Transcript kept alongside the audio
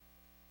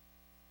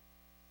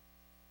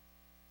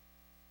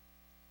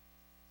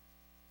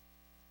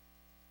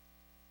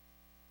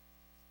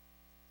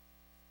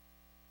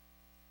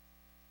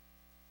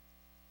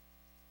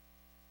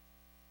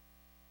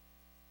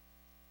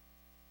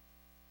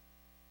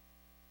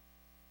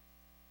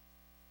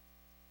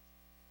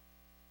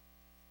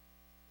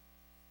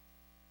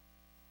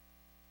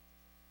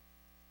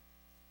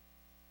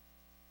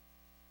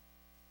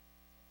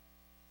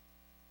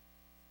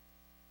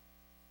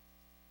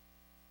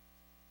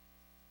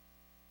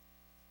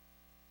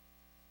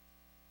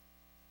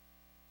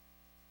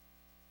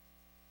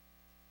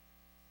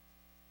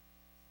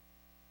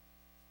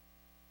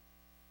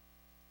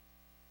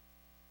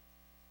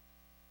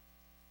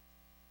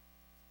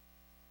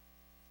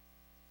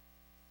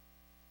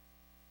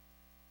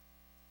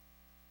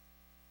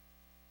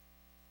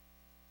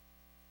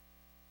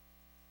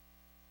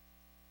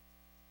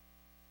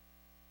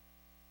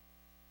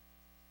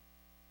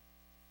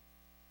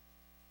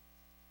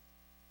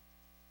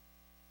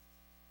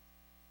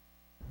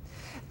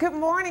Good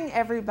morning,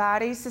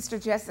 everybody. Sister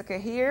Jessica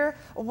here.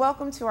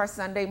 Welcome to our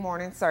Sunday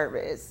morning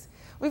service.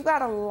 We've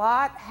got a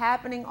lot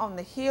happening on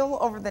the Hill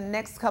over the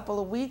next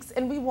couple of weeks,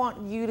 and we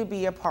want you to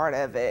be a part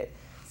of it.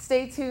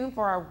 Stay tuned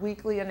for our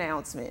weekly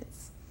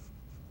announcements.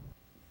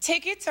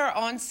 Tickets are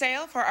on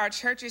sale for our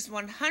church's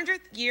 100th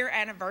year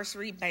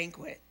anniversary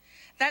banquet.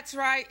 That's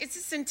right, it's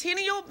a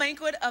centennial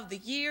banquet of the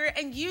year,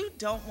 and you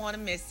don't want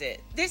to miss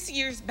it. This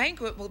year's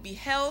banquet will be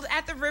held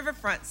at the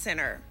Riverfront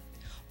Center.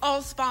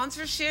 All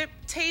sponsorship,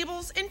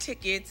 tables, and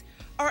tickets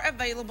are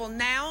available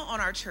now on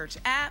our church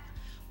app,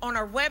 on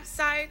our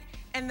website,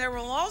 and there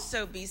will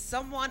also be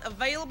someone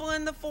available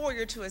in the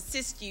foyer to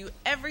assist you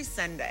every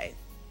Sunday.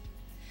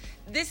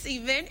 This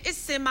event is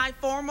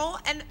semi-formal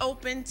and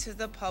open to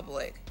the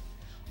public.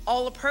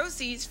 All the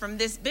proceeds from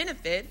this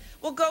benefit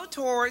will go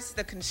towards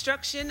the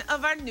construction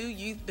of our new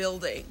youth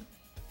building.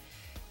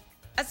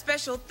 A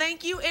special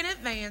thank you in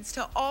advance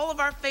to all of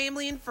our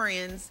family and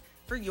friends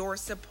for your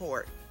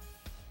support.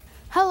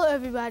 Hello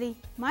everybody,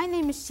 my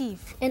name is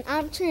Chief. And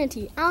I'm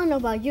Trinity. I don't know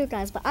about you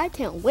guys, but I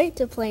can't wait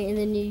to play in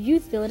the new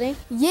youth building.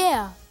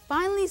 Yeah,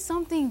 finally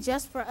something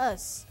just for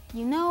us.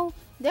 You know,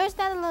 there's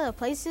not a lot of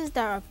places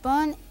that are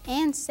fun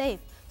and safe,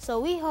 so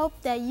we hope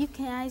that you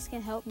guys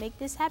can help make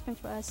this happen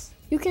for us.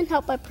 You can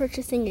help by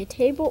purchasing a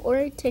table or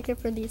a ticket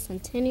for the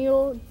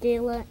Centennial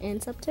Gala in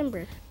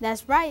September.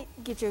 That's right,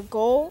 get your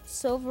gold,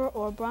 silver,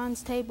 or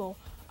bronze table.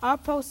 Our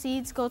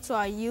proceeds go to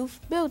our youth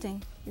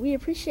building. We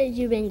appreciate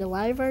you being the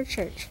light of our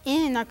church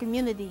and in our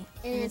community.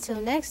 And until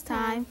next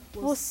time,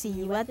 we'll see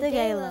you at the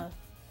gala.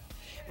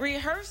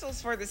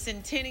 Rehearsals for the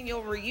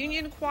Centennial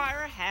Reunion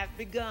Choir have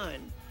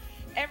begun.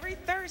 Every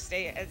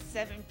Thursday at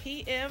 7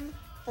 p.m.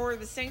 for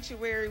the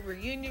Sanctuary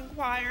Reunion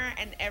Choir,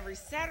 and every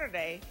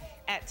Saturday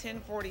at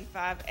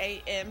 10:45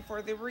 a.m.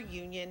 for the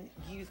Reunion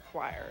Youth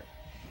Choir.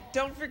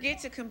 Don't forget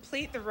to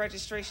complete the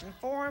registration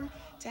form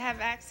to have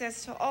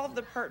access to all of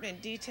the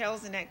pertinent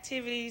details and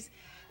activities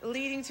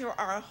leading to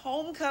our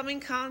homecoming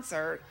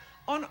concert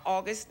on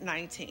August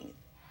 19th.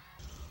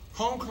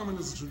 Homecoming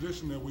is a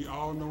tradition that we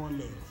all know and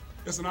love.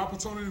 It's an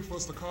opportunity for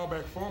us to call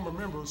back former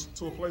members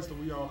to a place that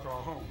we all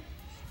call home.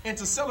 And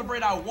to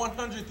celebrate our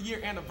 100th year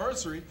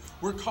anniversary,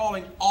 we're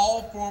calling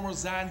all former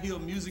Zion Hill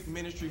Music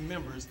Ministry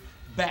members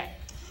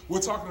back.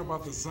 We're talking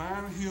about the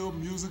Zion Hill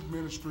Music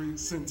Ministry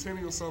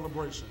Centennial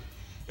Celebration.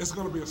 It's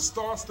going to be a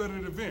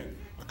star-studded event,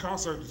 a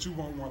concert that you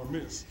won't want to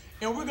miss.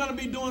 And we're going to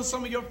be doing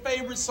some of your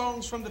favorite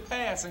songs from the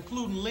past,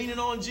 including Leaning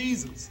on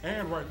Jesus.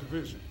 And Right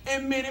Division.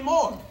 And many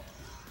more.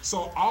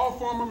 So all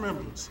former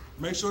members,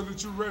 make sure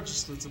that you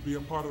register to be a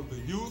part of the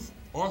youth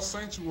or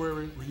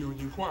sanctuary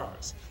reunion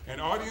choirs.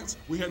 And audience,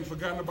 we hadn't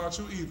forgotten about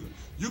you either.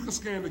 You can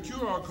scan the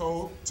QR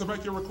code to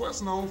make your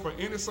request known for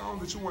any song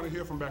that you want to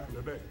hear from back in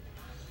the day.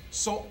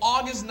 So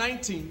August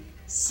 19th,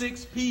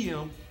 6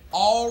 p.m.,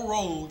 all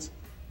roads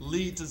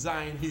lead to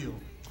Zion Hill.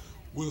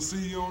 We'll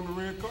see you on the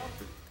red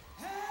carpet.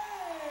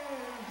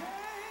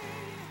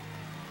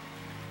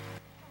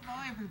 Hello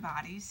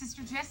everybody,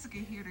 Sister Jessica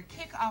here to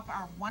kick off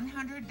our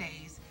 100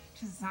 days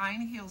to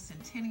Zion Hill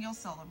Centennial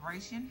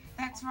Celebration.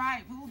 That's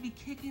right, we will be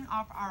kicking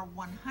off our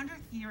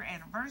 100th year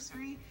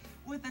anniversary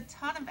with a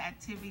ton of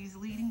activities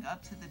leading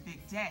up to the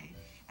big day.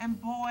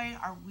 And boy,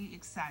 are we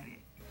excited.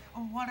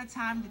 What a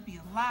time to be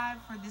alive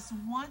for this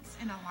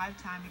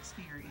once-in-a-lifetime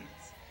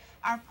experience.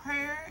 Our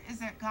prayer is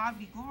that God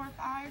be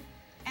glorified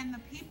and the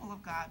people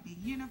of God be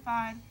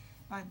unified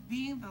by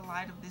being the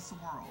light of this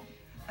world,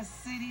 a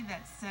city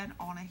that's set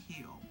on a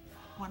hill.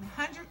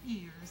 100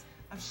 years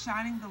of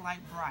shining the light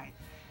bright.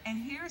 And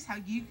here's how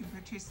you can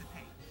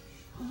participate.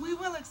 We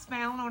will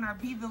expound on our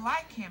Be the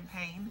Light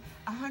campaign,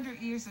 100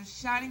 years of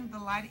shining the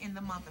light in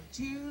the month of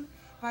June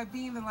by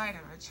being the light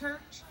of our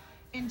church.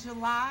 In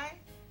July,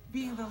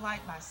 being the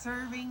light by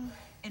serving.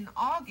 In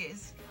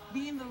August,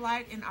 being the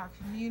light in our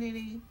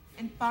community.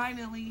 And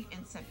finally,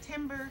 in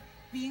September,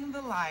 being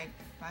the light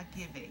by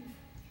giving.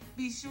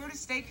 Be sure to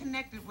stay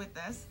connected with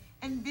us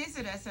and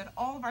visit us at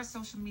all of our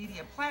social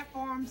media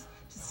platforms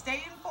to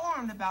stay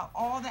informed about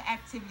all the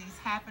activities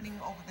happening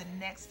over the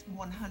next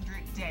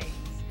 100 days.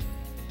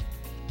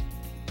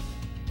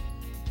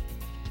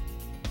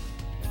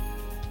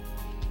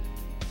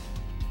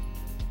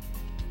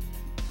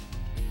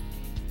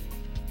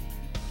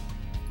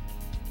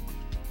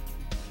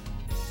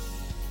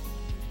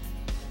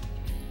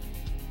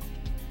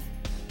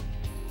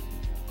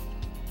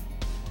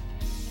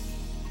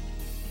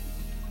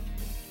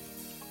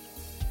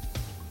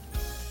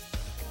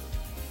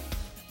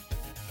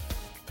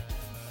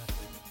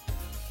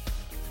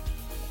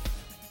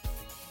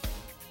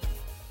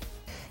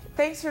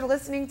 Thanks for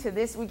listening to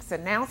this week's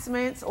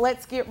announcements.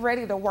 Let's get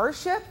ready to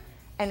worship.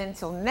 And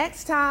until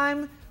next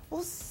time,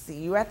 we'll see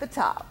you at the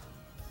top.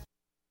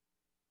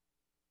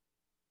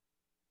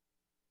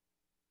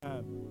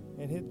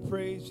 And his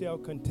praise shall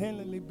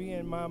continually be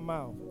in my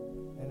mouth,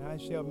 and I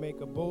shall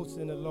make a boast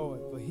in the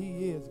Lord, for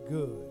he is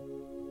good.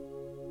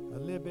 A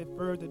little bit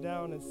further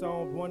down in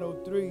Psalms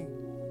 103,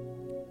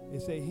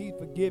 it says, he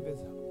forgiveth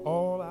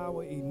all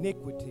our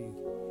iniquities.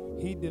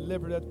 He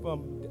delivered us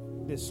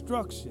from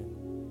destruction.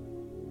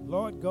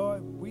 Lord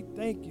God, we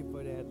thank you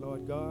for that,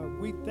 Lord God.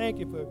 We thank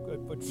you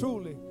for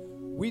truly,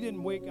 we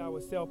didn't wake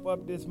ourselves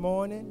up this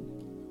morning.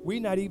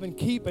 We're not even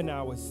keeping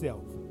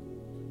ourselves.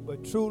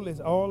 But truly, it's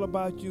all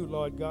about you,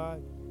 Lord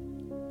God.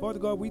 Father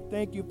God, we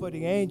thank you for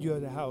the angel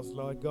of the house,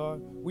 Lord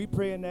God. We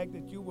pray and ask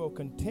that you will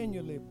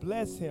continually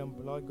bless him,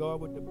 Lord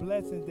God, with the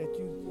blessings that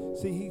you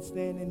see he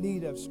stand in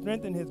need of.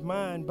 Strengthen his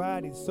mind,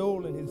 body,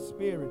 soul, and his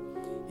spirit,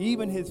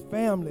 even his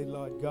family,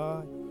 Lord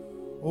God.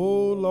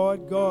 Oh,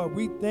 Lord God,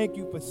 we thank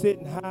you for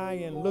sitting high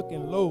and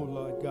looking low,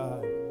 Lord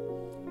God.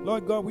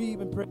 Lord God, we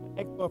even pray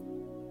for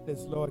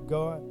this, Lord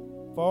God,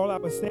 for all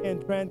our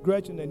sin,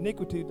 transgression, and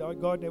iniquity,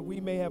 Lord God, that we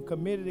may have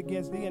committed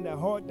against thee in our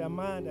heart, our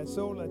mind, our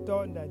soul, our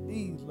thought, and our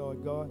deeds,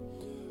 Lord God.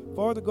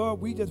 Father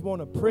God, we just want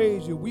to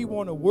praise you. We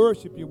want to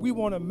worship you. We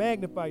want to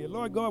magnify you.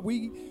 Lord God,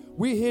 we're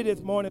here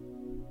this morning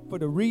for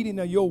the reading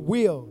of your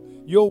will.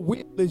 Your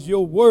will is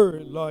your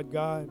word, Lord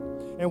God.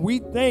 And we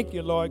thank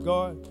you, Lord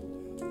God.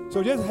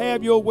 So just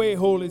have your way,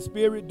 Holy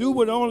Spirit. Do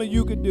what only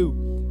you can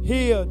do.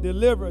 Heal,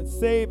 deliver,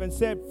 save, and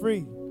set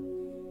free.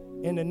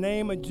 In the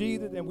name of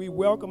Jesus, and we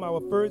welcome our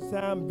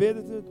first-time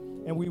visitors,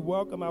 and we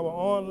welcome our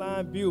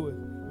online viewers.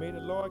 May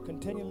the Lord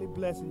continually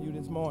bless you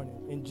this morning.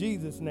 In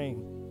Jesus'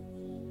 name,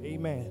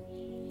 amen.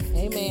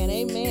 Amen,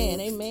 amen,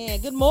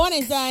 amen. Good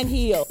morning, Zion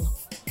Hill.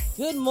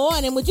 Good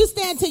morning. Would you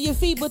stand to your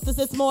feet with us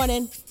this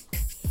morning?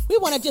 We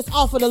want to just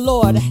offer the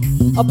Lord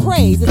a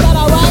praise. Is that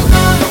all right?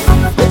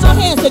 Put your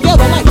hands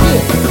together like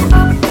this.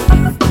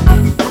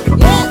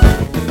 Yeah.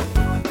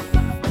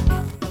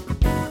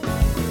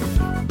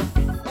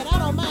 And I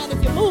don't mind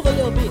if you move a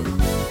little bit.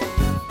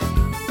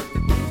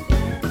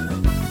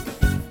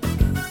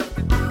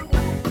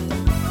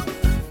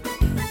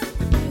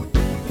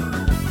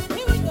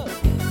 Here we go.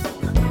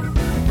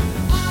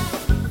 I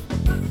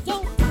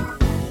don't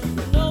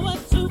know what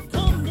you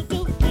come to do.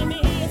 Let me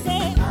hear you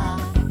say.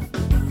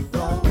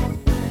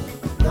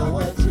 Know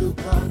what you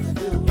come to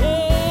do.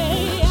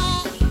 Hey, I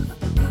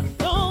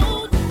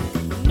don't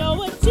know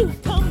what you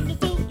come to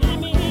do. Let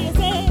me hear you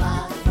say.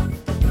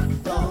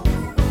 Don't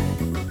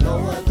know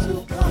what you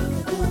come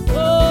to do.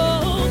 Oh,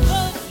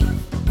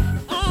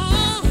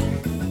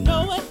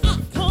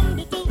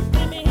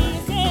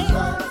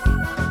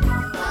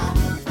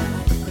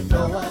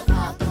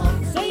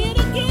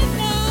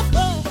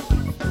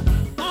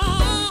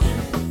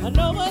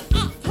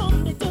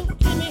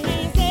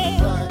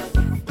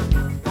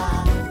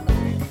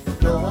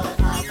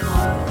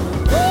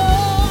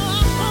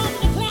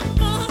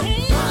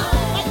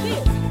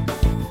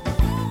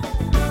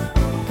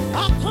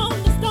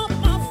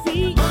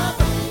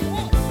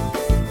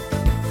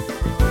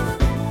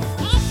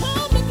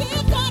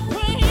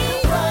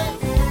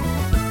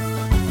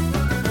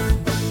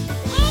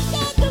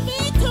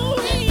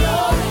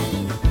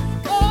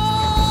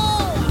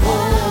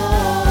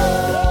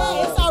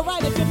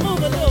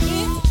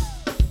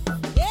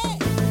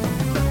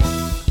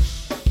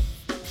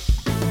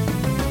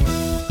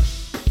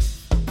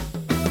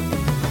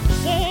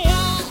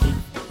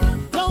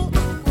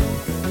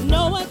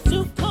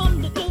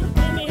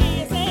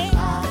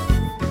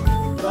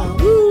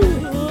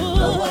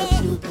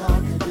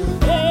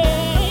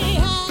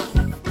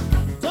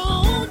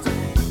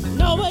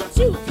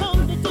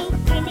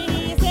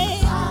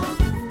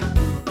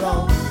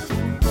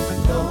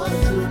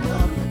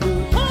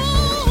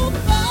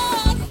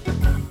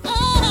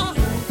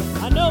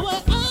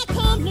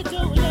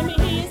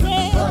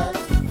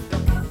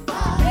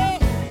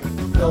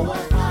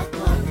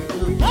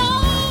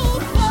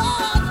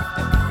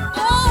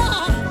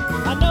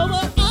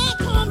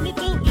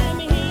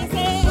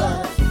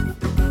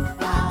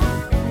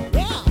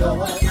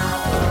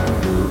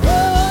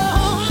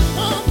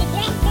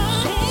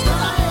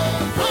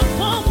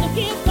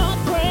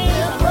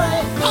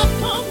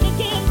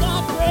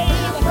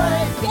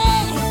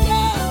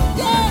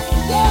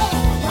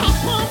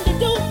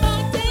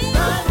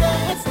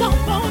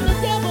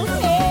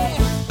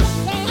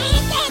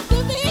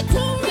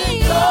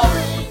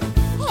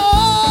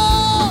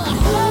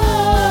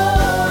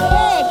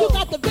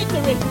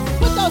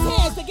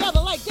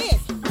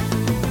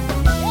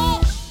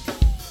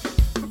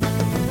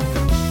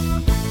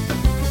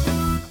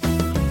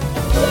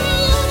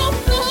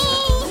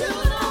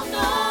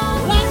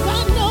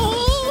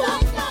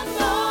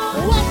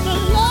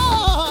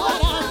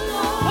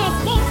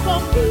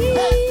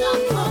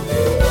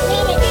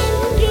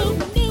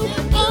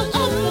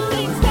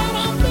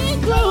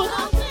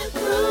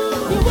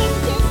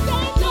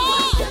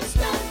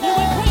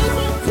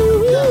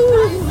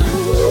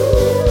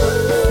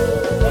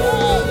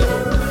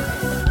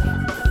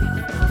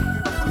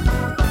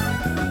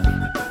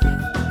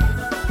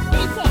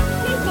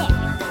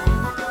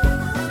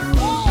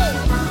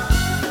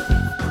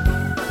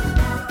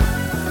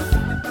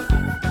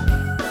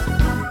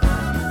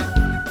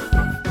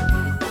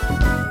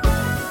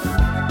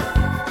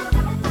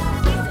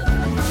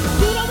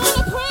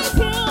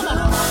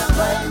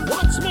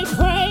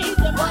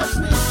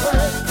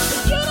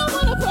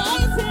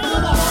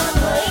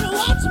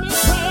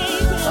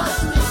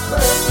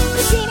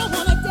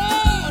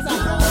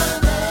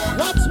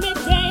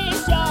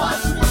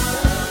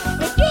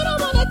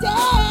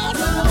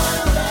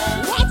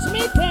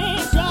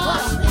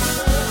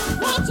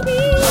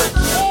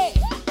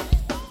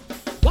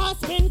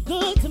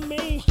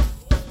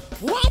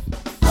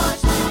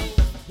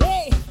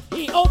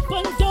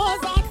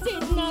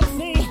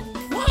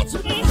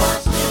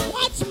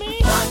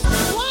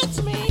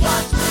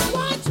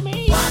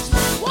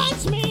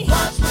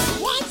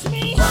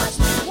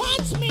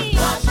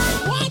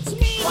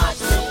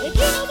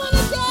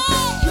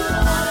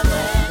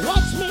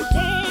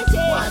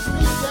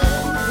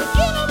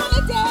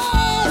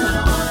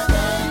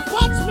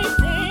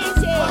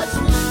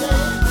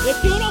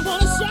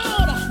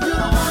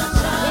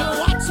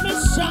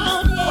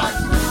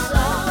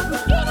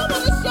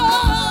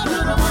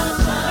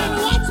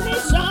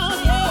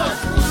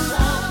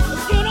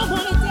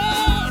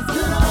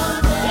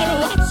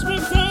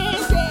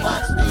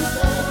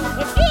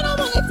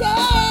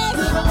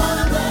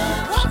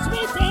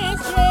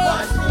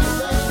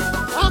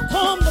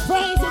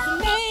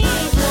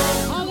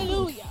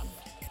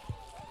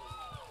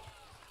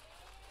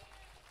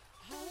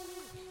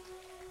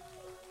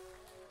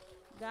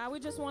 God, we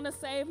just want to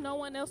say if no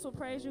one else will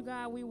praise you,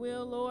 God, we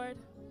will, Lord.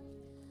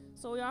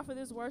 So we offer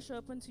this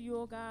worship unto you,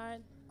 oh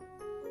God.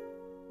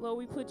 Lord,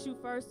 we put you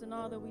first in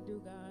all that we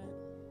do, God.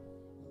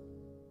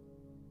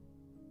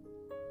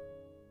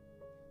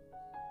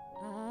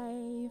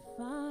 I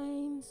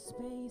find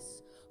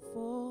space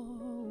for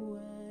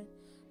what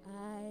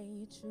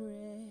I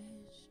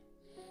treasure,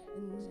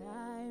 and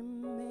I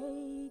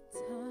make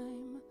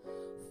time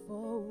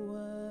for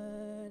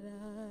what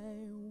I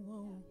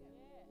want.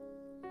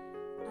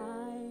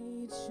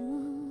 I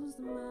choose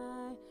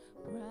my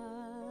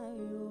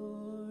priorities,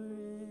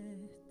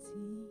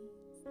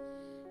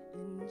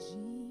 and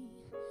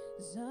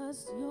Jesus,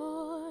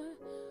 you're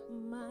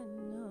my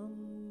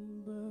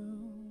number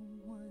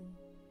one.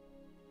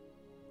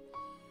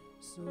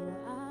 So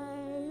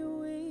I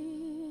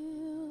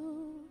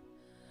will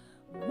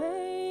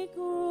make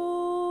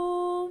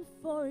room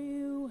for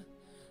you.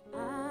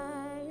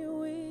 I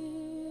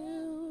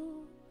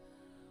will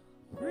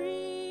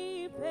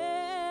prepare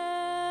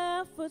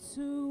for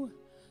two,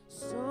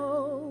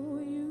 so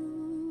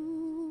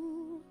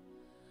you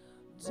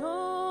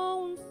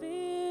don't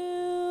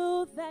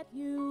feel that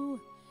you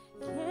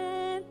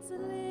can't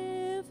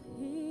live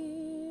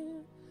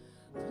here.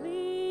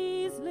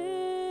 Please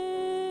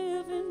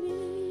live in me.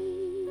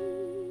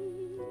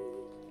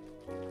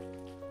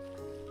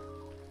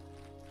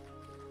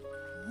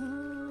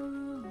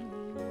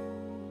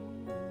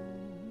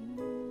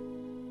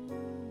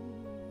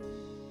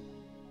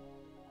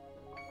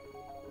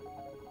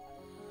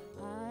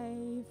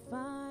 I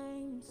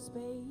find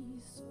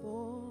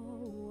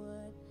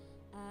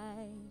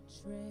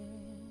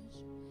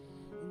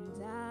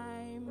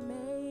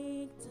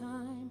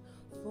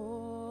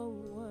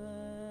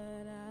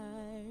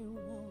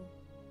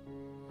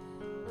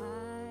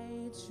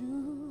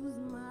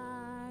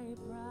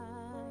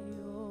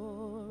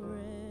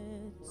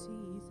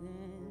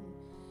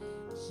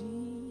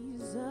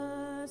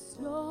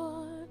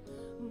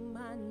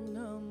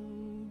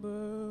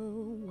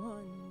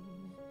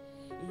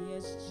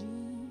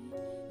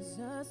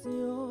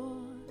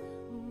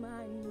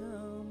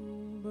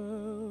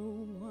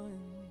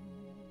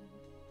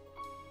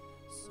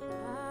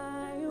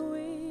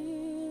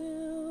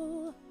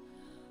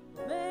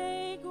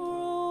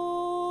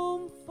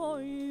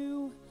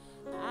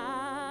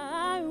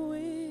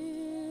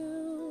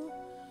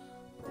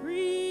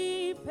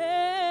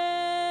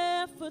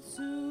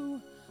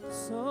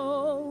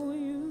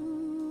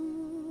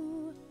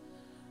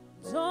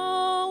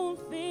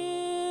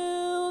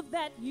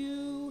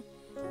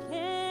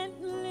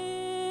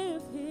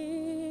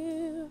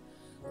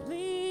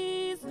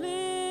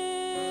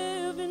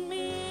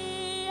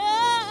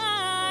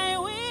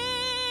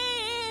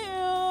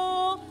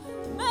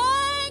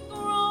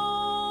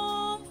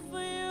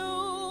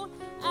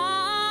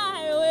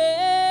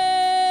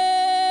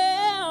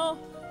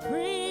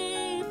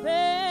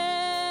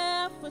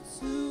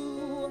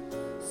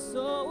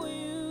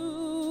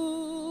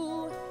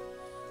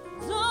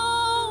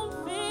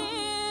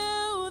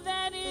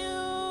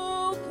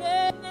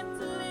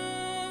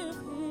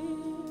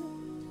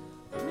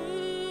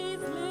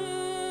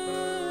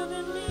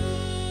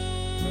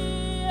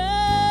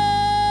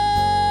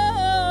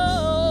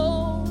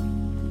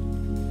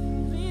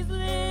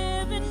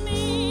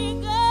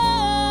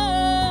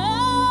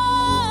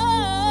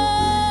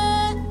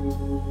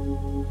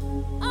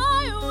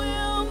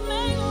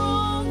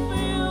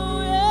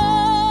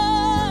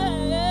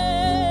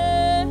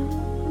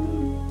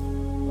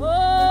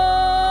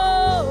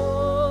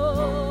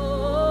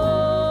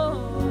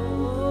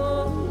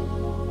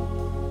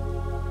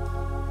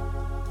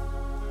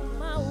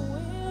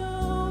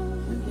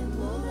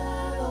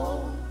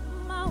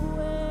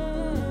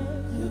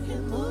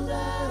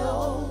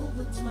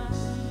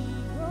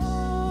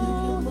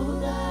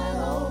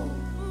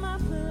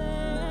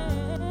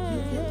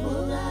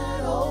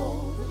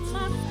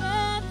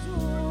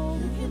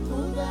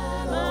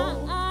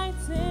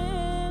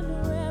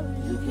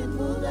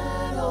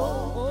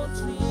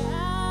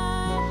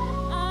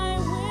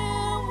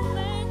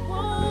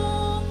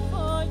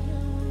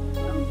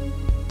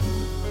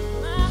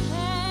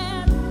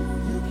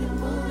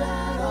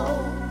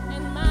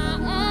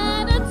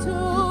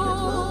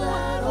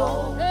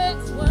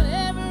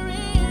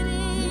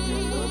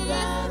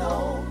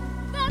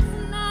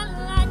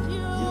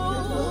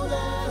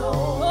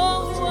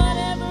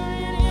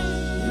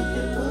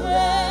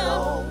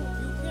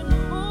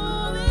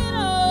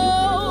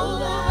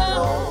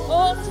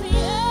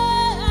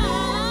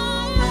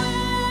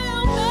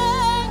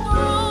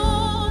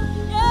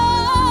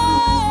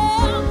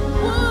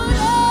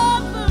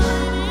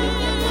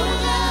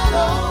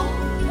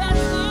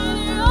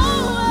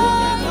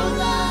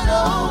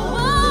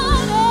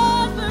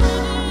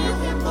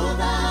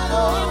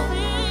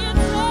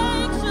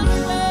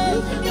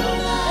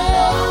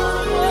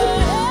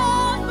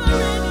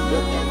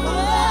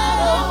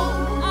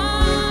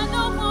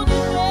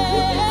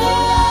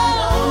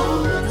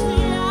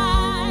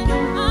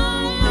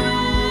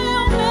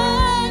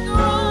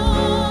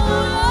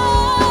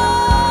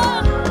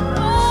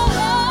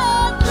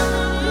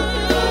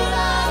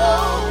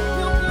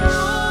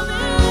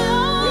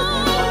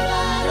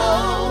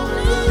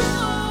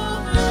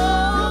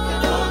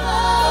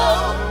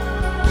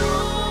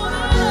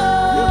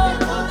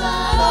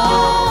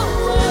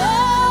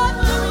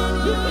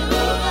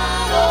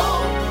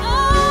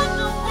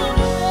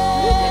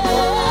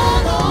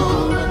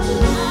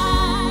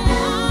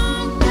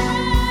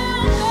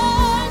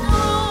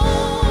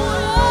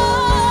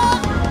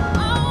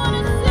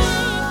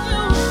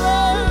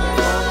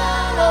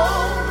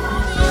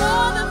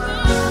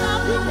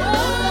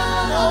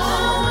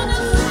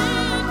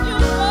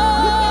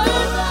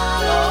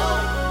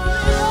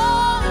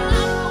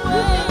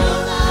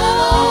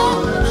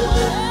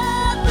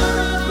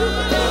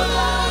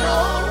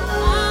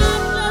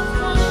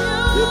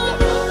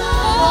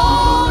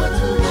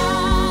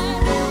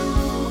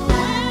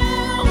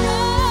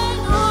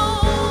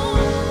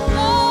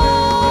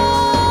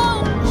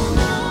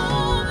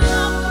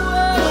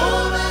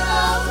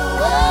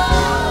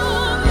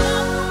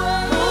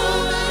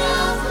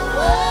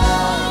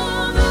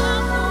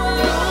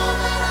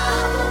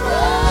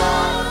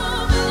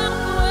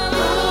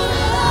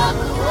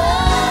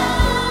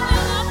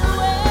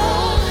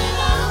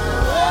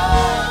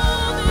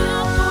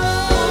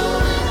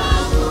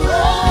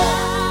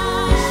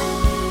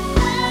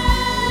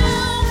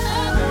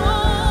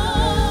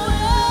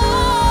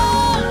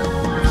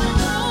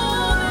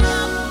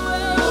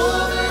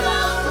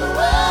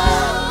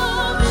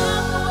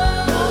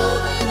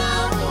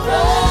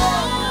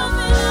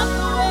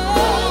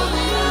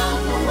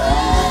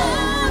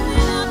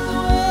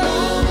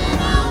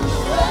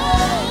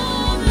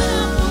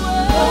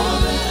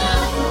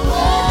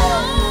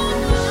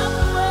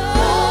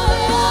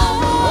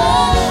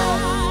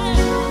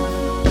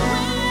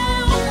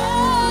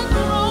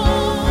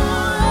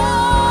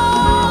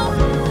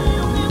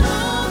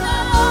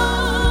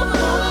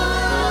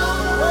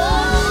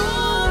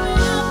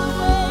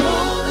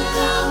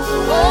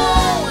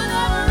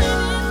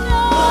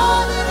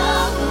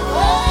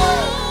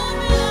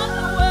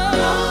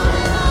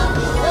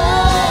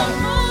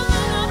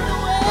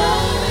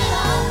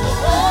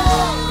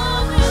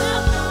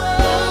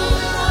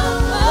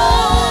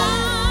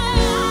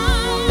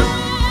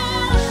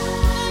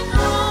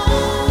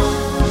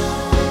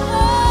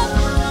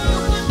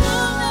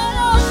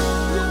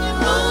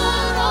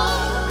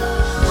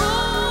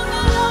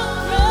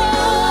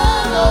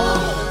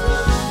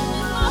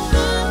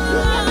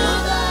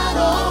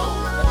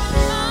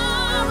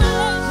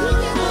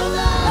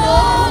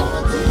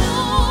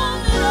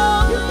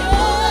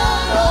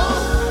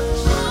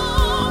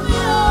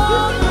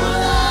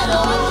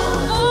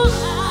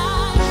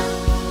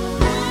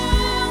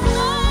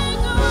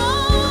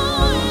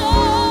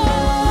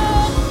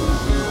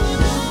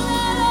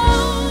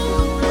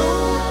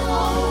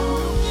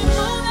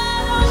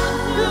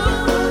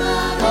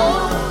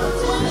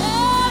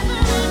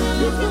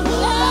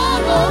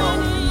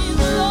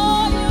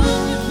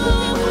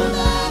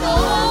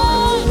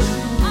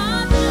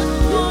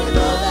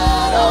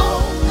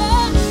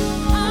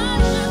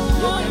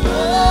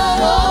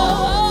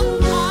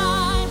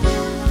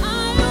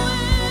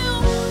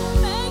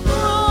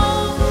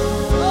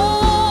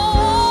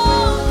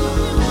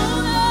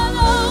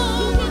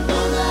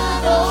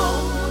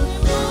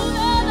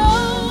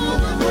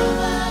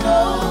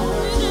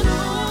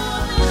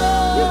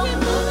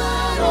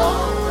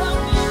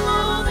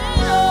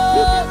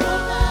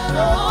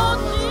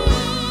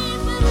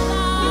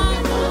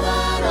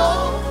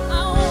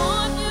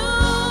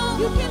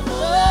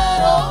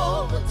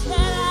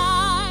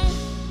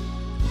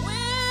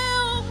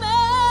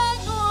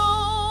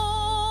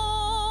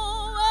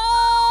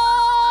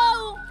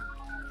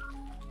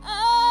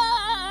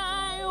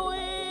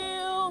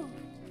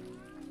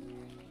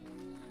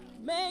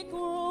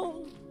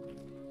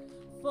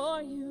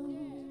for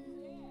you.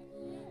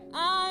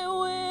 I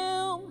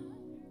will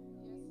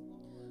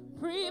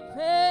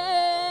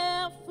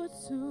prepare for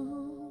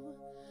two,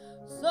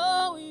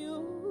 so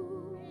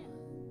you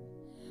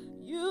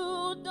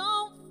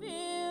don't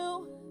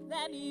feel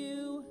that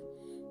you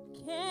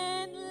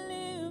can't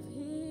live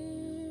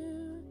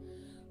here.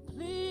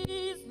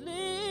 Please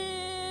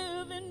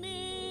live in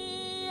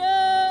me.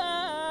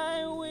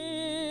 I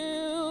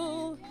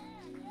will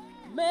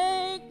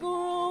make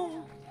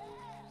room.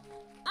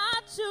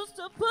 I choose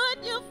to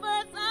put you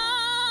first.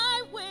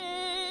 I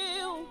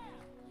will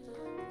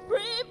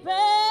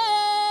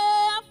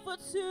prepare for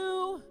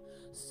two,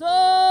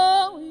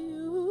 so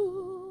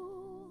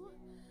you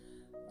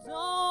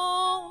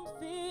don't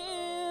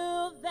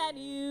feel that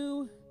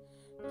you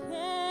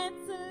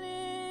can't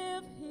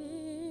live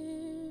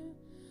here.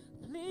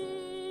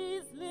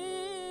 Please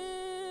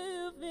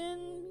live in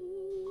me.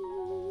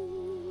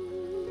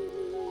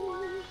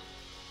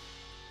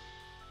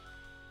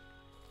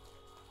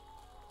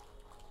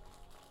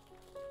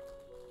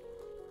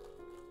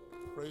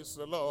 Praise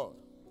the Lord.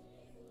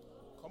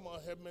 Come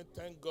on, help me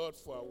thank God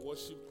for our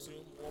worship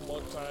team one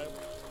more time.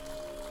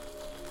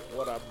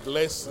 What a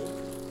blessing.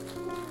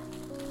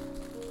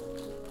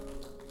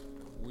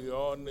 We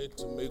all need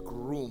to make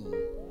room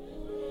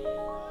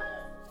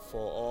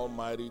for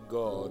Almighty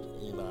God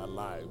in our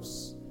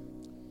lives.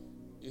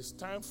 It's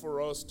time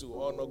for us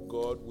to honor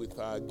God with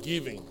our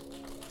giving.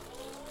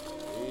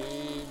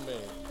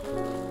 Amen.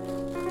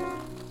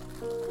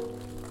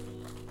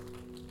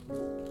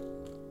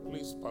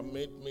 Please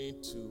permit me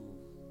to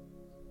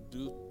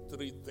do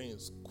three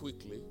things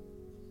quickly.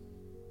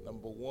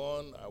 Number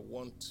one, I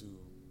want to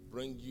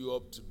bring you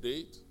up to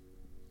date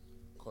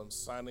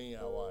concerning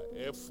our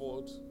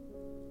effort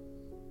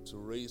to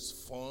raise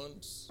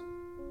funds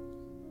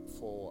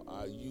for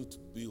our youth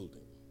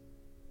building.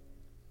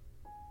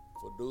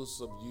 For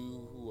those of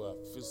you who are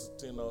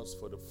visiting us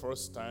for the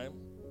first time,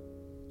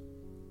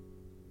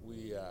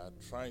 we are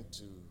trying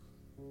to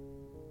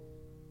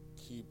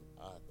keep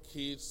our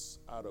kids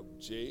out of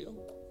jail.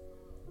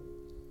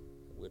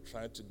 We're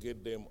trying to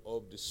get them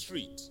off the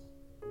street.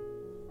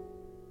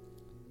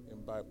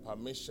 And by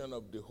permission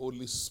of the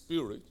Holy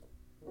Spirit,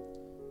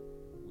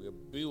 we are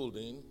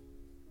building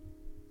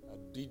a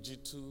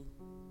digital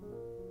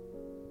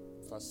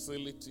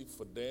facility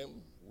for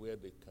them where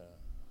they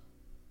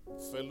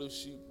can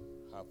fellowship,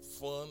 have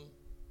fun,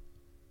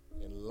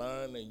 and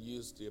learn and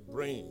use their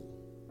brain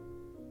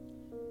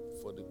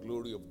for the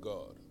glory of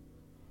God.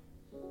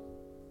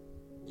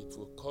 It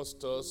will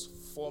cost us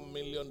 $4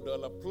 million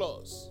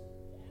plus.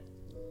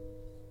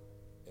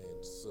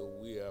 And so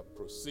we are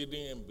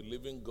proceeding and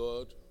believing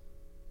God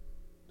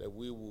that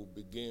we will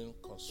begin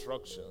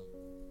construction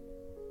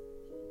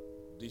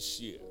this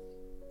year.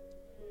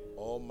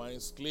 All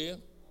minds clear?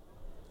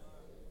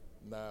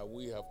 Now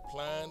we have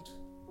planned,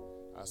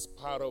 as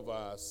part of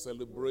our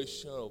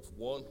celebration of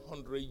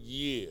 100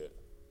 years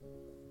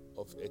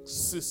of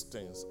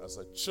existence as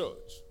a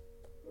church,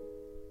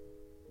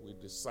 we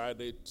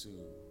decided to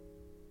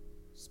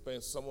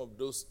spend some of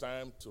those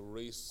time to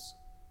raise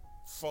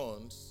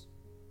funds.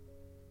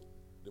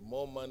 The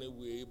more money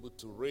we're able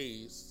to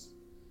raise,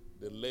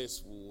 the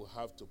less we will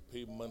have to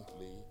pay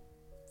monthly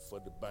for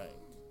the bank.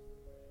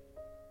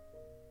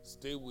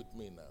 Stay with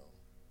me now.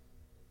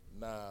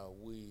 Now,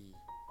 we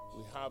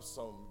have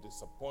some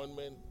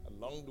disappointment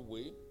along the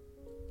way,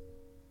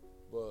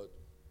 but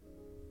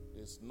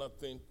there's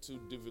nothing too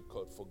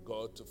difficult for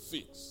God to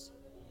fix.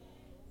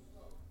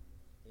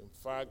 In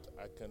fact,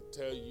 I can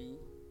tell you,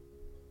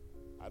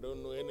 I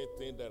don't know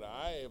anything that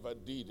I ever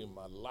did in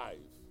my life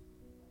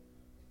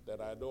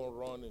that I don't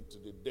run into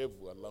the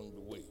devil along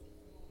the way.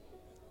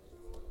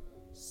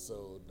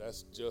 So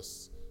that's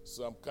just,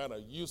 so I'm kind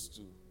of used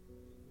to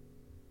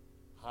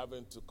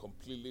having to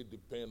completely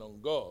depend on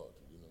God,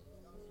 you know.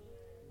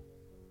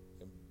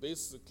 And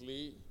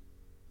basically,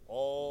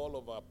 all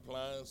of our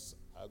plans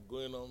are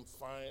going on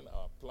fine.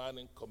 Our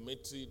planning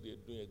committee, they're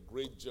doing a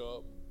great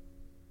job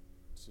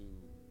to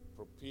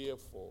prepare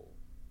for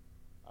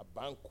a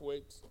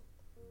banquet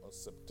on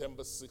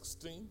September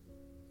 16th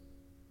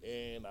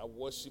and a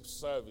worship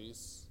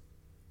service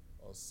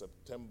on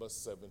September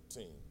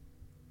 17th.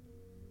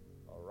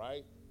 All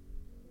right?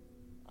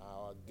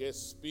 Our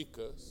guest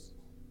speakers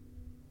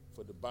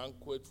for the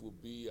banquet will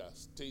be our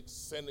state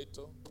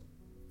senator,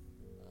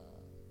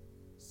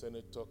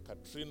 Senator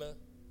Katrina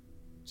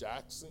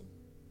Jackson,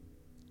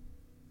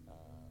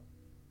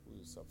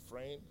 who is a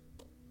friend,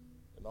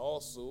 and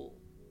also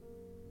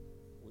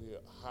we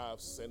have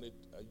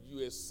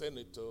U.S.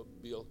 Senator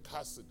Bill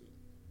Cassidy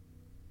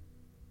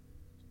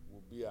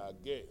will be our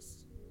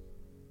guest.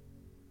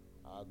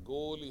 Our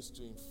goal is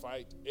to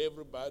invite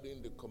everybody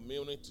in the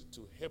community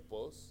to help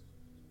us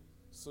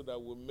so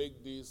that we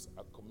make this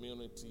a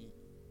community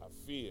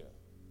affair.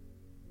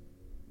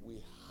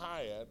 We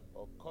hired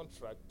or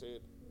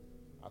contracted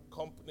a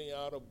company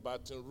out of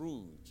Baton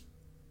Rouge,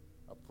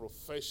 a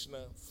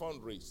professional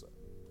fundraiser,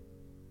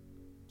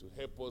 to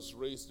help us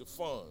raise the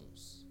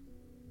funds.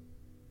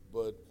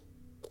 But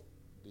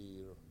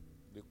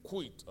they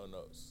quit on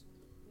us.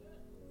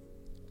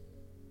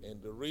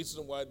 And the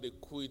reason why they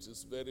quit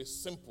is very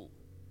simple.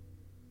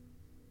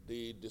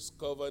 They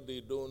discover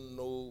they don't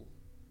know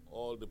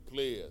all the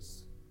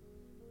players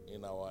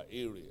in our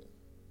area.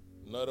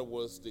 In other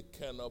words, they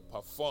cannot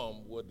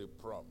perform what they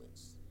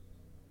promise.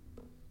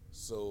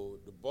 So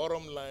the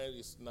bottom line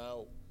is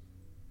now,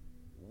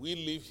 we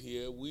live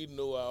here, we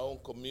know our own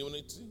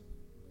community,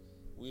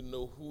 we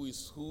know who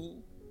is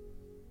who,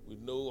 we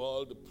know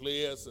all the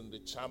players in the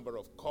Chamber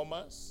of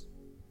Commerce.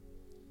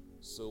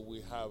 So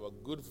we have a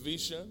good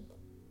vision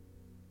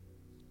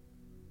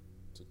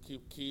to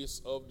keep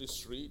kids off the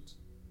street,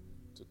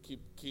 to keep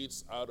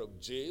kids out of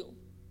jail.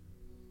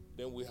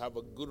 Then we have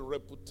a good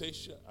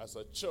reputation as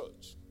a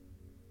church.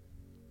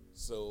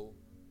 So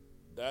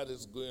that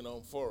is going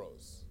on for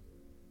us.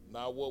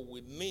 Now what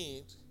we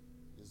need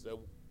is that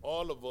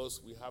all of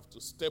us, we have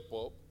to step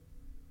up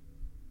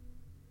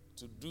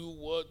to do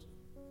what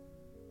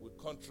we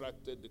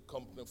contracted the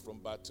company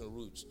from Baton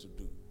Rouge to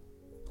do.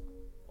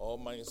 All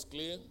minds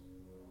clear?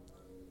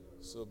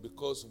 So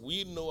because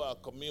we know our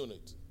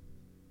community,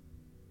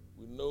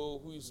 we know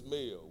who is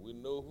mayor, we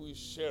know who is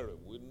sheriff,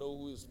 we know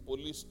who is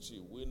police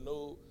chief, we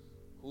know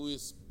who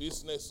is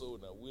business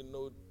owner, we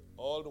know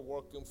all the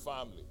working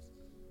families,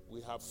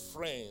 we have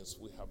friends,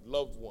 we have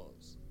loved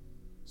ones.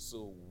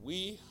 So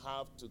we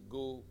have to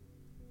go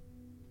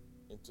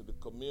into the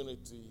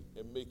community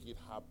and make it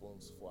happen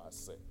for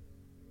ourselves.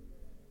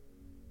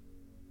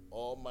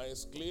 All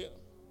minds clear?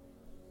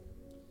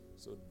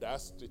 So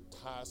that's the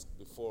task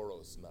before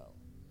us now.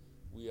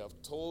 We have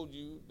told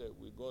you that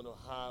we're going to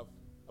have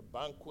a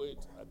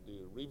banquet at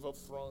the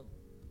riverfront.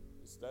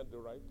 Is that the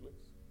right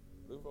place?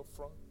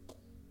 Riverfront?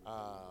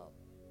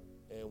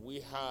 And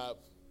we have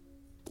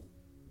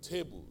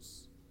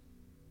tables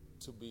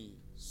to be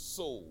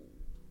sold.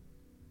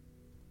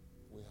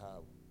 We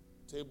have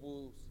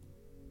tables,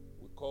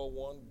 we call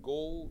one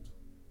gold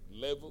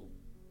level,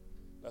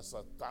 that's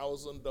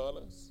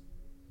 $1,000.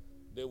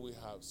 Then we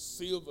have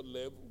silver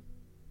level,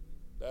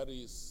 that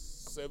is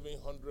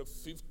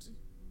 $750.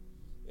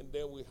 And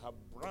then we have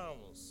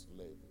bronze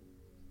level,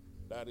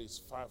 that is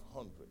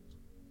 $500.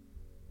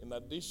 In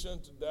addition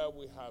to that,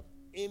 we have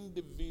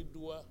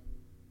individual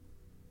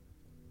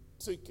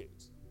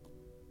tickets.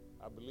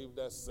 I believe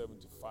that's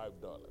 $75.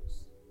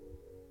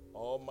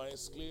 All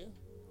minds clear?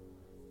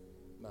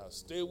 Now,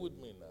 stay with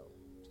me now.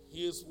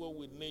 Here's what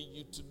we need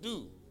you to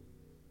do.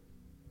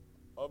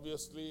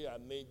 Obviously, I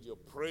need your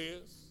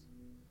prayers,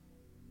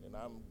 and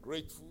I'm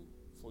grateful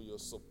for your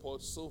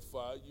support so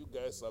far. You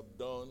guys have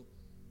done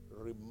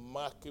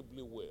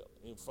remarkably well.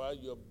 In fact,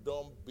 you have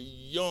done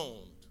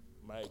beyond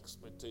my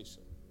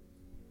expectation.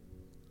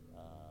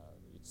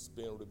 It's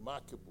been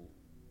remarkable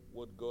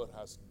what God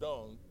has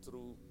done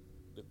through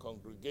the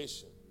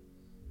congregation.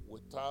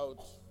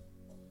 Without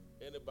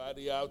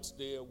anybody out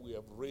there, we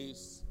have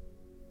raised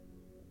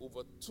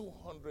over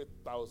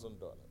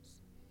 $200,000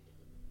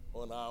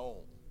 on our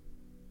own.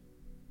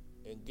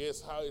 And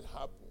guess how it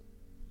happened?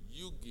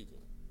 You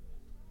giving.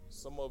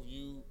 Some of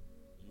you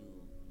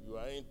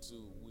are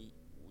into, we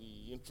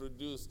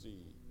introduced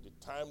the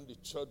time the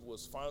church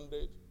was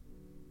founded,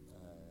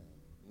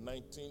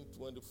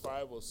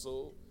 1925 or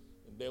so,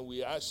 and then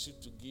we asked you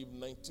to give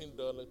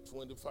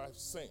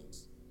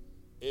 $19.25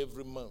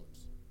 every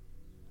month.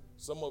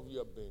 Some of you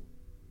have been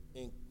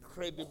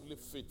incredibly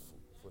faithful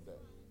for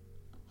that.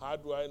 How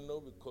do I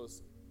know?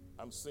 Because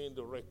I'm seeing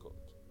the record.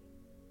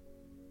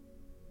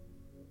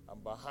 I'm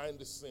behind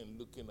the scene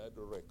looking at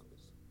the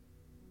records.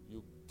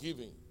 You're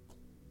giving.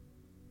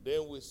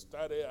 Then we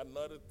started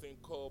another thing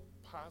called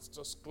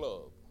Pastors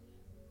Club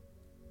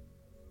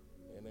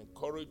and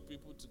encourage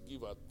people to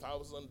give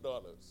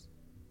 $1,000.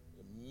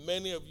 And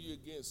many of you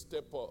again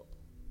step up.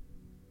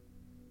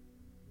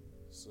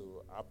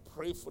 So I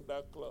pray for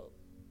that club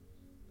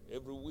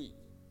every week.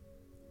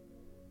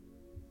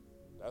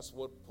 That's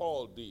what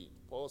Paul did.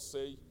 Paul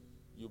said,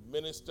 you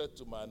minister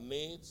to my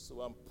needs,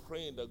 so I'm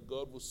praying that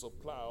God will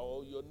supply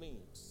all your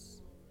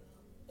needs.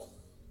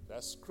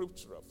 That's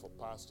scriptural for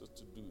pastors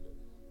to do that.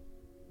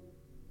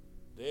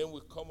 Then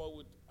we come up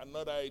with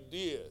another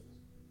idea,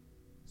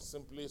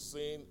 simply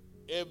saying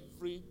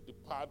every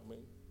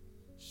department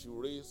should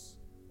raise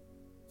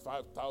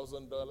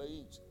 $5,000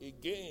 each.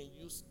 Again,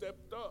 you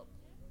stepped up.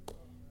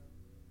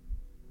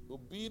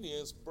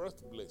 Obedience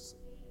birth blessing.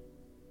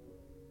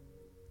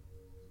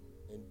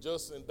 And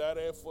just in that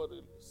effort,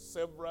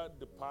 several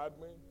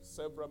departments,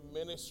 several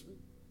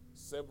ministries,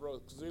 several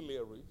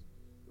auxiliaries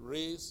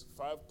raised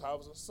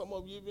 $5,000. Some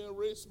of you even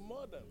raised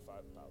more than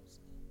 $5,000.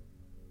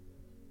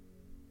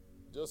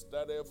 Just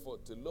that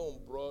effort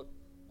alone brought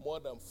more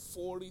than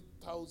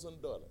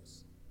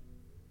 $40,000.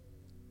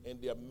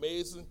 And the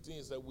amazing thing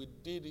is that we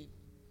did it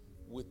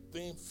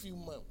within few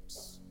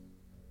months.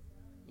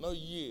 Not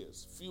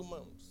years, few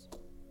months.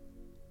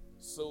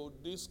 So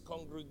this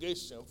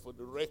congregation, for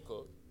the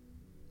record,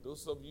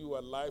 those of you who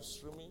are live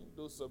streaming,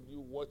 those of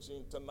you watching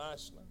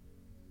international,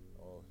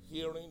 or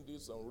hearing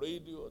this on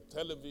radio or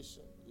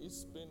television,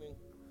 it's been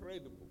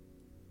incredible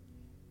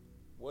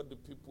what the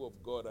people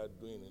of God are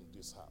doing in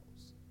this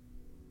house.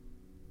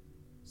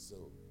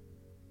 So,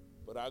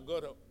 But I got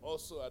to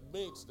also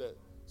admit that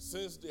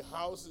since the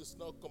house is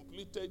not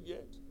completed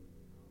yet,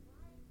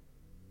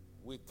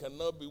 we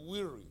cannot be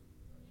weary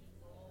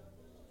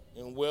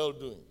in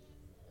well-doing.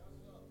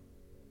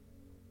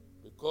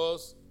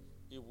 Because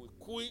if we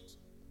quit,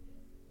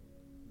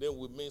 then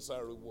we miss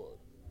our reward.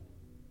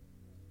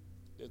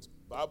 The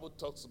Bible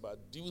talks about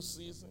due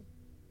season.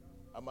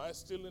 Am I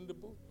still in the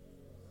book?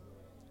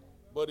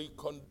 But he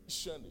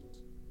conditioned it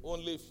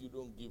only if you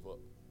don't give up.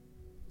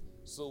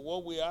 So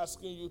what we're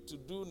asking you to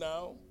do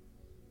now,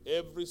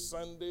 every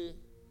Sunday,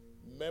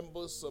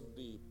 members of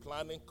the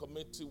planning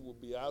committee will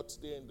be out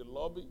there in the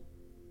lobby.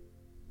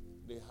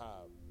 They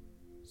have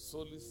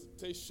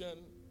solicitation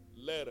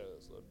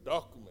letters or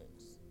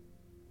documents.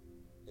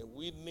 And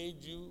we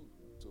need you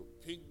to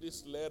pick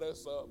these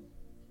letters up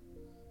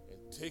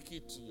and take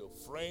it to your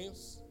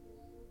friends,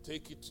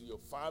 take it to your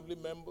family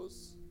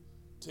members,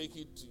 take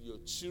it to your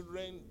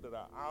children that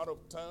are out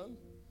of town,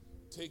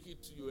 take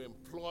it to your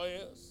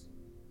employers,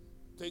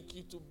 take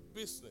it to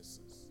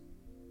businesses.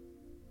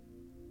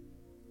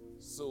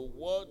 So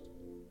what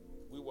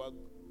we were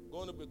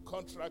going to be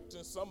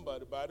contracting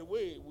somebody, by the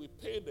way, we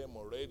paid them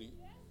already,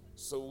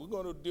 so we're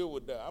going to deal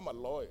with that. I'm a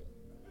lawyer.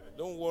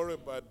 Don't worry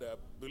about that.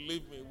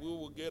 Believe me, we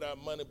will get our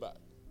money back.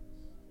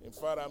 In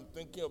fact, I'm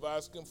thinking of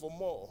asking for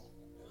more,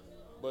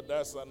 but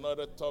that's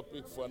another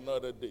topic for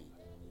another day.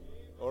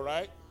 All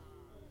right?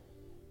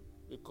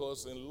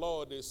 Because in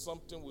law, there's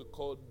something we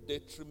call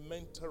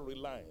detrimental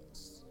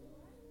reliance.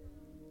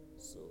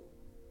 So,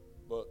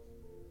 but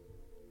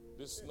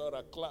this is not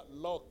a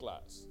law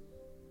class.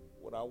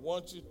 What I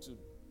want you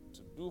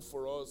to do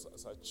for us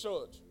as a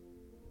church,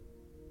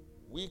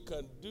 we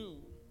can do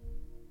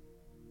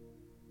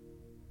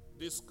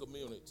this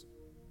community.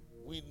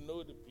 We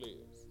know the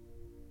players.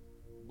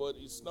 But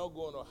it's not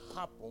going to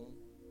happen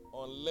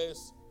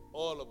unless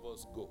all of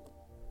us go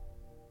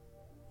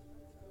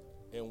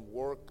and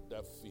work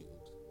that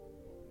field.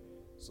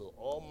 So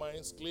all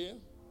minds clear?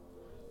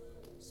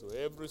 So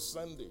every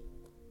Sunday,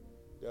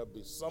 there'll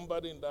be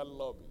somebody in that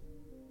lobby.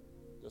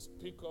 Just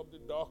pick up the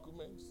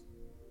documents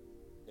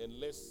and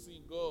let's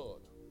see God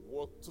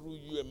work through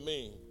you and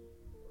me.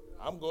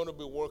 I'm going to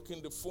be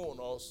working the phone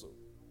also.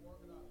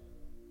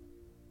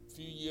 A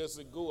few years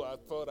ago, I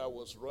thought I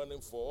was running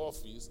for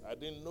office. I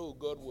didn't know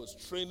God was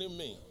training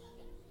me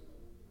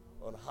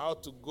on how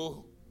to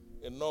go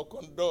and knock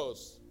on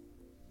doors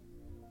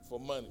for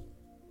money.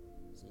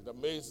 So it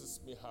amazes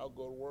me how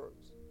God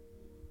works.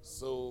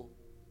 So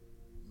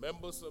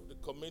members of the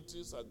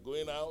committees are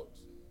going out.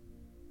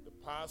 The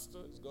pastor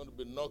is going to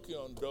be knocking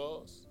on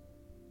doors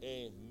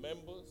and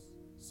members.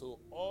 So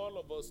all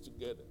of us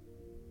together,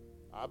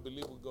 I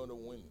believe we're going to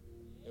win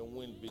and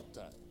win big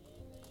time.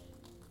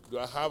 Do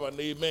I have an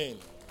amen?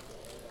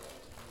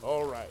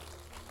 All right.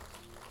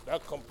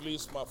 That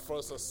completes my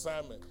first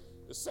assignment.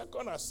 The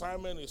second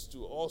assignment is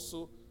to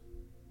also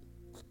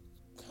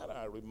kind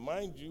of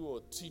remind you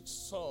or teach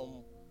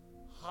some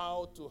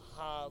how to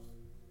have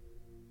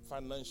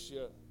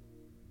financial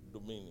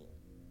dominion.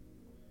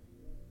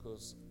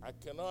 Because I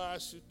cannot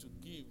ask you to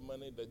give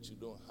money that you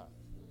don't have.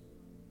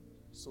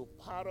 So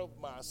part of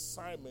my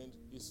assignment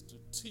is to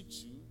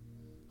teach you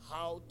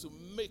how to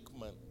make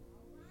money.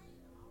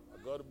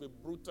 I got to be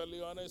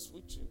brutally honest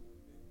with you.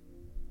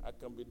 I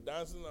can be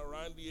dancing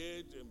around the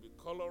edge and be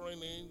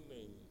coloring in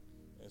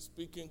and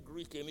speaking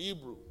Greek and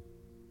Hebrew.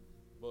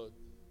 But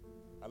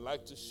I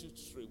like to shoot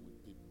straight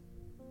with people.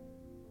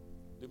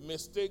 The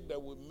mistake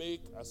that we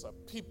make as a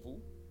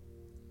people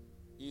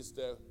is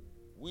that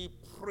we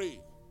pray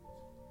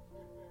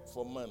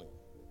for money.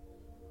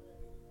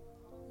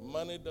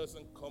 Money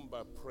doesn't come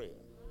by prayer.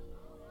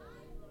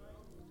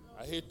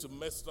 I hate to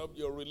mess up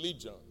your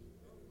religion.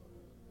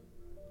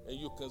 And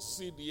you can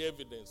see the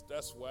evidence.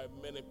 That's why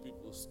many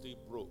people stay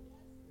broke.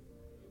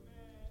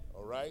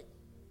 All right?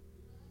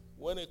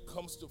 When it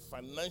comes to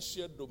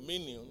financial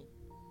dominion,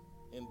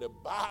 in the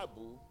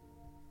Bible,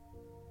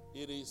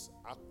 it is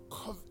a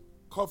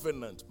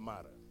covenant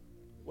matter.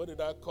 What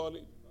did I call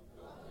it?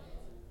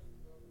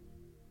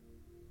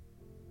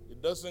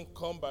 It doesn't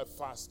come by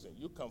fasting.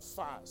 You can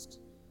fast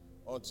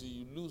until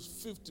you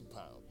lose 50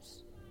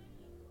 pounds.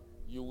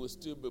 You will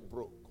still be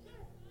broke.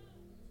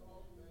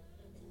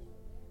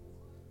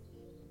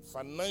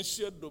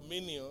 Financial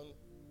dominion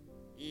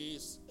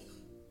is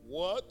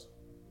what?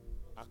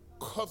 A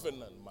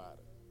covenant matter.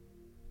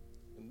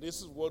 And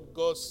this is what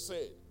God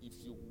said. If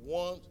you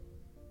want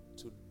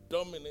to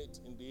dominate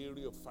in the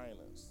area of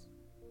finance,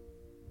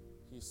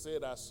 He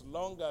said, as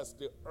long as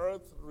the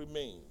earth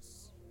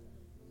remains,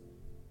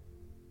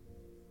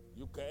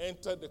 you can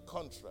enter the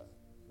contract,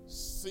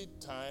 seed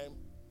time,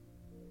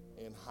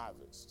 and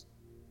harvest.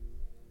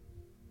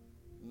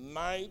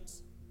 Night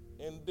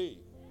and day.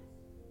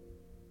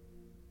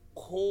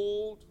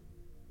 Cold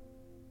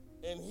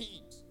and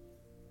heat.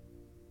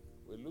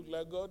 We look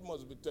like God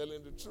must be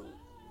telling the truth.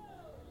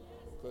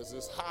 Because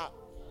it's hot.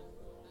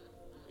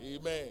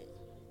 Amen.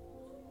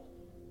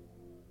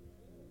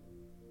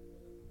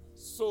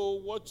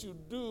 So what you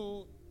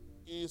do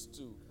is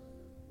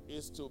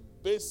to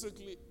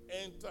basically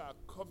enter a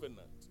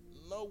covenant,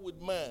 not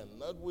with man,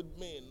 not with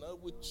me,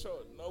 not with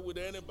church, not with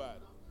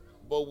anybody,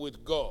 but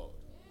with God.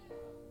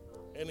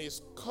 And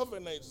his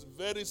covenant is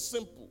very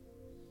simple.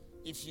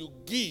 If you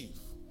give,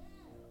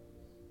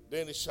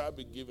 then it shall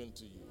be given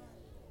to you.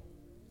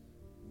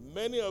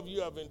 Many of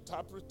you have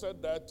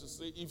interpreted that to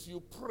say, if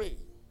you pray,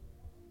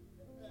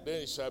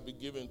 then it shall be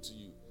given to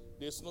you.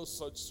 There's no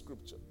such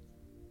scripture.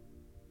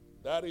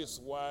 That is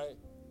why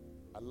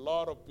a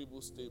lot of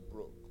people stay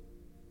broke,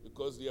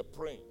 because they are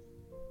praying.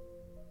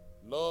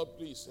 Lord,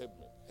 please help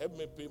me. Help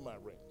me pay my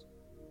rent.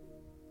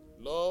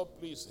 Lord,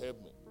 please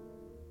help me.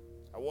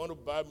 I want to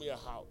buy me a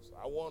house.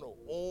 I want to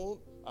own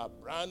a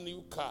brand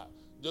new car,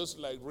 just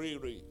like Ray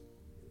Ray.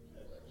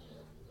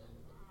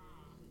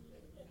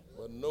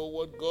 But know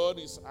what God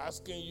is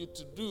asking you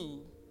to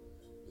do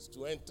is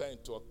to enter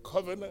into a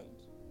covenant.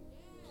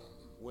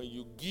 When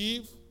you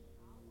give,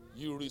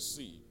 you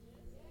receive.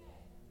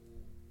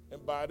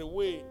 And by the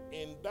way,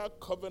 in that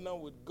covenant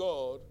with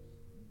God,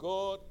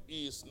 God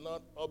is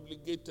not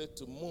obligated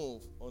to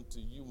move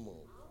until you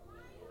move.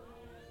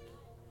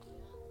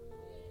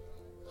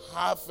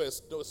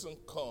 Harvest doesn't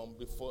come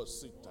before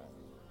seed time.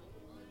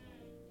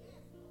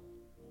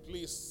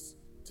 Please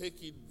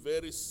take it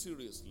very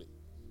seriously.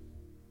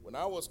 When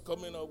I was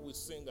coming up, we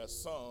sing a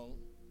song,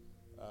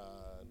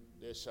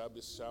 there shall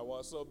be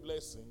showers of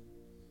blessing.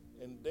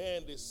 And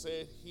then they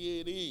said,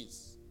 here it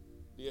is.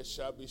 There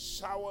shall be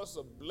showers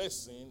of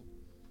blessing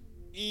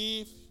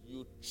if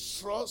you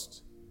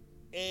trust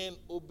and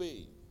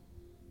obey.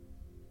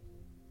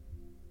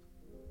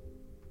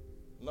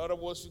 In other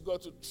words, you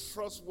got to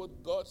trust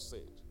what God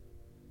said.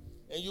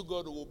 And you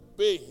got to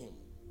obey him.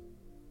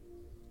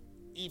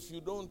 If you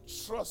don't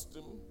trust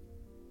him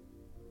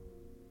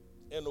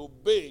and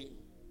obey,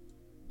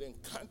 then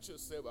count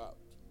yourself out.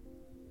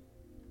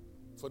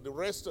 For the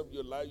rest of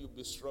your life, you'll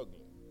be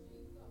struggling.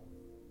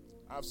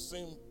 I've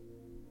seen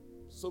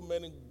so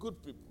many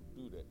good people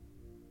do that.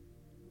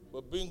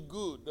 But being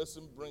good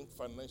doesn't bring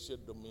financial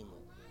dominion.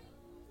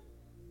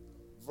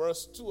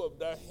 Verse 2 of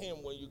that hymn,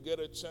 when you get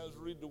a chance,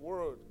 read the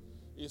word.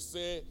 It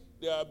says,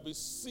 there will be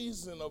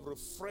season of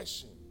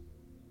refreshing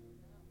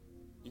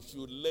if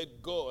you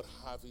let God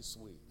have his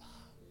way.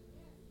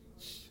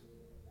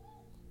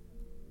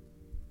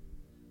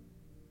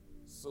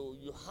 So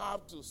you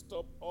have to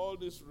stop all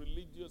this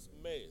religious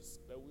mess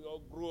that we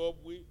all grew up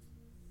with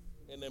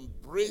and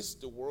embrace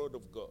the word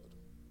of God.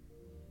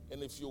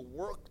 And if you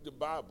work the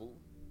Bible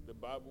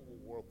will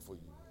work for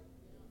you.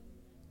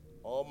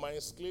 All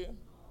minds clear?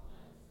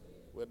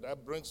 Well,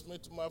 that brings me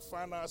to my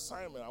final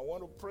assignment. I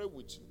want to pray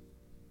with you.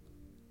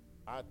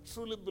 I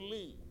truly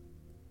believe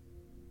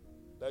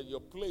that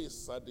your place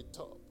is at the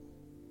top.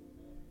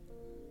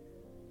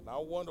 And I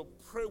want to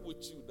pray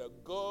with you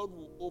that God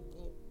will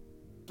open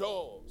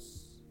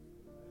doors.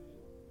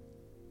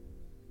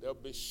 There'll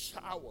be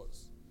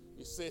showers.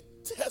 He said,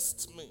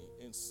 test me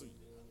and see.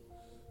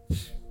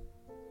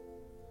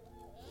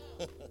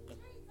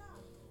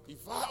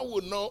 If I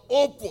would not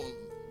open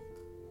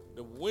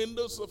the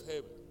windows of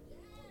heaven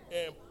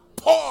and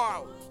pour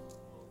out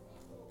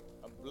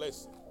a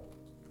blessing,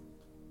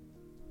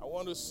 I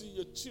want to see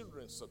your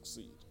children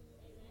succeed.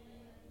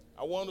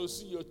 I want to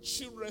see your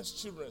children's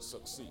children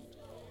succeed.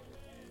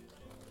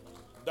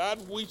 That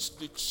which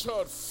the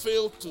church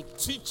failed to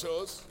teach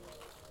us,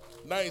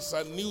 now it's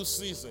a new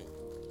season.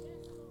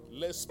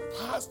 Let's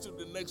pass to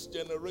the next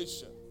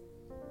generation.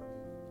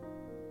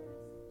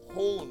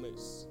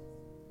 Wholeness,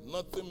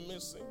 nothing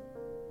missing,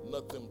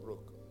 nothing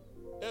broken.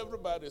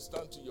 Everybody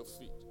stand to your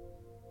feet.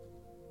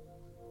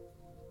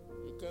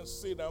 You can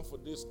sit down for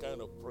this kind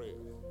of prayer.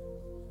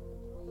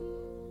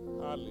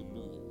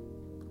 Hallelujah.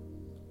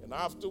 And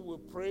after we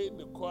pray,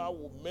 the choir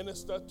will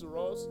minister to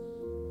us.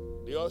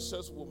 The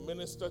ushers will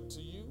minister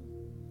to you.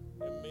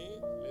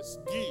 Amen. Let's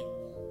give.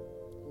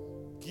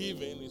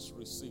 Giving is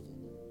receiving.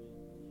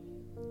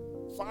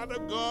 Father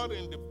God,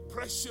 in the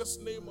precious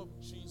name of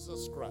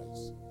Jesus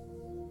Christ,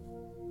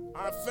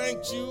 I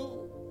thank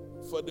you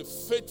for the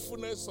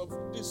faithfulness of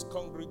this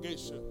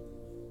congregation.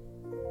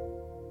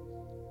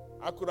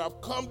 I could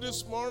have come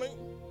this morning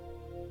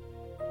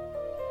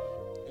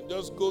and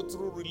just go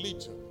through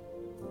religion.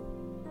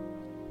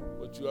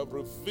 But you have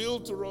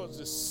revealed to us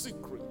the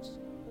secret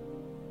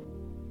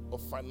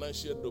of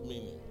financial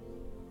dominion.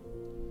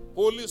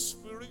 Holy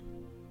Spirit,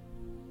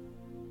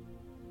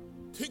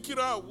 pick it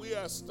out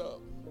where I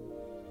stop.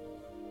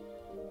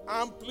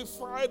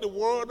 Amplify the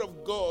word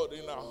of God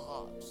in our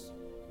hearts.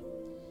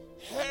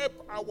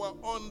 Help our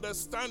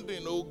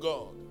understanding, oh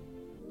God.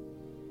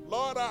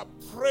 Lord, I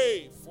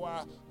pray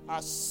for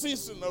a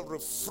season of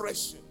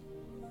refreshing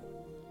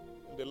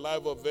in the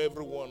life of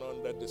everyone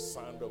under the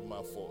sound of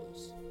my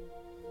voice.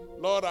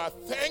 Lord, I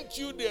thank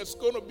you there's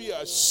going to be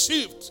a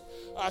shift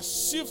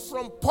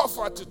from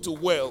poverty to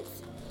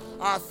wealth.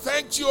 I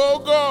thank you, oh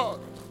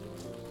God,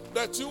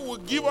 that you will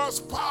give us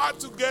power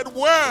to get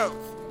wealth.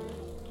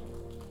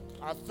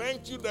 I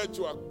thank you that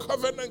you are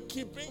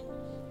covenant-keeping,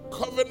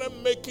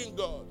 covenant-making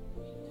God.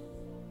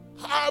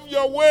 Have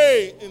your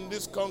way in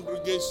this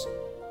congregation.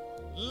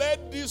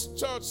 Let this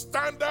church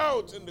stand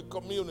out in the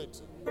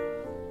community.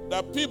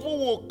 that people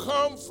will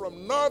come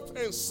from north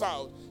and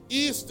south,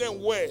 east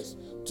and west,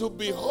 to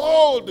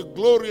behold the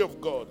glory of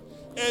God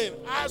and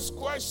ask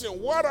questions.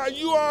 What are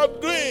you all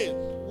doing?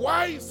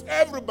 Why is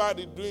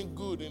everybody doing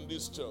good in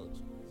this church?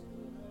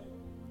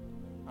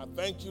 I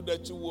thank you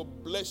that you will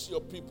bless your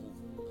people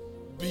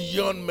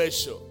beyond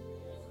measure.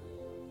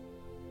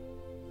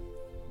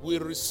 We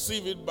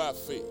receive it by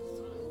faith.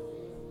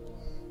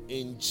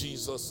 In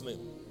Jesus'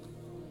 name.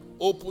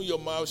 Open your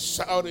mouth,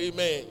 shout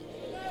amen.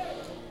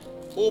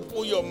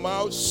 Open your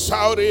mouth,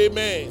 shout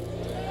amen.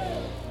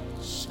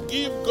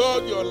 Give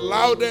God your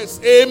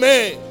loudest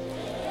amen.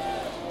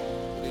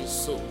 It is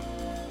so.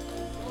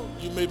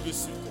 You may be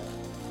seated.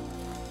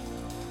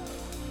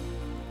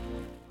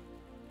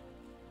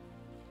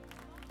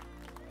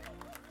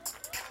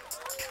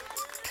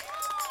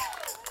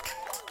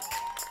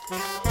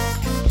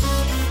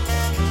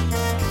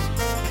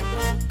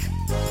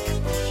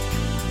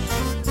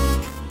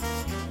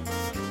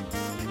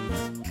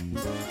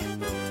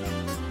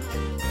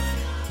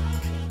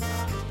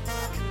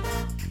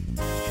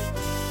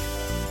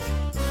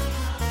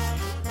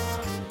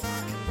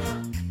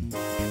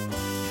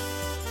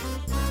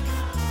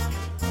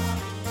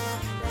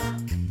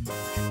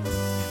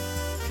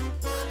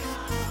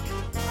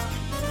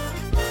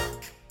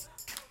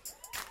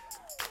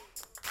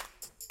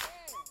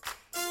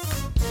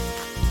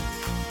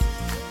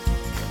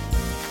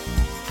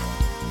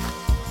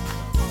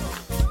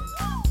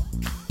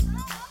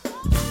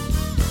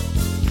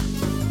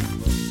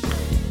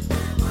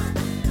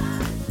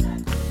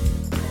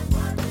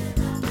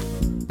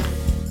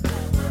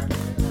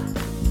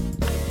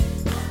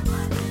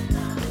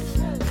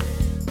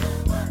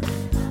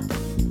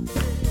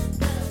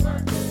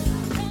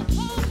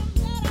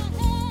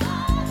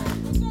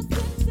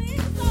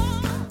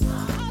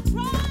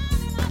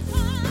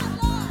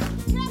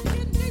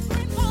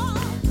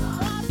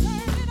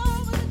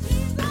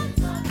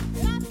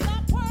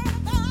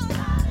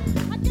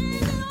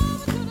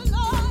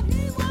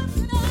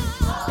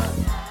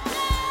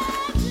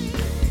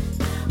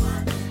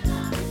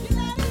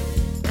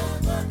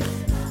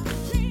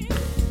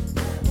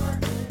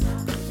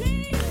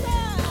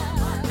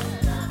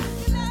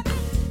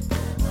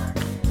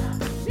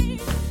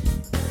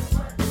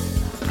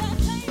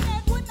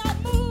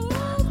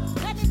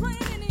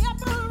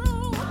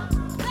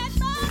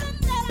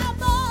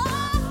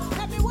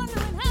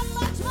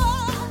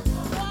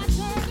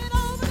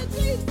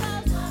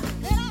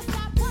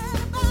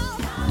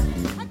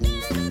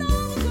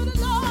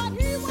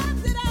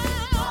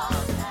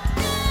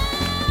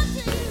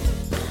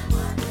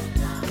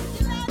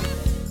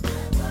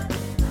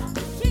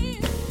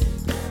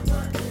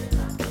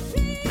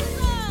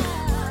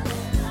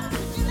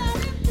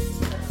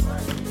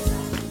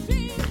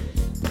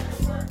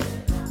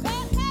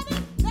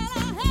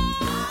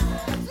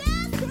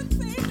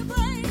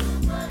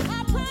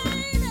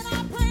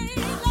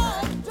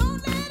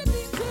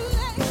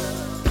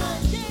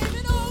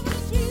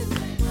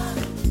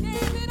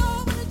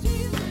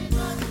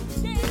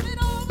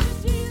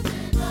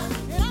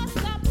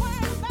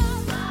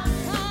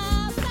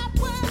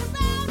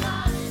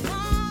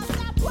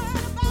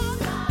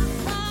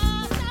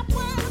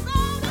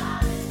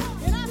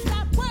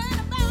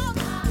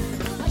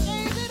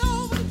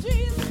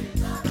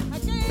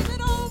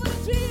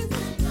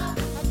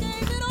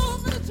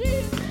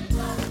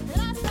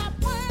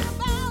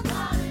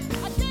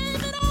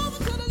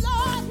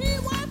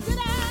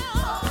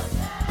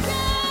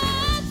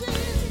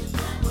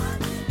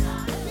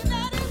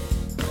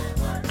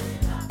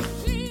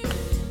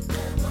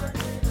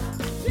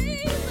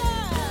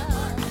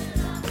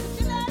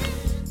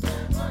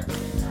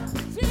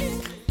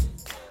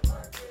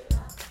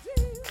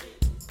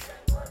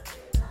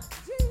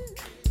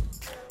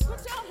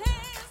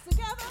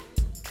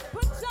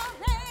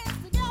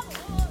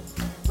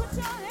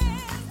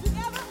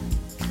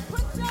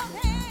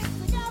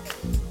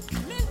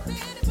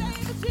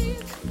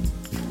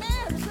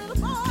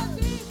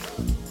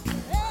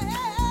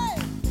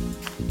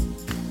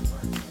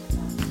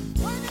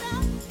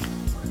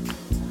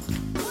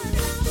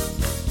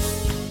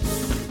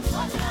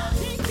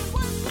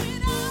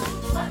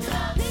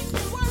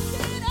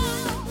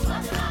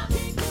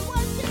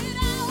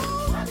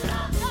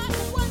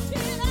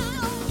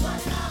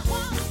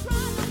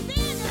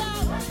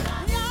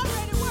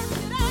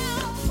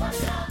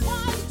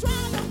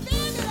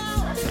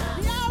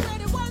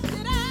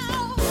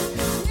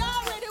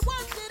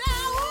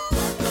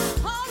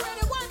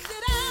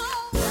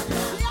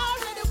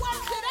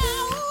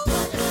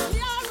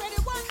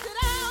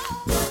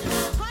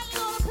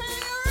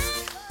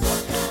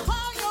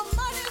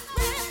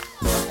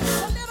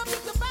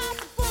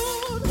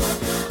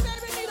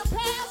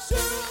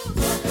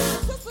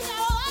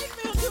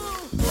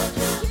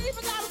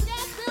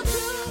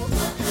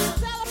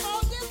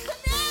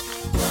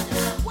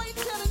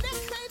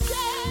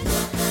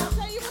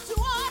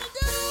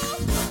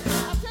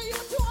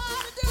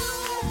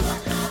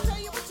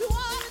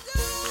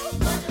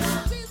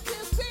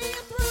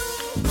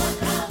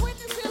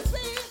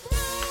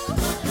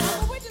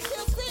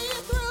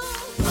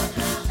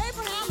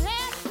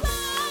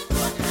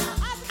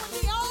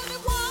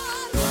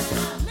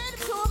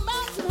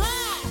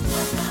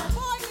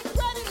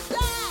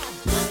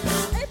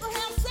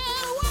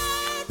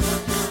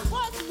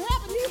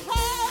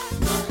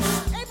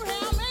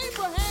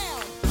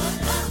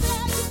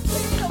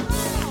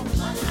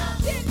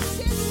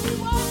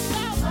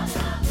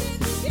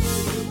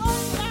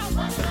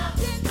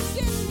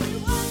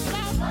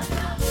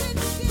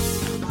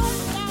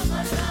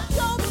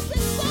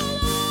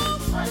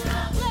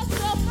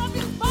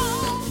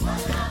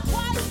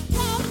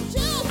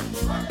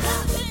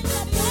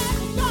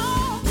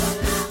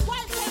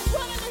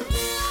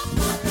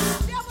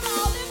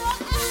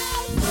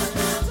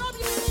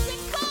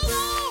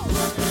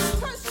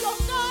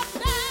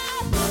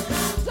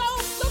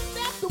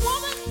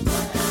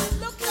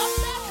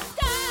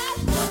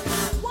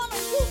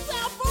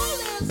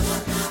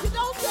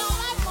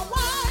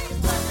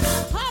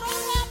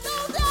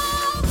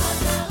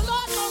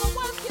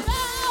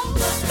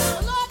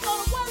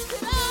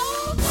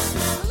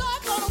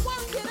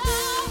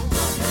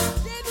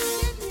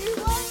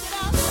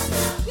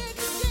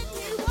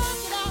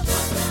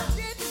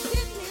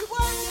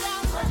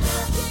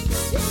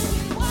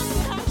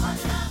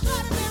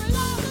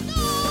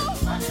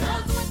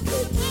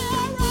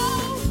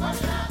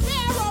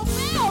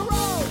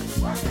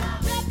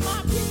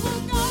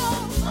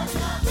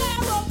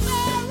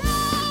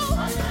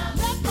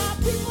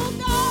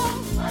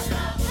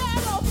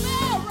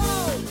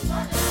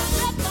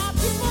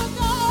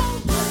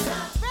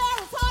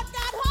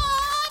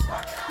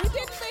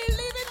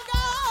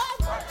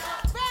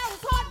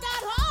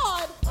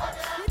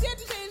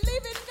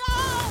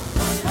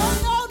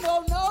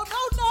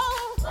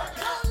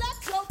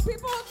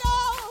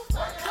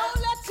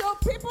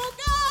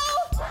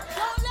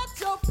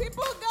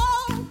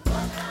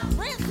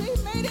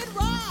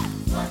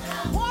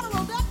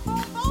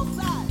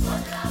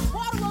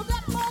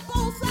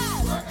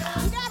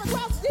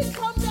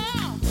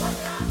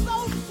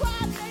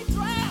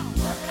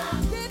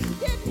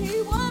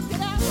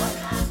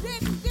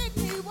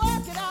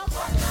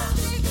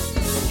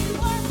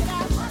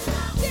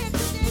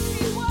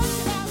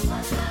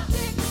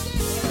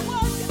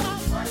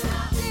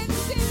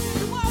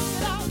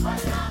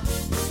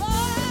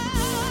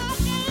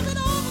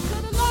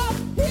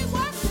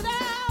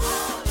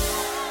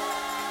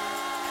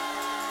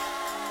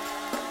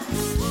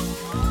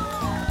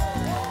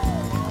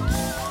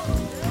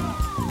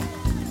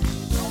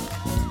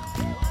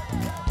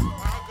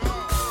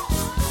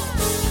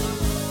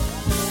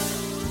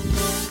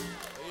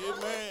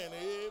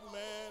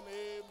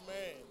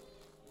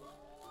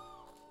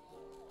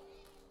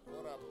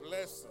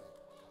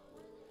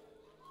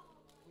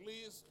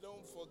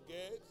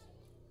 forget,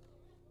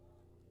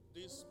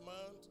 this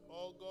month,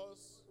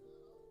 August,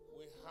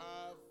 we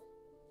have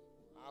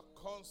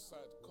a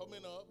concert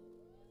coming up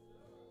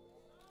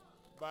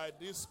by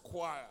this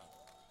choir.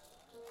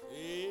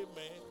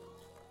 Amen.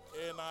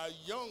 And our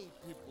young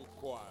people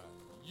choir,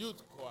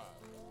 youth choir.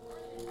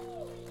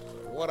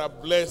 What a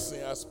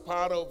blessing as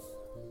part of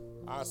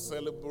our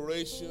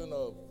celebration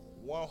of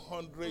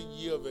 100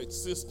 years of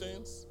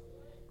existence.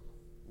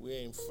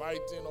 We're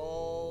inviting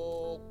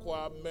all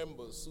choir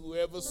members,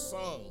 whoever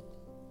sung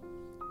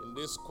in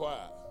this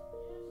choir,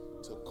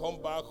 to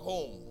come back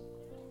home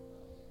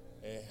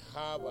and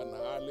have an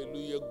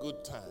hallelujah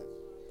good time.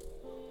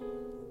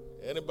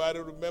 Anybody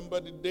remember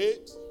the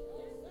date?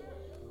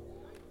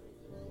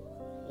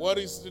 What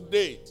is the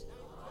date?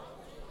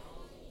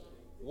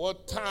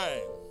 What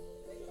time?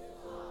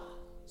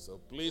 So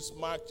please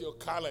mark your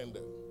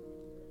calendar.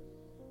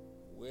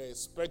 We're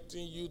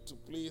expecting you to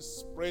please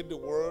spread the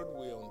word.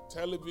 We're on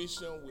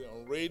television, we're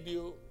on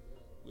radio.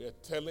 We are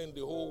telling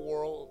the whole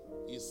world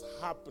it's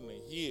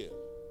happening here.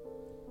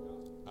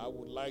 I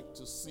would like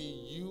to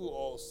see you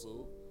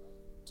also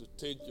to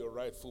take your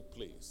rightful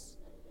place.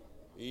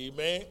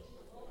 Amen.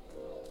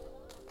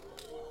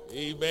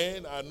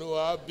 Amen. I know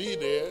I'll be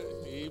there.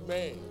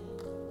 Amen.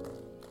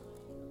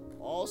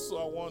 Also,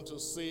 I want to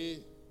say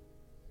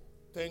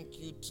thank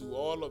you to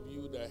all of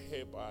you that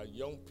help our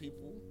young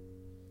people.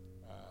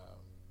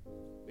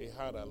 They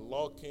had a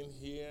lock-in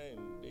here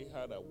and they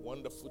had a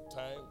wonderful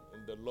time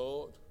in the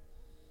Lord.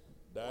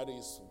 That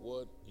is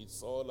what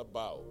it's all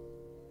about.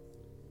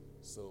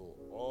 So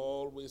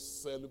always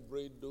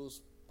celebrate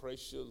those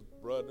precious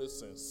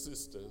brothers and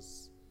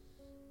sisters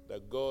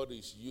that God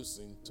is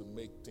using to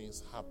make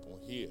things happen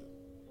here.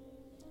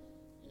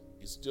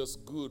 It's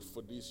just good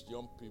for these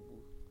young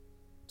people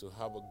to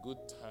have a good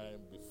time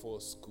before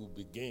school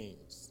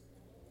begins.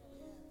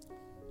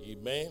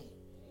 Amen.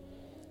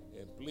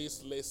 And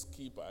please, let's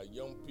keep our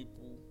young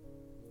people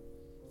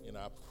in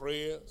our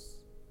prayers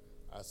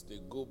as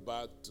they go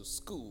back to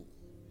school.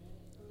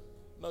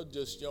 Not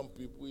just young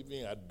people,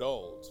 even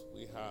adults.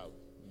 We have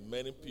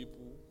many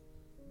people,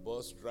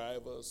 bus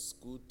drivers,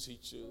 school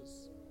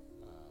teachers,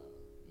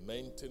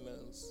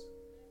 maintenance,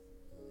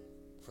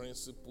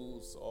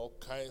 principals, all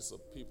kinds of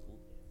people.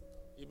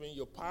 Even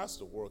your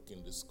pastor work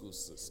in the school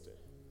system.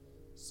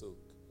 So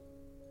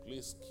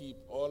please keep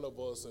all of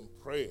us in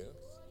prayer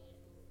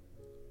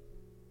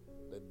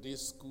that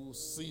this school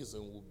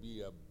season will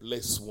be a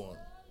blessed one.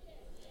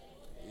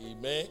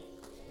 Amen.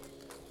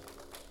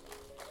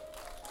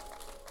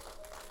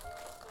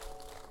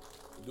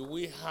 Do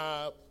we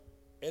have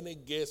any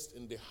guests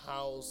in the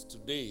house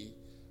today?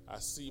 I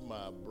see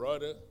my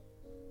brother,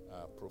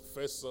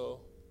 Professor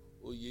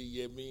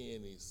Oyeyemi,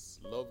 and his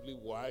lovely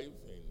wife,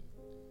 and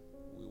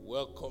we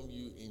welcome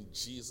you in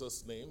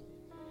Jesus' name.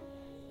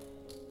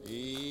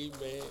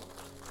 Amen.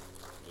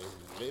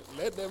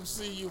 Let them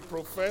see you,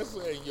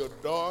 Professor, and your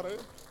daughter.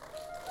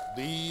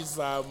 These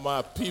are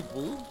my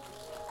people.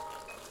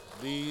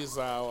 These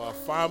are our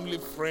family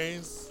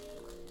friends,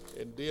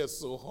 and they are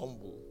so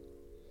humble.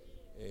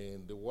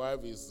 And the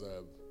wife is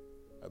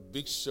a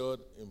big shot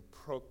in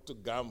Procter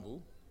 &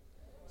 Gamble.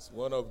 It's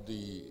one of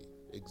the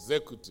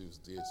executives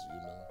there,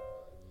 you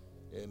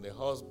know. And the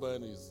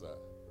husband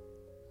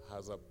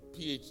has a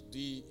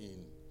PhD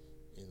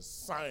in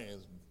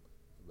science,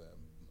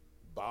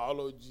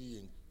 biology,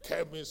 and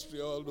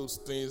chemistry, all those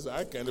things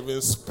I can't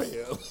even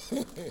spell.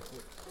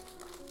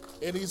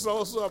 And he's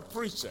also a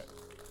preacher.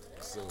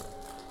 So,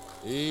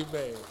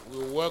 amen.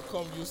 We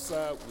welcome you,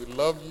 sir. We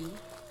love you.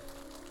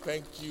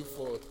 Thank you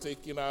for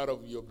taking out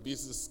of your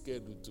busy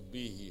schedule to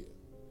be here.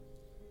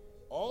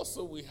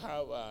 Also, we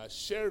have a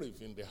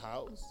sheriff in the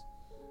house,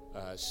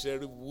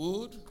 Sheriff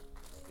Wood.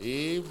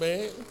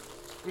 Amen.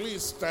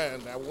 Please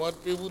stand. I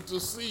want people to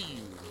see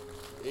you.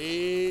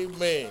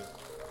 Amen.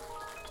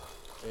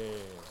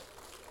 And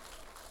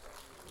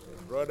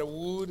Brother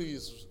Wood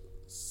is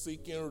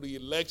seeking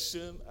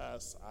re-election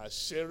as our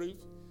sheriff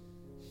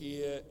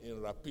here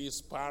in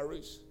Rapides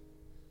Parish.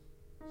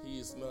 He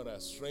is not a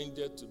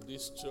stranger to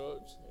this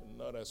church and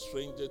not a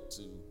stranger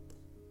to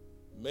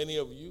many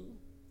of you.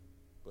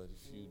 But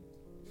if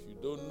you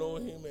don't know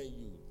him and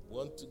you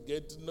want to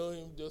get to know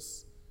him,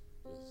 just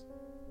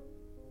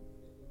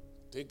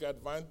take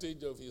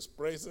advantage of his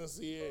presence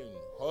here and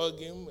hug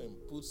him and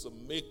put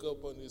some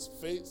makeup on his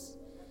face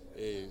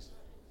and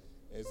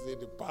say,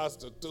 the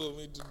pastor told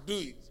me to do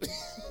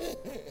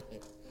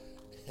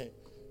it.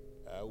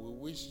 I will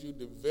wish you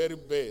the very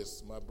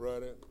best, my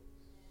brother.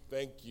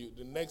 Thank you.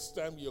 The next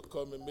time you're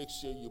coming, make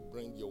sure you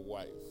bring your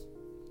wife.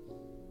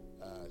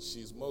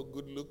 She's more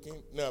good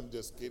looking. No, I'm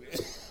just kidding.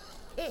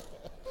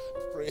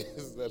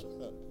 Praise the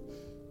Lord.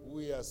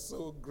 We are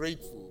so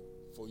grateful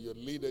for your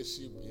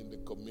leadership in the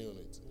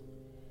community.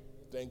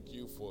 Thank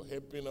you for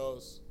helping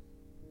us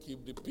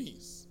keep the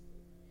peace.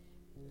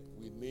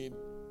 We need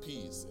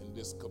peace in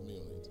this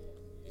community.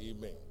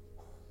 Amen.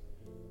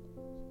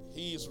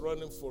 He is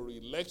running for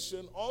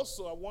re-election.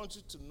 Also, I want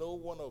you to know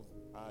one of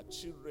our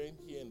children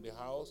here in the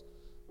house,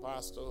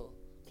 Pastor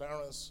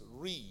Clarence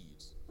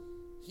Reed.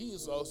 He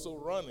is also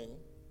running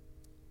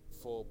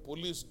for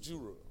police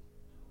juror.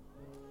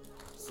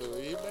 So,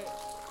 amen.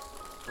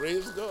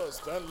 Praise God.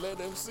 Stand, let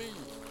them see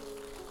you.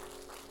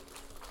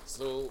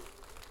 So,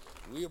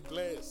 we're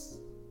blessed.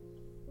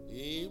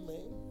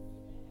 Amen.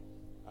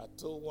 I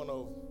told one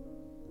of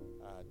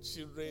our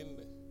children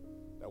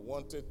that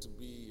wanted to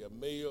be a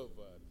mayor of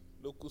a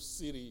local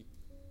city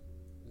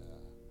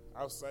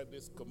outside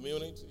this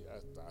community.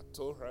 I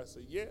told her, I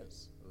said,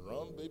 yes,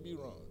 run, baby,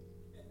 run.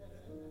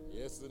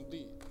 Yes,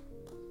 indeed.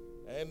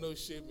 Ain't no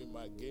shame in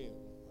my game.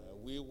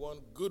 We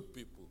want good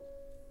people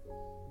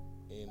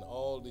in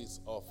all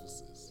these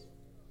offices.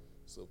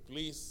 So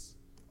please,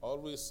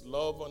 always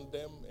love on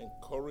them,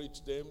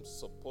 encourage them,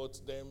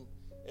 support them.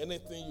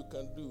 Anything you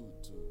can do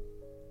to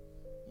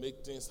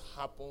make things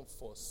happen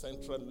for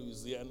Central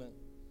Louisiana,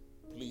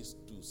 please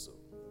do so.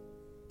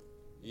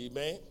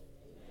 Amen?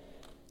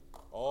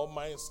 All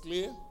minds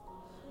clear?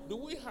 Do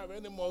we have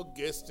any more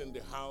guests in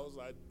the house?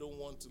 I don't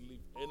want to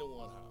leave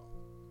anyone out.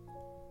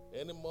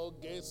 Any more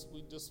guests?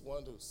 We just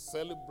want to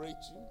celebrate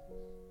you.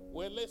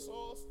 Well, let's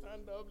all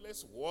stand up.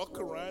 Let's walk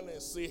around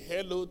and say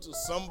hello to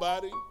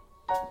somebody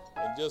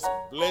and just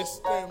bless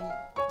them,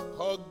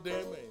 hug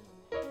them,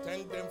 and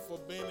thank them for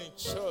being in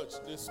church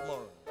this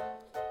morning.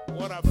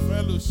 What a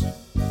fellowship.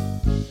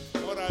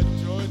 What a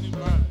joy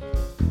divine.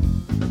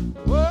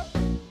 What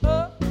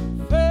a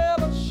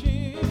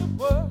fellowship.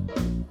 What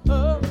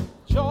a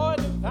joy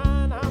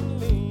divine. I'm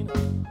leaning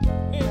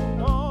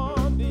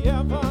on the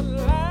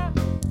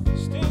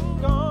everlasting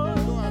God.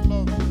 You know I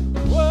love you.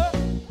 What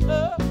a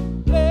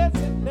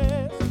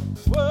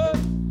blessedness. What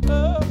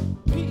a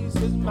peace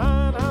is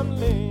mine. I'm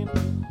leaning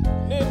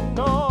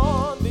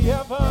on the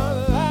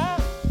everlasting.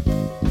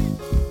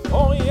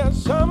 Oh,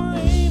 yes, I'm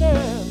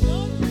leaning.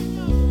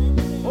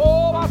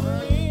 Oh, I'm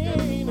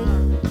leaning.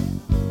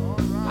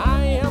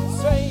 I am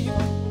safe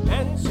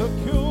and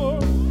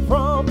secure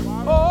from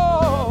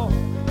all.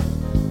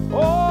 Oh,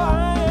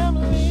 I am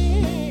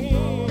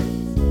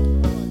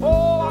leaning.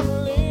 Oh,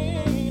 I'm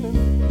leaning.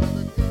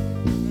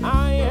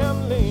 I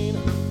am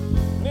leaning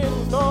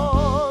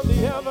on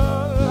the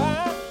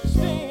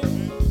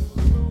everlasting.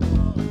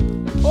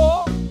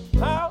 Oh,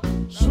 how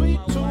sweet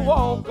to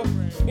walk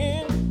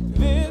in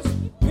this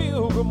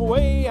pilgrim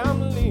way.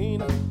 I'm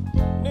leaning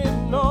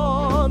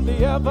on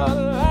the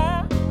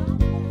everlasting.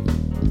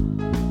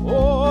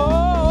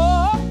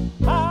 Oh,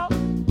 how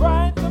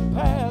bright the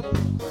path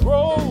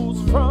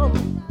grows from.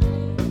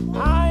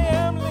 I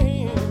am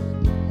leaning.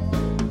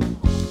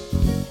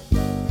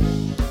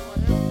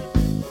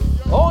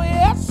 Oh,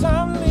 yes,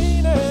 I'm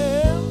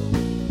leaning.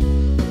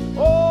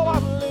 Oh,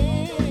 I'm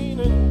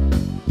leaning.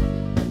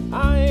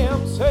 I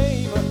am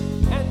safe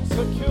and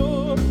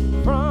secure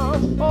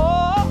from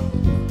all.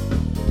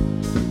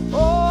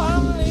 Oh,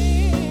 I'm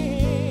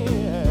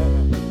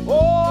leaning.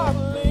 Oh,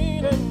 I'm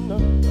leaning.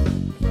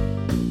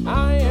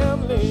 I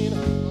am leaning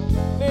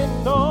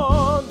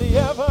on the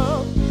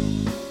ever.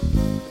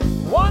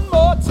 One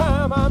more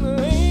time, I'm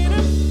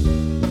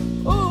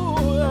leaning.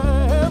 Ooh,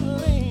 I am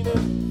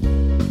leaning.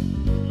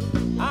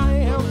 I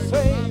am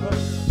safe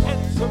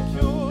and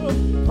secure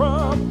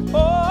from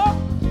all.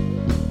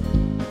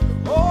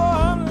 Oh,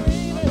 I'm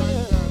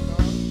leaning.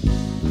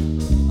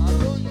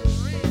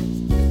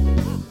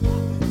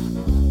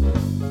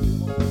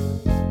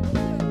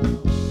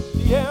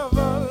 The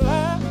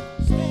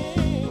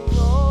everlasting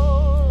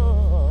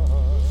arms.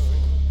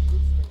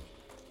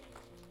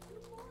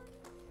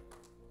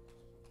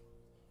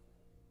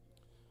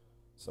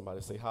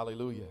 Somebody say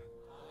hallelujah.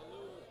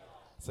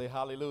 Say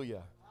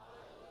hallelujah.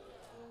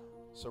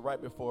 So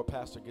right before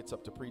Pastor gets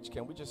up to preach,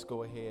 can we just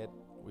go ahead?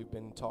 We've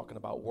been talking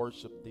about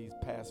worship these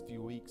past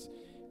few weeks.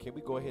 Can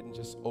we go ahead and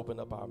just open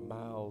up our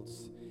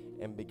mouths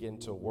and begin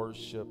to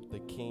worship the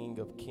King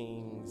of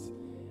Kings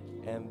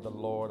and the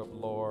Lord of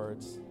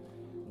Lords?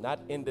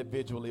 Not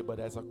individually, but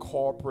as a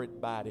corporate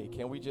body.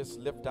 Can we just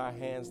lift our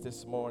hands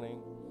this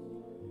morning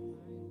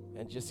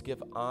and just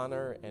give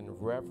honor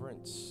and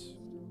reverence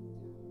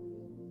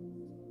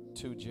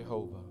to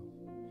Jehovah?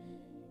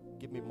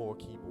 Give me more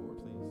keyboard,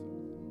 please.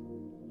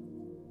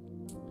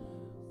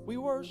 We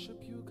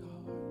worship you, God.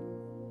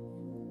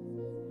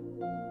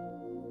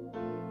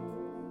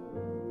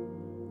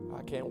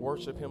 I can't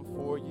worship him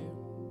for you,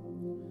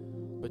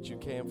 but you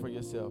can for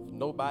yourself.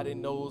 Nobody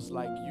knows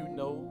like you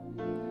know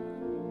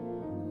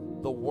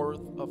the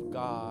worth of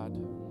God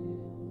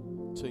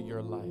to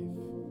your life.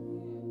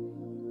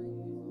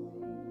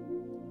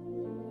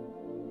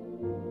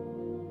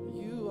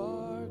 You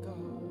are God.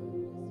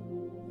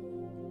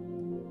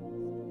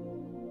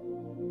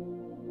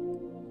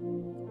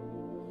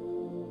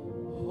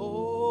 Hosanna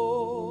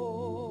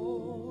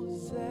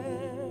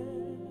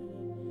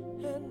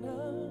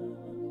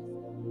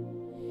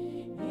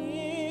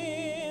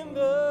in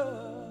the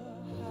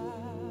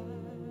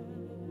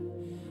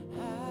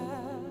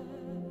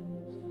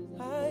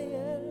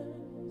highest.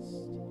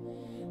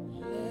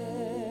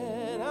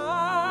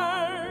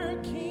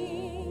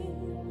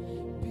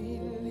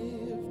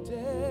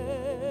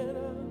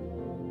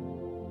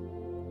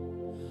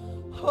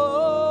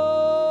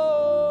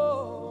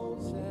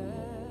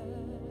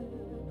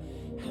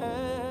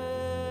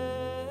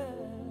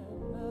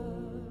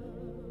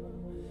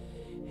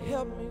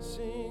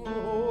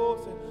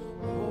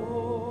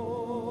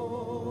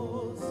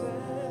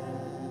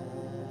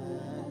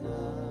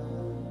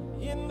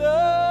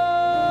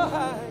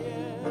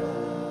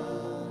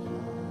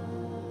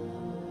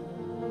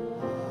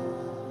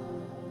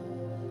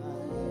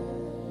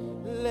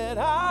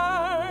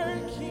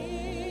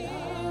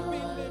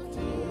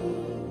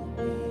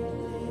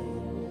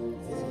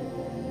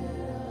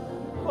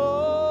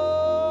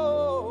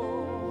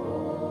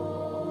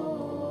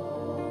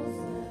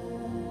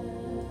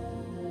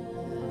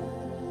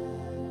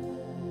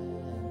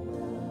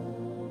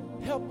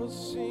 help us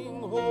sing,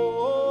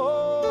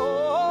 oh,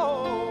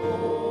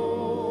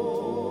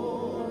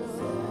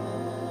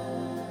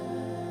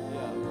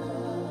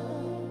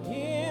 yeah.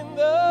 In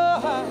the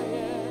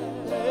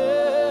highest,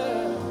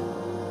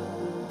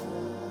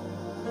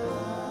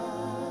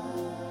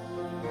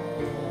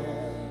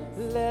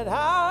 let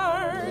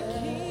our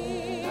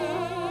King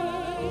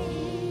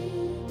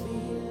be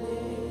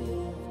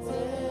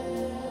lifted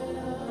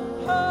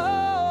up.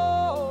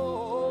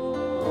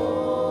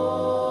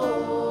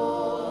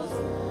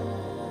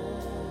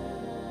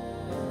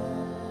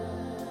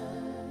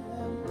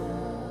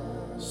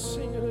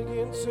 Sing it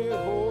again, say it, oh.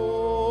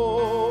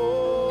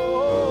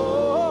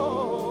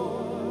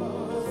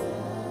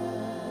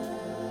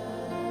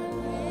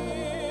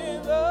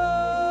 In the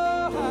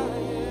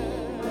highest,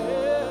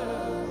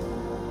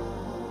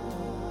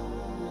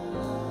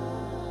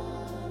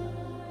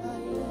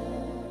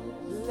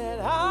 let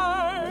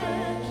our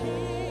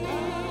King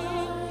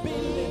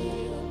be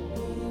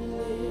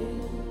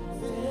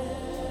lifted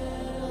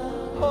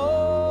up. Oh.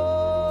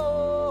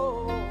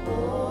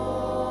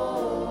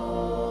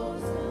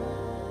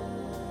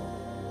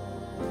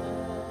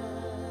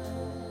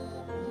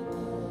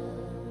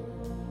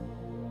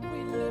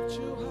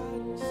 You high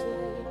and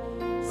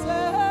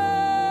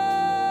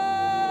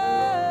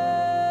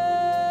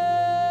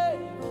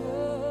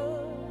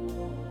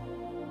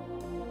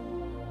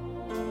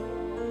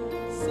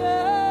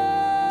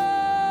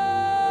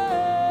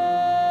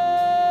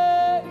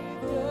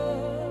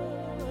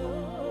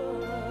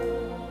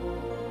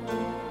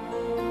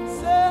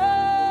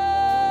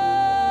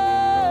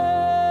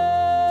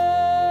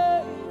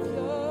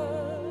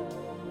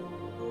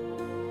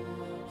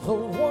the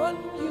one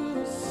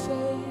you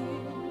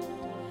saved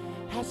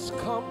has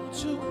come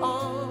to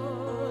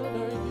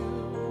honor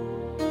you.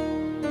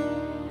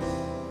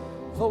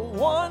 The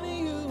one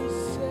you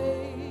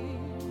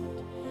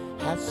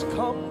saved has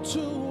come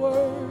to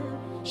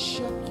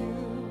worship you.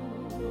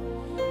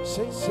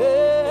 Say,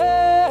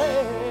 Savior,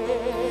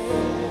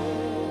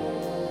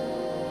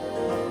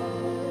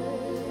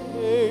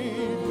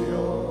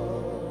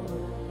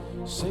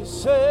 say,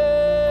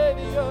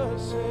 Savior,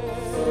 Savior.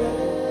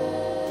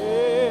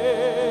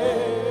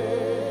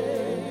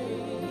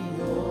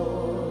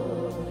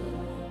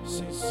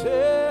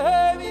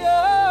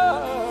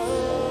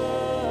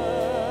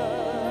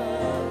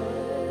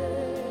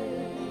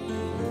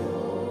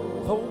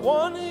 The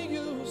one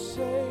you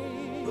say,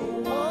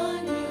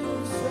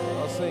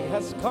 I'll sing,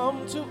 has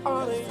come to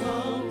honor you.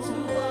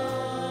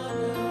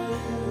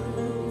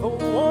 The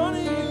one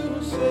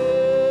you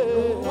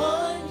say,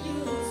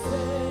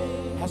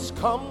 has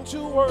come to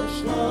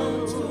worship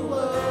you.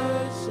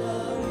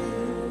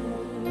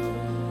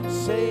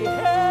 Say,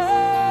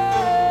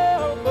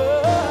 help us.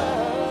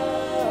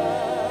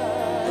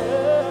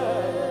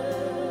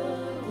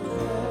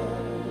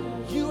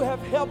 You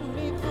have helped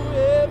me through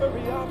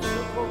every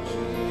obstacle,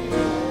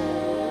 Jesus.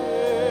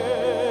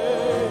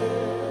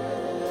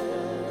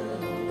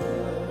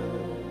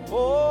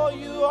 Oh,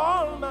 you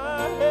are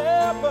my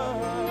helper,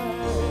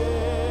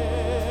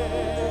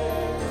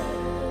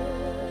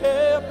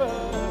 helper.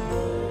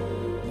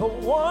 The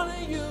one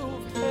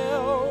you've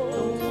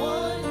held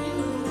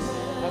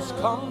has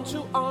come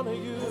to honor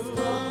you.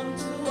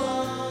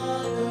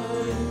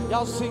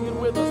 Y'all singing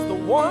with us. The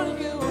one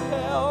you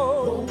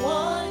held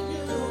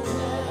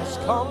has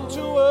come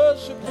to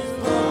worship you.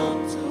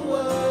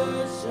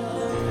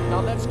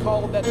 Now let's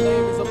call that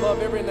name is above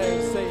every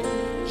name. Say,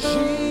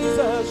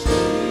 Jesus,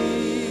 Jesus.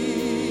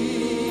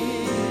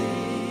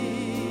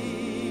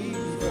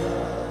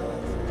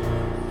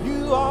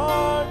 You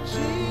are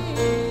Jesus.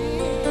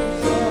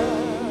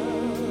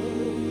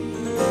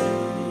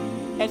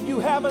 And you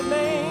have a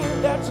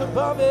name that's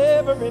above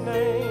every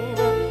name.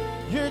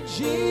 You're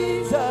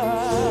Jesus.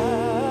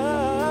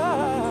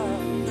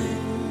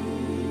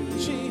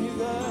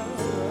 Jesus.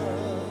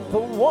 The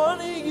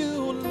one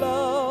you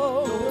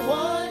love,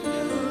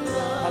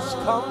 has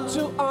come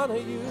to honor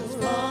you.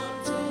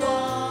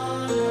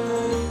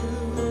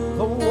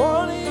 The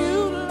one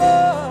you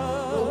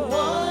love,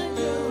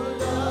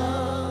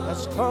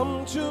 has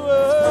come to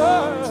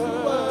worship.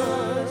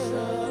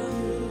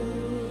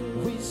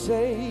 We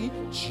say,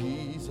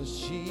 Jesus,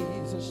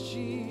 Jesus,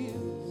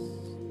 Jesus.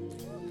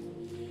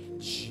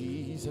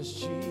 Jesus,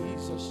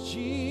 Jesus,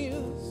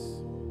 Jesus.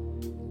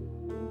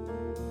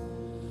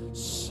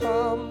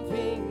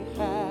 Something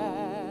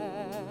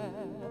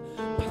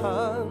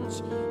happens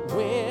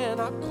when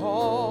I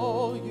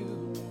call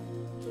you.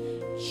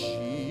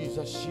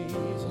 Jesus,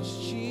 Jesus,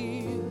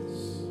 Jesus.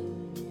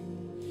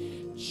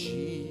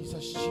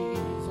 Jesus,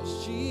 Jesus,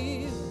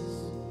 Jesus.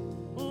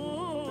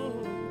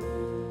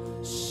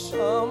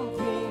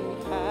 Something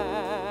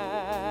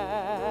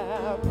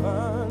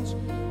happens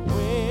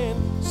when,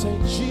 say,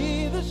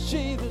 Jesus,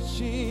 Jesus,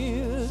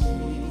 Jesus.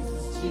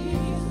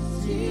 Jesus,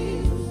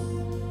 Jesus.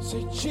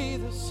 Say,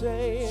 Jesus,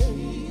 say,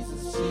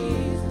 Jesus,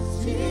 Jesus,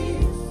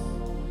 Jesus.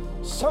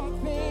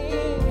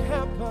 Something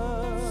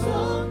happens.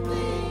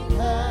 Something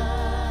happens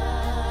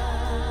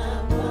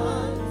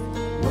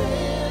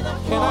when I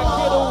call. Can I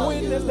get a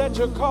witness that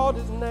you called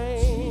his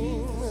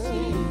name?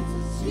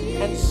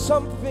 Let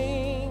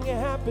something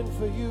happen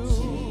for you.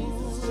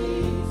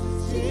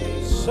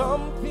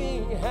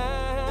 Something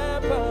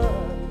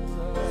happens.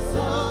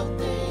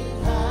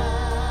 Something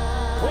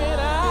happens when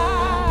I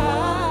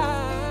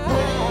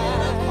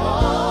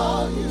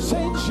call you.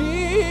 Say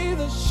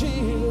Jesus,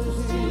 Jesus,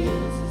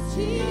 Jesus,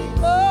 Jesus.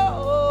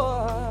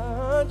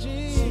 Oh,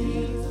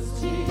 Jesus,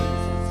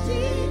 Jesus,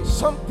 Jesus.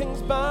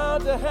 Something's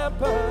bound to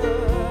happen.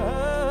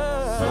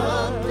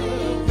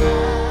 Something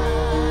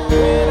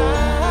when I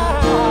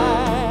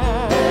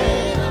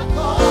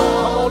call.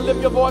 Come on,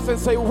 lift your voice and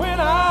say, when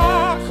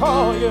I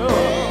call you.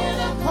 When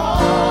I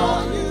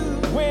call you.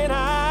 When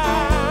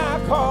I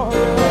call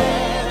you.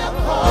 When I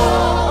call.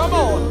 Come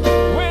on.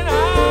 When I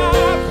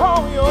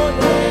call your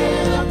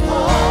name. When I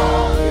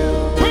call you.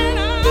 When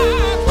I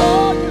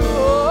call you.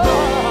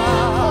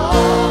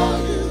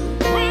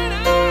 When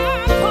I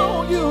call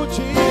you,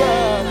 Jesus.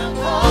 When I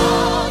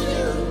call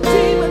you.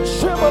 Demons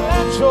tremble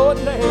at your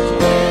name,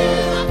 Jesus.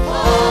 When I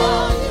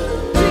call you.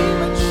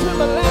 Demons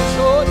tremble at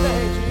your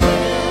name, Jesus.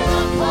 When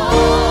I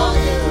call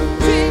you.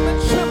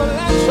 Demons tremble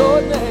at your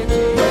name,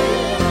 Jesus.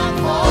 When I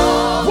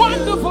call you.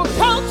 Wonderful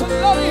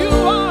counselor you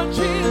are,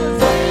 Jesus.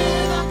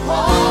 When I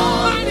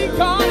call Mighty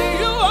God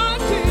you are,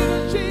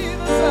 Jesus, Jesus.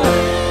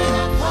 When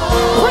I call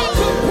Prince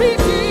of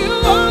Peace you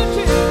are,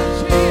 Jesus,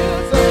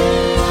 Jesus.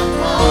 When I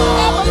call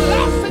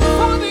Everlasting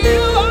Father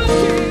you are,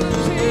 Jesus,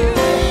 Jesus.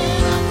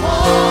 When I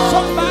call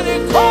Somebody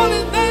call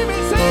his name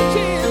and say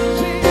Jesus,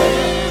 Jesus.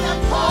 When I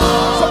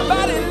call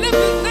Somebody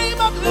lift his name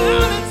up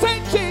loud and say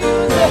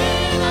Jesus.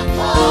 When I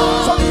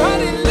call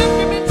Somebody lift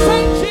him and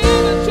say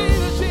Jesus,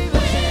 Jesus,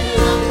 Jesus, Jesus.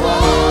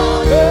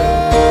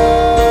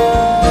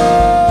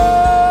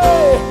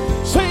 Hey,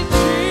 say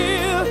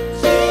Jesus,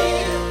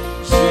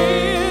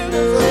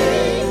 Jesus.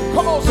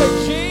 Come on, say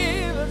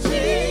Jesus,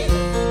 Jesus,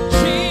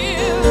 Jesus,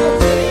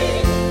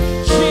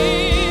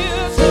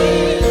 Jesus,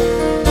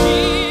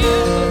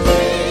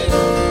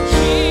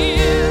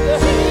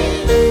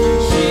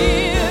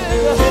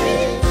 Jesus.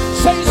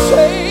 Say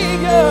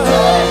Savior,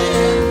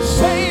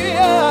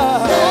 Savior.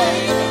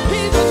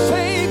 He's a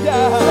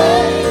Savior,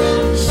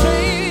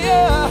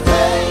 Savior.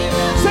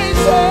 Say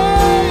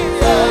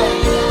Savior.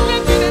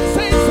 Lift it and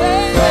say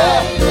Savior,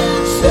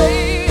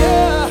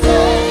 Savior,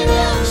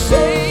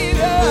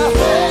 Savior.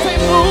 Say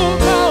move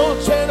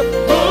mountain,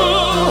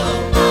 move.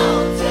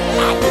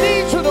 I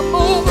need you to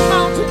move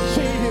mountain,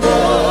 Jesus.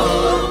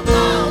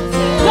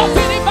 Does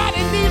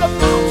anybody need a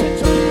mountain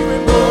to be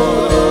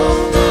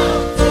removed?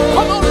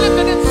 Come on, lift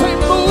it and say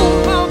move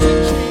mountain,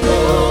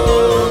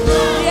 Jesus.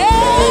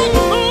 Yeah,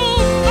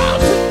 move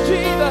mountain,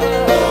 Jesus.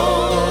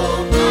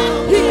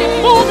 He can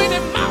move any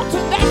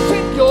mountain that's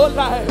in your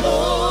life.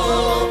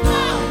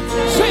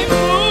 Say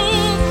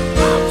move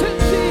mountain,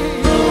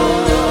 Jesus.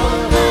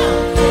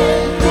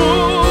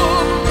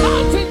 Move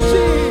mountain,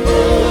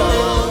 Jesus.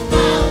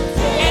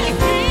 And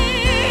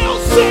heal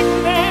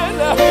sickness.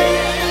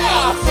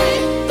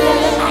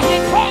 I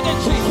declare that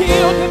you're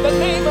healed in the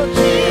name of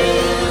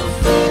Jesus.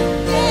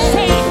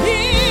 Say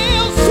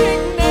heal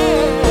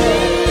sickness.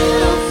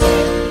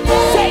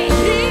 Say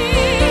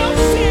heal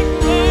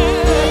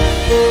sickness.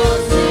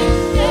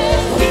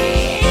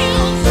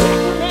 Heal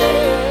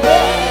sickness.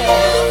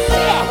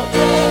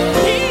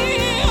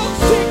 Heal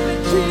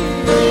sickness,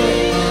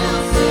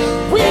 Jesus.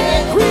 We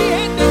decree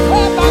and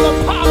declare by the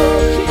power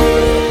of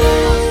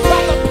Jesus,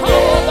 by the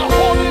power of the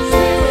Holy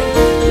Spirit,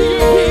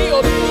 you're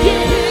healed,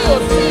 you're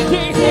healed,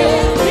 you're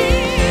healed.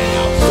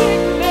 Heal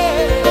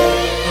sickness.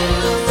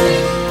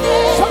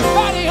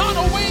 Somebody ought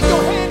to wave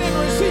your hand and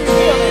receive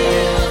healing.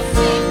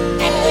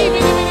 And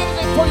even if it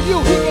isn't for you,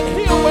 he can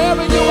heal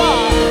wherever you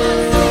are.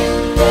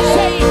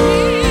 Say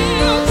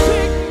heal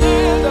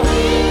sickness.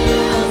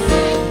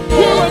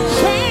 You're a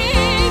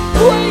chain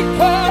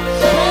breaker.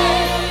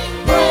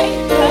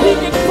 He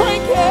can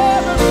break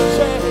every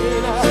chain.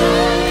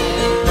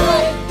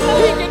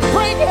 He can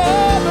break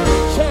every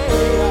chain.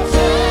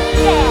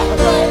 Yeah.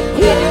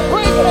 He can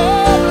break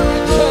every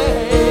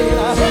chain.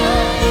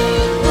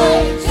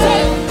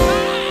 Say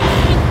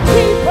mind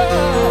keeper.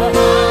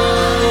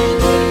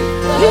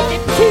 He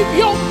can keep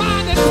your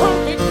mind in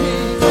perfect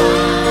peace.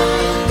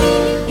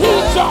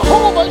 He's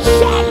Jehovah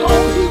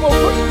Shalom. He will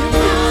bring you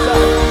peace.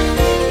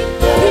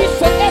 Peace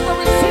to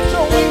every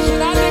situation,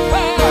 I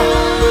declare.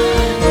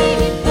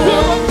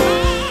 You're a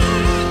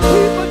mind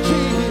keeper,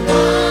 Jesus.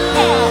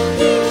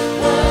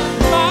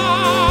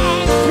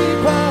 Mind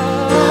keeper.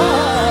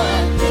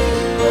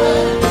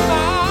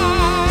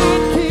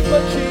 Mind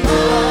keeper,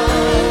 Jesus.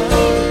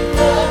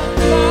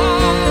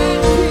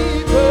 Mind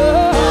keeper.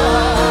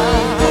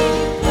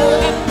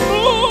 And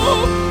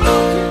move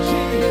mountain,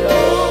 Jesus.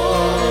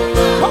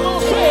 Come on,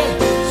 say it.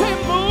 Say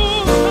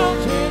move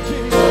mountain,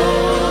 Jesus.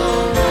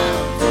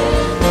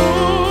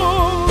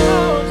 Move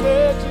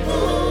mountain,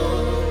 Jesus.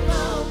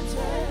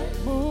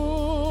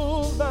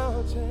 Move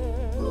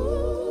mountain.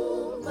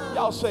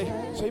 Y'all say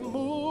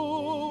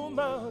move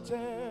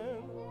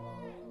mountain.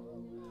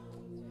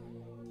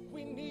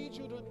 We need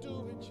you to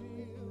do it,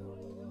 Jesus.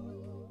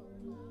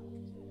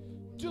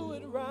 Do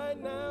it right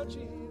now,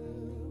 Jesus.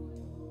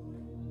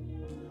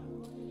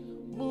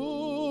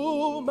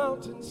 move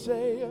mountains,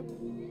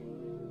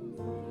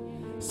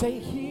 say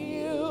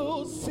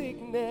heal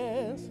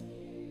sickness.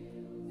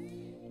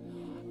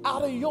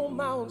 Out of your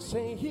mouth,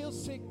 say heal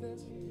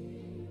sickness.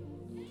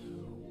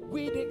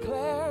 We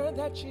declare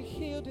that you're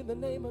healed in the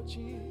name of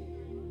Jesus.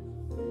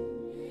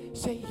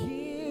 Say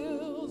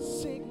heal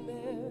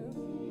sickness.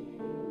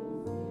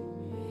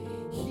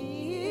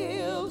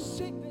 Heal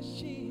sickness,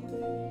 Jesus.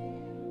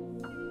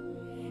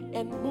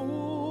 And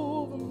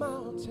move a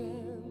mountain.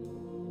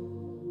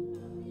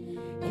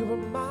 You're a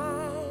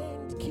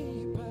mind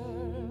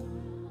keeper.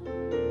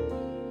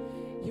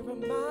 You're a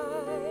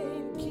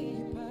mind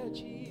keeper,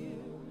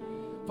 Jesus.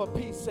 For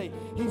peace sake,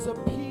 he's a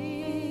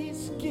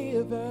peace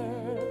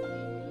giver.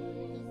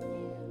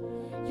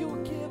 You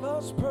give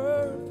us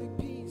perfect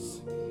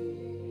peace.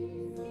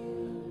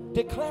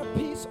 Declare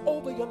peace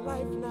over your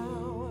life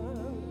now.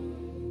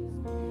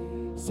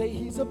 Say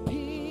he's a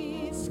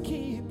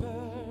peacekeeper.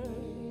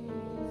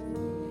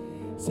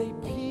 Say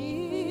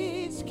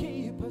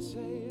peacekeeper.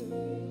 Say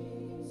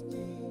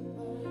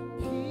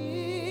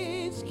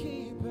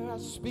peacekeeper. I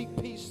speak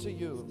peace to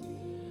you.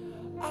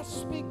 I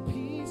speak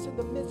peace in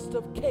the midst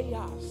of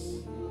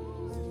chaos.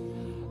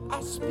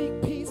 I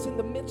speak peace in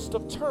the midst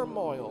of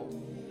turmoil.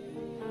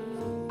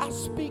 I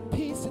speak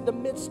peace in the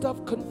midst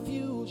of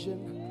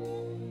confusion.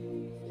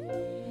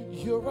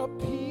 You're a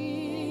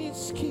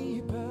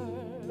peacekeeper.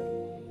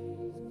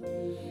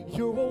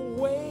 You're a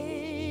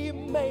way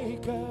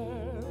maker.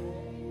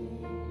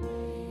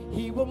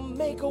 He will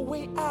make a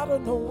way out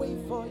of no way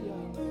for you.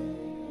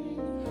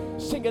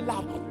 Sing it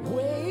loud.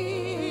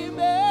 Way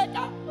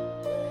maker.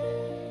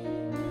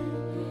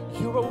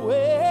 You're a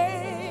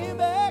way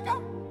maker.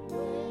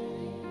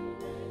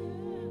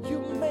 You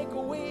make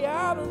a way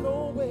out of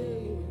no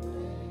way.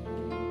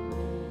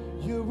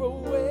 You're a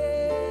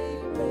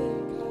way maker.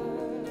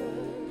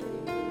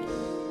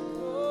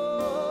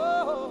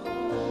 Oh,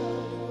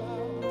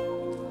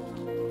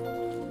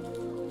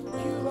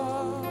 you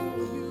are.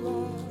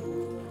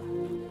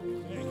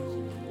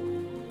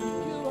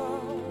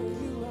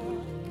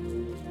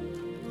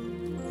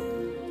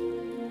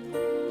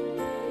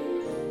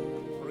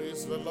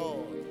 Praise the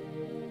Lord.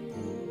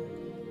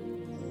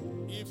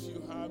 If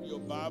you have your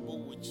Bible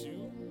with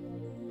you,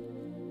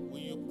 will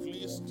you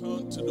please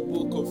turn to the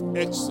book of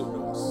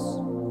Exodus,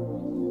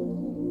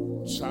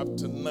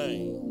 chapter 9.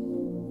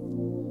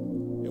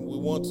 And we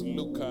want to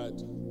look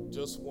at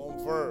just one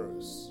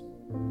verse,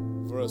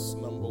 verse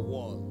number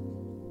 1.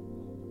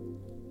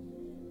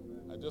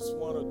 I just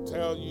want to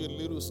tell you a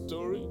little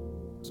story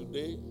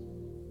today,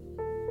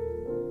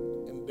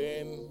 and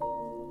then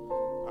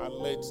I'll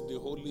let the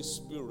Holy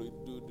Spirit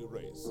do the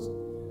rest.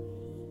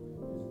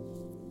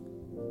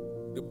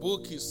 The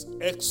book is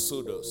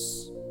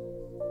Exodus,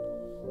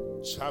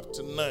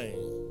 chapter 9,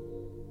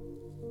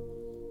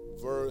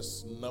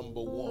 verse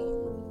number 1.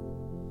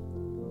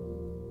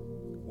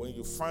 When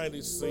you find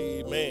it,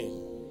 say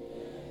amen.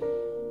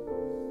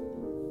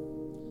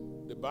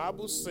 The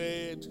Bible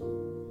said,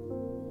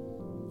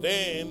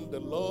 then the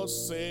Lord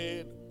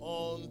said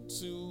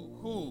unto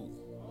who?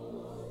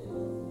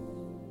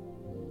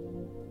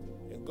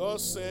 And God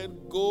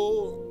said,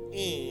 go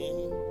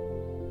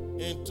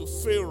into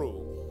Pharaoh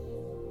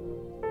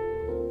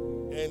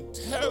and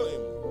tell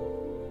him,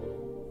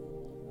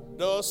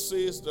 thus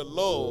says the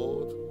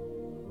Lord,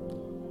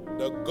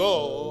 the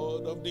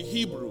God of the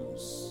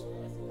Hebrews,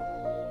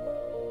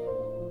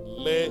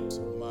 let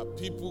my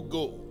people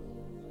go,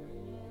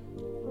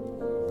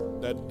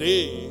 that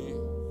they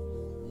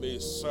may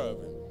serve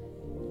him.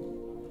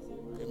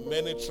 In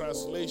many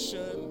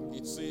translations,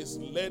 it says,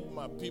 let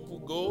my people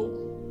go,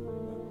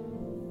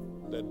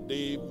 that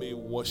they may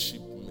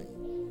worship me.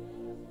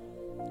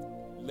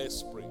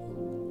 Let's pray.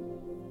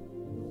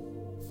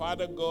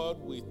 Father God,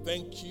 we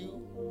thank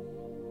you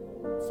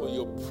for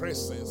your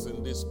presence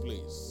in this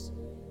place.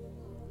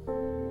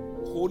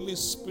 Holy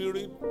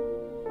Spirit,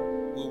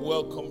 we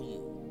welcome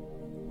you.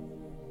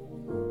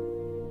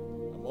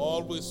 I'm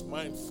always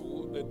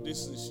mindful that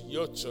this is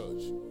your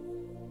church.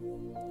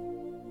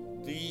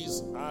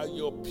 These are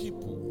your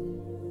people.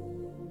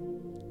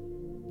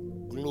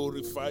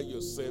 Glorify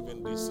yourself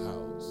in this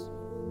house.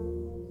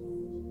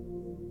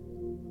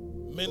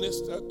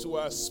 Minister to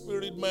our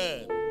spirit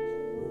man.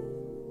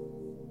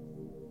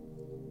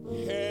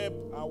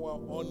 Help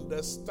our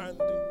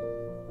understanding.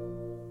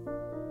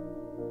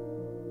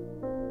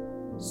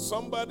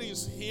 Somebody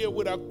is here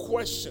with a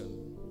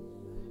question.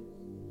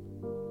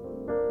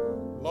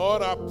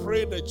 Lord, I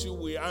pray that you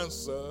will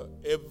answer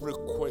every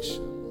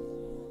question.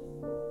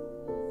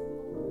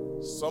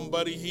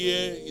 Somebody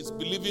here is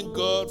believing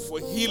God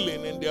for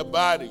healing in their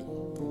body.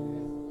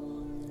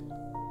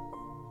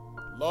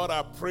 Lord,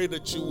 I pray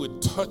that you will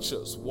touch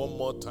us one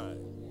more time.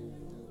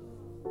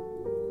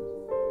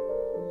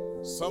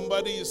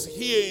 Somebody is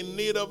here in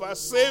need of a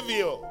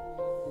Savior.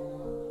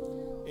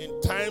 In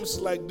times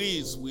like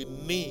these, we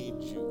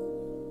need you.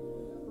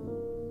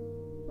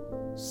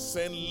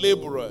 Send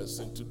laborers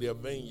into their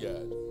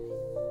vineyard.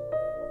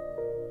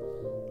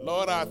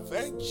 Lord, I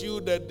thank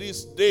you that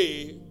this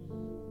day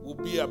will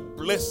be a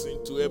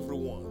blessing to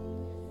everyone.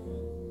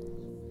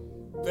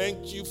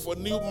 Thank you for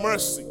new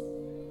mercy.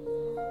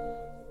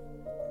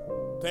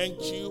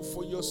 Thank you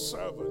for your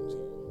servant.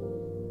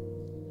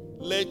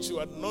 Let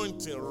your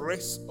anointing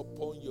rest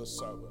upon your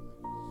servant.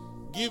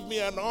 Give me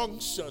an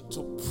unction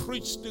to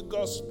preach the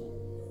gospel.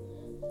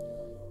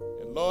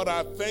 And Lord,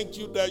 I thank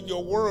you that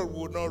your word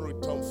will not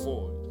return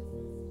void.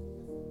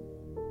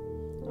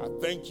 I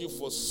thank you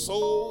for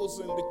souls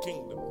in the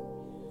kingdom.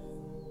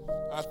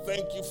 I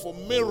thank you for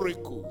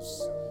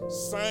miracles,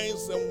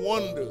 signs, and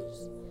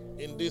wonders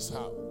in this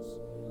house.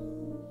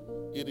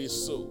 It is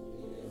so.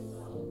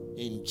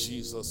 In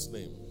Jesus'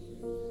 name.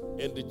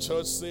 And the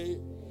church say,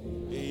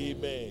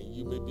 amen.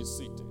 You may be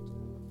seated.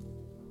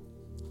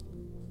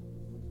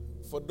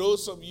 For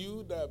those of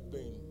you that have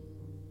been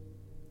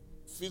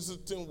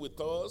visiting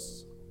with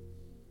us,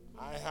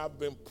 I have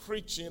been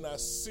preaching a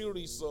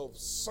series of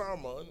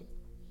sermons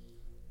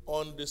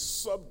on the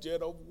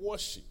subject of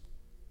worship.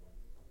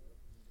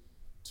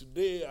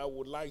 Today, I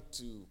would like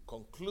to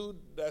conclude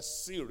that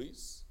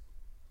series,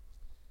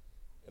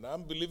 and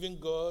I'm believing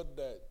God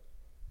that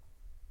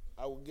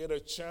I will get a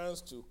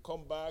chance to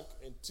come back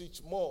and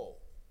teach more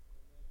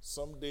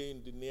someday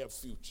in the near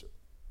future.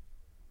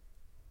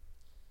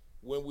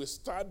 When we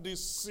start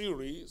this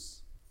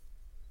series,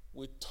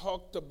 we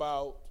talked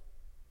about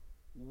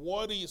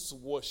what is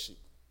worship.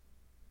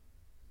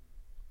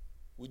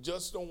 We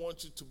just don't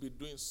want you to be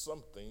doing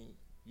something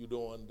you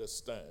don't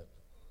understand.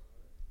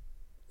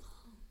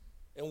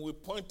 And we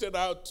pointed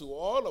out to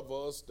all of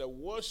us that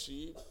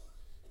worship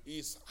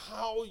is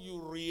how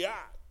you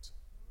react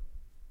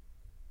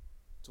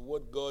to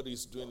what God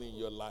is doing in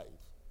your life.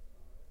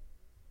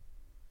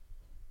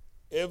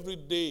 Every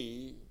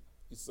day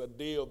is a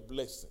day of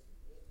blessing.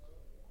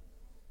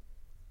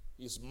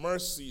 His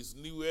mercy is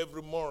new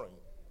every morning.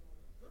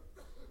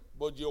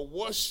 But your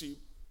worship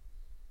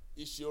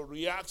is your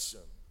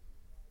reaction.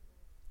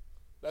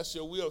 That's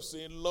your way of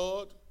saying,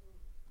 Lord,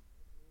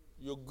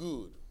 you're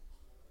good.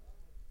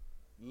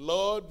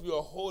 Lord,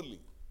 you're holy.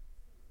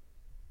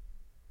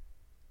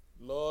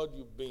 Lord,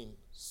 you've been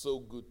so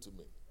good to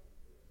me.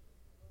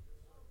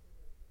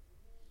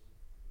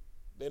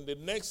 Then the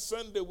next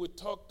Sunday we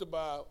talked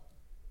about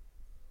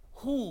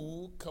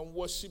who can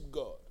worship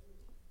God.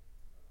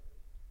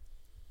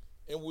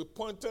 And we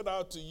pointed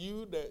out to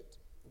you that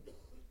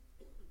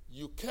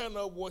you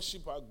cannot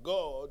worship a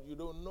God you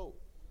don't know.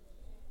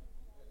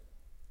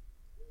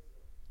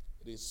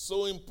 It is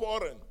so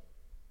important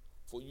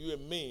for you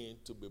and me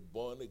to be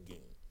born again.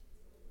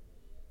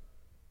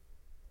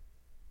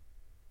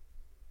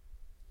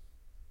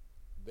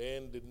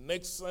 Then the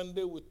next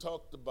Sunday we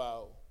talked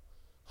about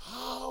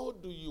how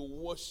do you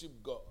worship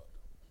God?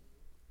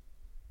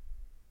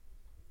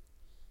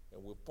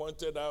 And we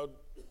pointed out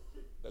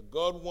that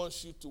God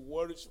wants you to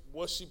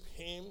worship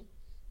Him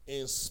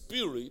in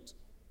spirit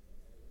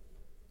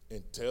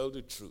and tell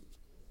the truth.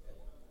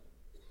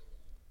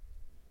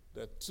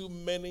 There are too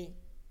many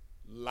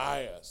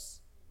liars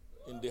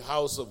in the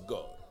house of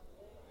God.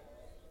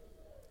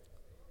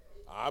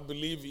 I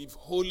believe if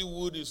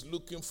Hollywood is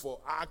looking for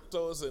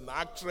actors and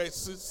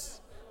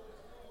actresses,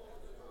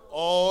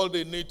 all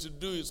they need to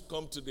do is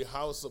come to the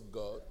house of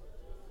God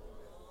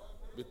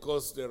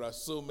because there are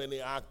so many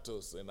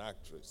actors and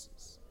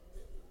actresses.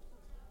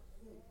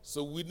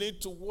 So we need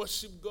to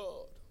worship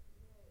God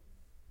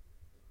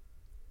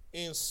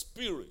in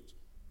spirit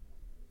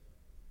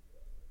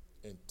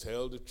and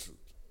tell the truth.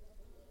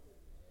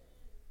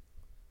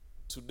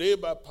 Today,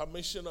 by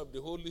permission of the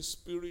Holy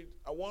Spirit,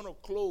 I want to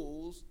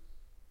close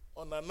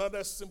on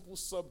another simple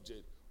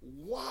subject.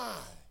 Why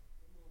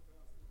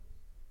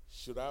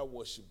should I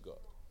worship God?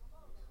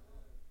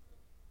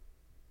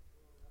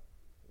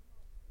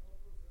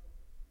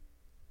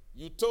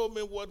 You told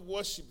me what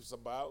worship is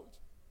about.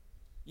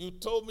 You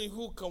told me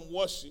who can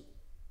worship.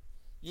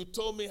 You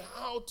told me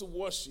how to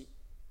worship.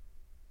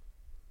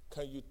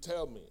 Can you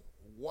tell me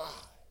why?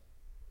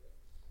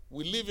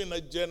 We live in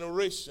a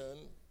generation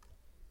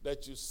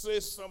that you say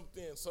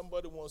something and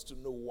somebody wants to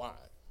know why.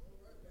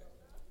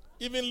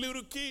 Even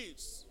little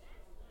kids.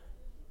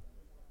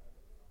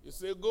 You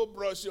say, go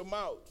brush your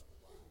mouth.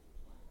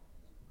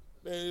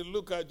 Then you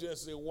look at you and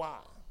say, why?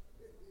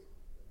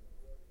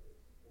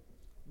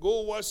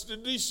 Go wash the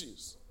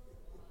dishes.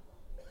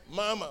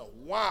 Mama,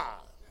 why?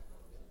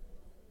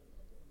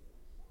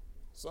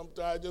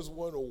 Sometimes I just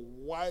want to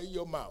wire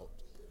your mouth.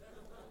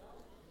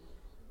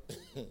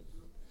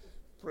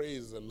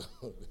 Praise the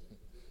Lord.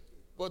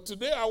 But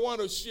today I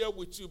want to share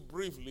with you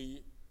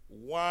briefly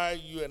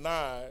why you and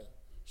I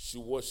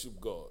should worship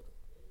God.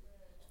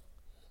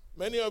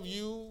 Many of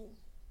you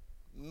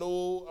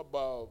know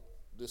about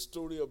the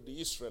story of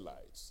the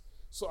Israelites.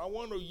 So I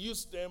want to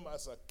use them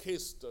as a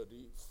case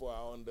study for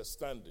our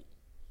understanding.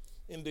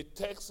 In the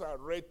text I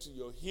read to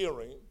your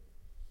hearing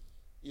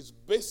is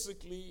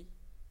basically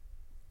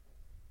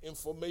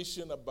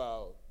information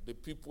about the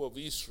people of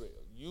Israel.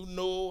 You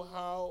know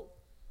how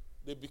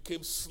they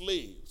became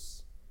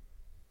slaves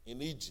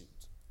in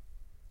Egypt.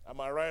 Am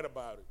I right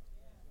about it?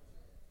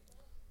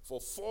 For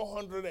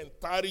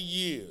 430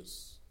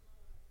 years,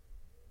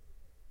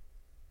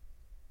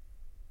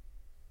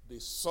 they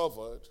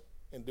suffered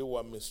and they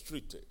were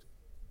mistreated.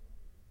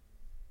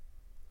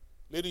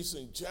 Ladies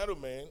and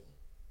gentlemen,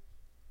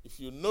 if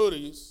you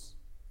notice,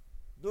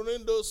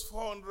 during those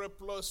 400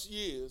 plus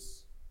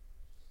years,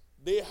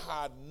 they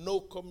had no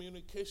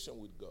communication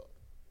with God,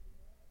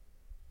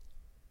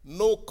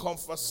 no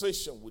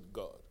conversation with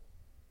God,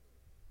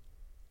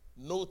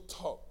 no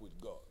talk with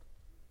God.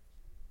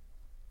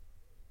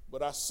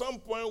 But at some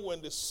point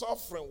when the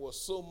suffering was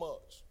so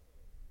much,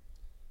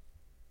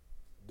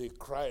 they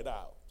cried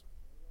out.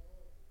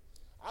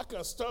 I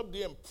can stop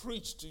there and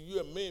preach to you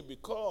and me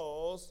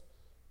because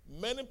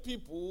many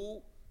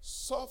people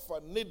suffer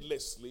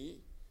needlessly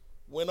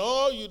when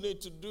all you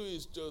need to do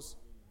is just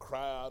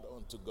cry out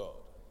unto God.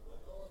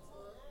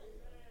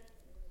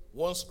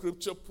 One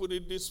scripture put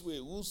it this way: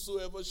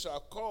 whosoever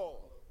shall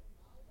call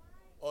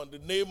on the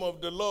name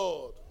of the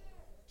Lord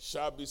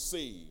shall be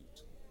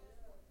saved.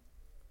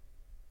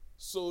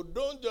 So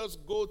don't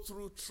just go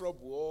through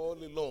trouble all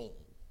alone.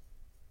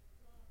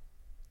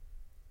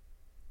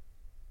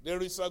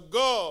 There is a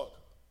God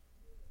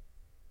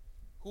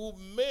who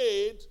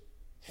made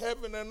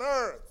heaven and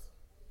earth.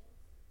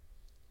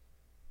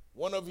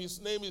 One of his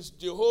name is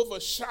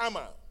Jehovah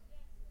Shammah.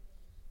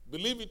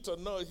 Believe it or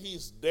not,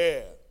 he's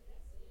there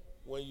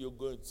when you're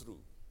going through.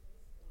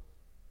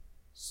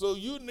 So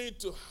you need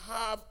to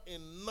have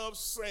enough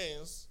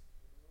sense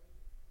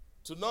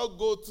to not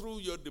go through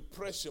your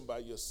depression by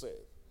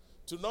yourself,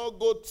 to not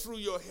go through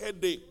your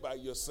headache by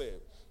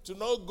yourself, to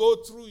not go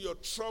through your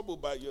trouble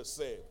by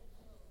yourself.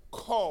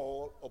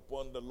 Call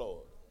upon the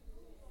Lord.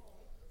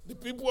 The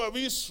people of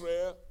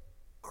Israel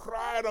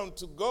cried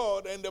unto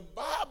God, and the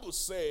Bible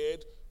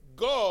said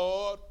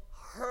God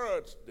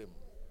heard them.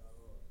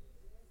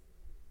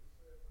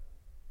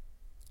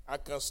 I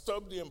can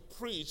stop there and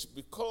preach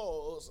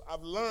because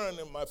I've learned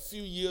in my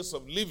few years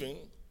of living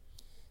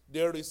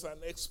there is an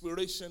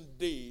expiration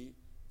day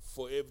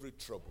for every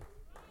trouble.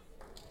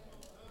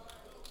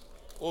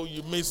 Oh,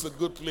 you missed a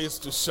good place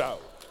to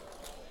shout.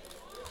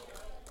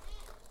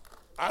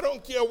 I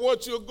don't care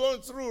what you're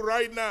going through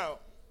right now.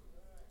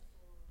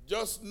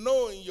 Just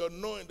knowing you're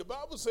knowing. The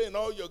Bible says in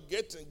all you're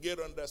getting, get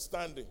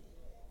understanding.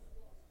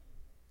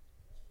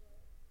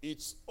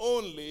 It's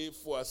only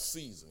for a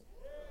season.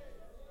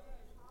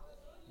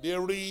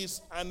 There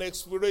is an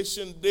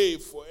expiration day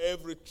for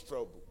every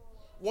trouble.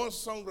 One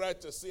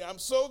songwriter said, I'm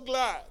so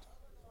glad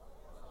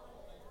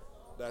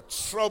that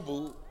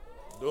trouble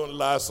don't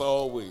last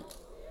always.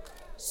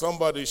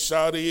 Somebody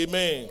shout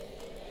amen.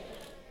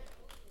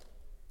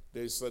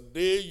 There's a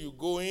day you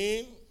go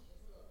in,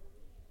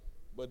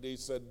 but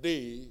there's a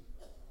day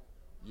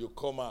you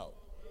come out.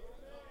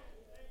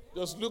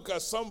 Just look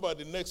at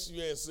somebody next to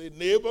you and say,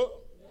 neighbor,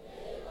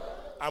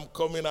 I'm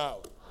coming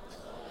out.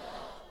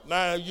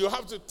 Now, you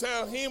have to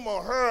tell him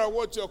or her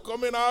what you're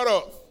coming out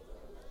of.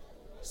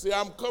 Say,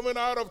 I'm coming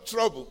out of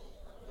trouble.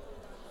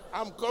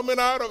 I'm coming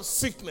out of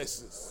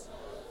sicknesses.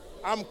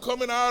 I'm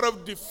coming out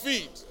of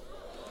defeat.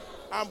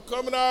 I'm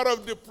coming out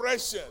of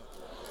depression.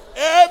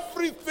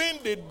 Everything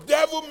the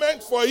devil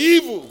meant for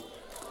evil,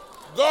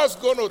 God's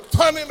going to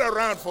turn it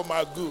around for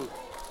my good.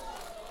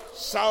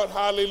 Shout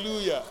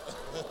hallelujah.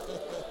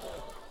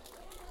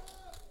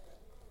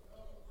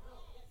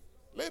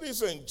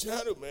 Ladies and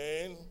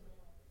gentlemen,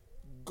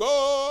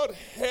 God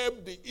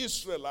helped the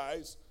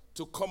Israelites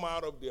to come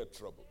out of their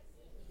trouble.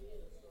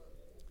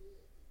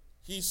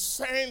 He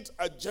sent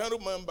a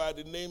gentleman by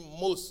the name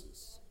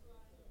Moses.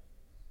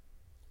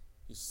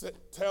 He said,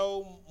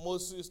 tell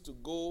Moses to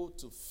go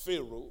to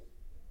Pharaoh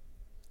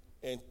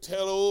and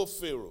tell old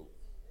Pharaoh,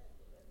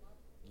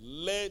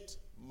 let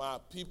my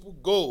people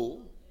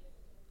go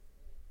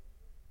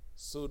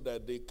so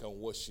that they can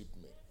worship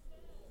me.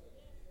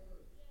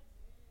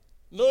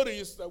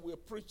 Notice that we're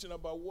preaching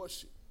about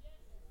worship.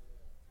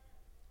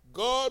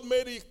 God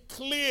made it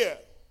clear,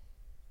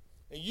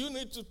 and you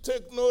need to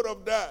take note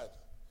of that.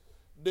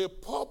 The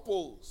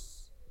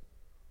purpose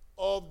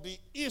of the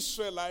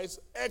Israelites'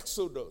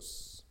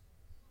 exodus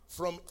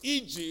from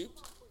Egypt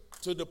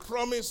to the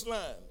promised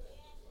land,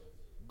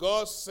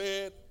 God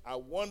said, I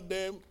want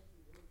them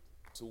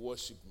to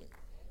worship me.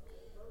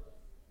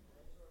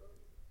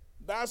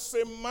 That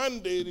same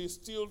mandate is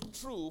still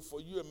true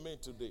for you and me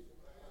today.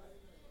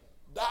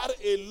 That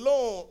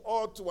alone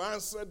ought to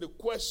answer the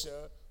question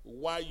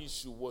why you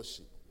should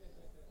worship.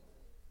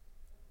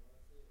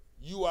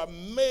 You are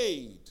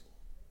made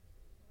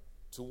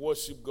to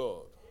worship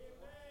God.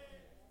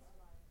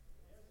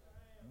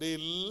 They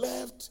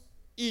left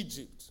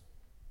Egypt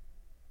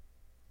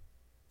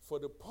for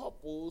the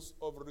purpose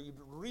of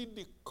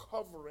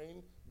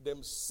rediscovering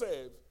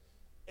themselves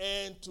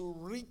and to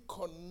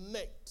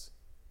reconnect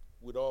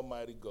with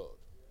Almighty God.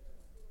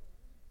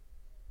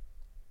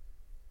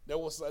 There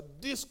was a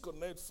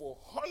disconnect for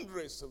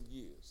hundreds of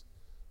years,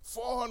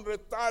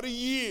 430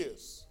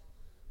 years.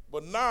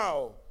 But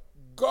now,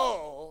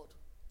 God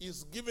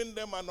is giving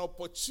them an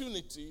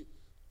opportunity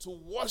to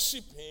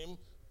worship Him,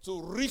 to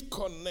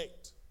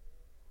reconnect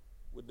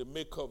with the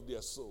maker of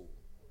their soul.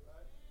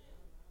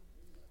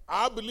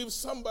 I believe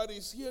somebody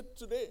is here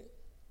today.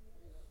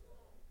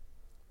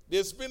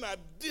 There's been a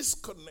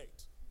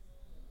disconnect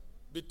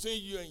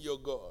between you and your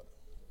God.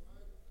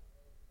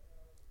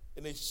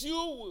 And if you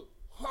will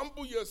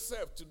humble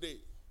yourself today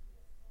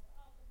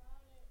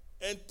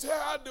and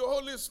tell the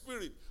Holy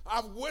Spirit,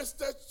 I've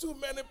wasted too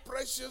many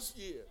precious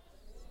years.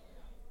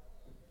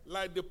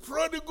 Like the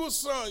prodigal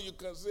son, you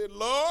can say,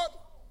 Lord,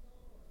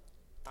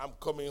 I'm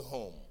coming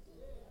home.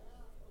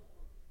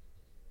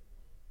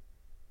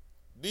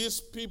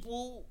 These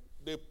people,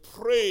 they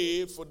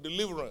pray for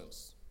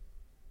deliverance.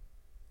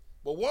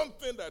 But one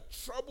thing that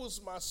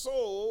troubles my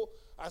soul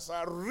as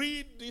I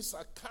read this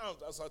account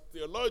as a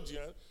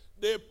theologian,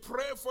 they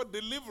pray for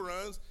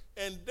deliverance,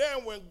 and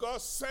then when God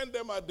sent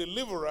them a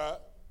deliverer,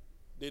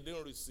 they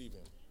didn't receive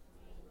him.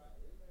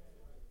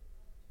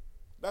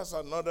 That's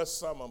another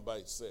sermon by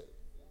itself.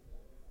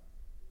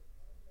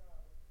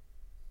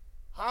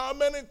 How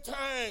many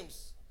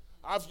times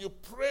have you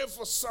prayed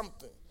for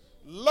something?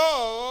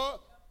 Lord,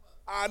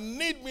 I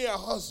need me a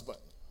husband.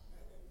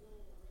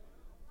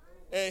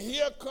 And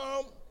here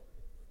come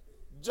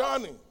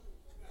Johnny.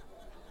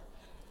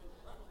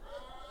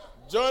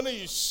 Johnny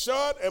is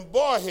short and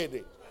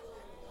bald-headed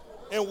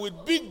and with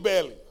big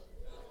belly.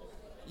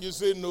 You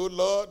say, no,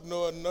 Lord,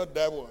 no, not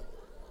that one.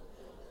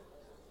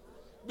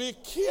 Be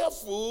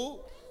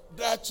careful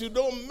that you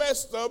don't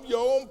mess up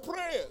your own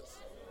prayers.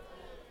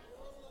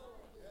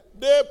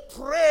 They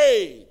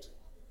prayed,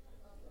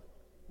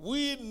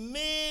 we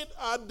need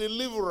a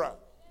deliverer.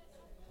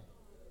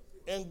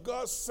 And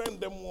God sent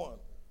them one.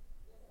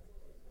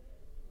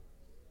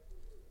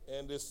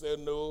 And they said,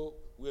 no,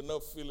 we're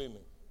not feeling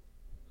it.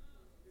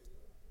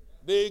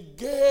 They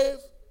gave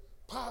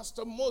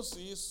Pastor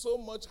Moses so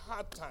much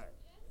hard time.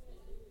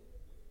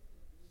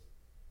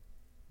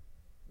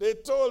 They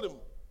told him,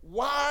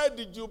 why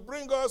did you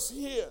bring us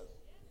here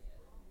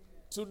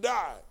to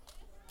die?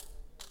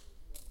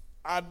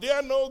 Are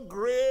there no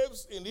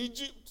graves in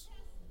Egypt?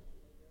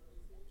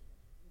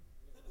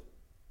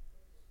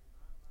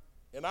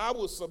 And I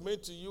will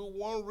submit to you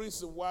one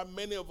reason why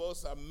many of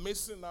us are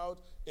missing out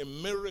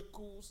in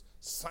miracles,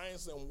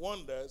 signs, and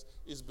wonders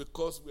is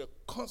because we are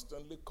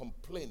constantly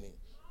complaining,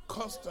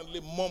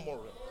 constantly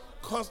murmuring,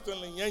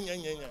 constantly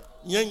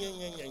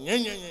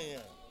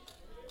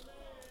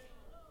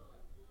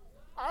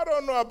I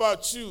don't know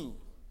about you.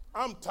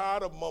 I'm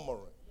tired of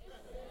murmuring.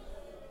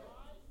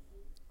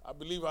 I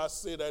believe I'll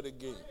say that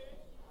again.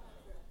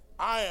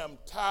 I am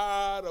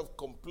tired of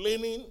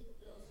complaining.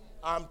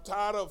 I'm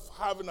tired of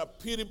having a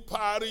pity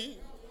party.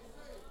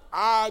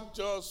 I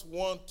just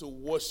want to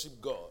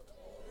worship God.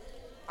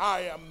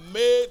 I am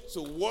made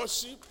to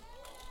worship.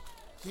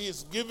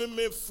 He's given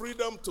me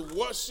freedom to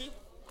worship.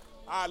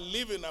 I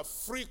live in a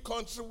free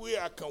country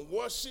where I can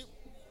worship.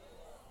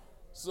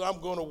 So I'm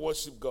going to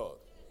worship God.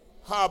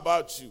 How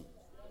about you?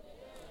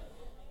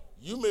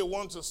 You may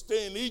want to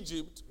stay in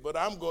Egypt, but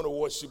I'm going to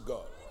worship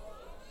God.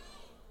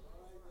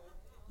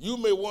 You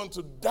may want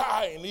to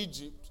die in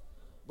Egypt,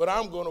 but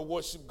I'm going to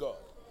worship God.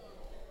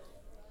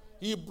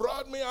 He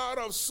brought me out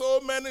of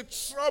so many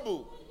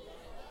trouble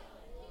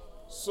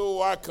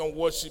so I can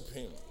worship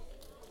him.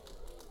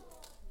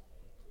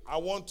 I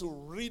want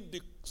to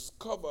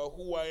rediscover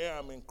who I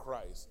am in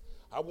Christ.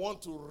 I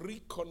want to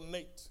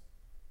reconnect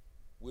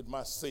with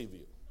my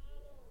Savior.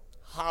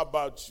 How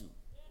about you?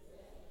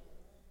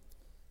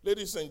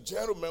 Ladies and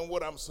gentlemen,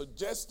 what I'm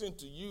suggesting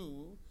to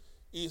you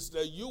is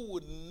that you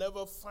would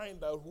never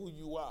find out who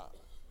you are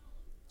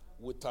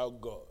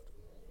without God.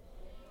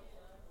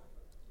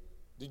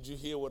 Did you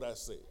hear what I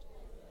said?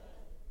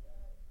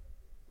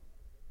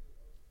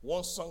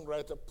 One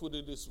songwriter put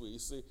it this way. He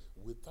said,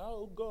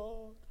 without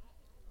God,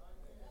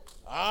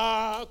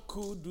 I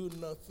could do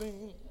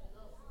nothing.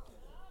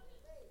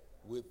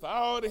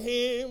 Without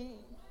him,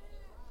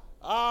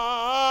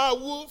 I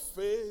will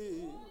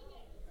fail.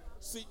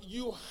 See,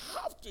 you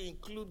have to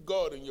include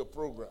God in your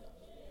program.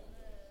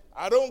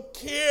 I don't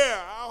care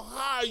how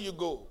high you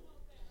go.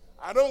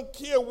 I don't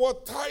care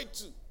what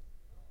title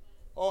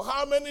or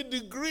how many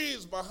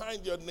degrees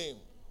behind your name.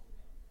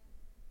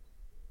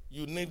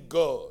 You need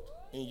God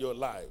in your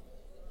life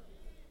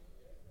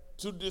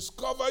to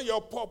discover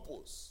your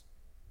purpose,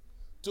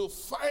 to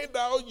find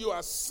out your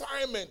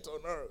assignment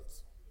on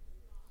earth,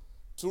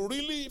 to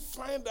really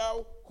find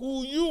out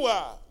who you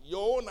are,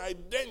 your own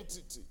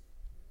identity.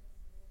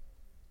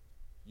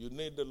 You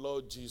need the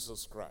Lord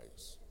Jesus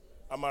Christ.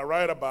 Am I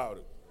right about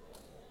it?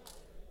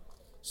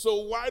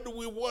 So why do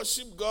we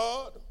worship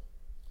God?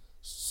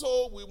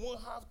 So we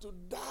won't have to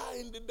die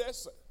in the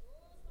desert.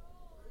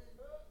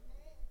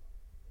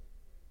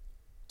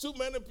 Too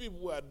many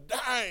people are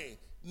dying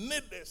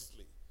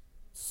needlessly,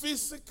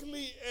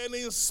 physically and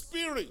in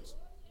spirit.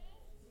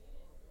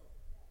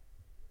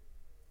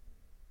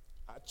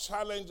 I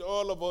challenge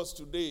all of us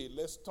today,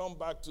 let's turn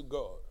back to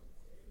God.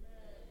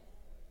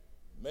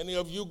 Many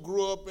of you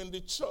grew up in the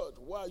church.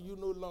 Why are you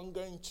no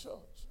longer in church?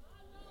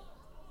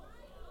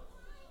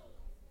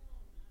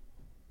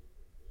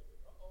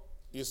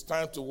 It's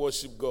time to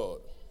worship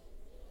God.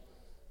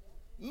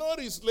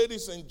 Notice,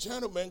 ladies and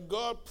gentlemen,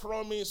 God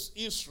promised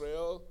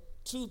Israel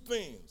two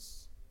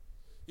things.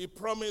 He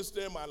promised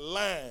them a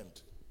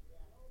land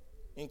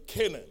in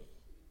Canaan.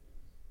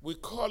 We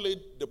call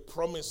it the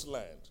promised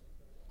land.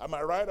 Am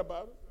I right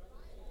about it?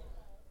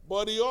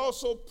 But he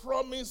also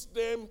promised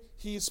them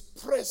his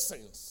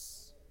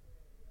presence.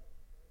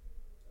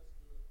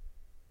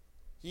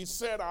 He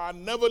said, I'll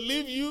never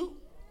leave you.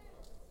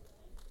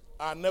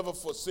 I'll never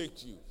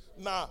forsake you.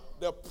 Now,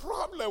 the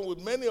problem with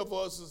many of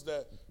us is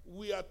that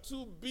we are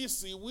too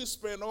busy. We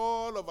spend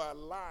all of our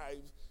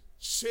lives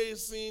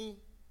chasing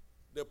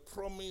the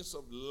promise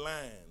of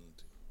land.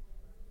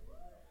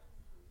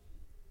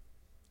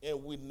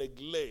 And we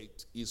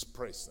neglect his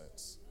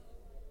presence.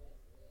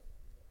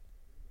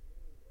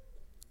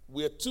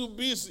 We're too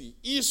busy.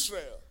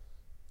 Israel,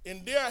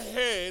 in their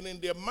head,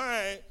 in their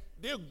mind,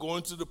 they're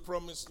going to the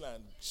promised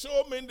land.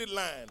 Show me the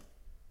land.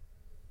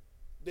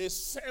 They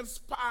sent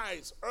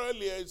spies.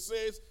 Earlier it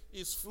says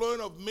it's flowing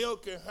of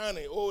milk and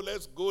honey. Oh,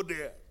 let's go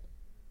there.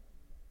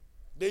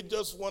 They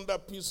just want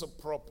that piece of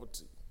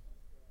property.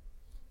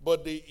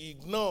 But they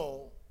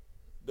ignore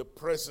the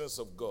presence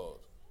of God.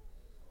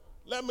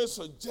 Let me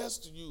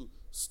suggest to you,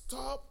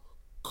 stop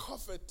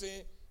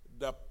coveting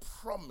the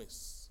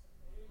promise.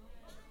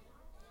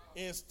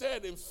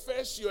 Instead,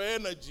 invest your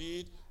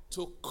energy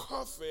to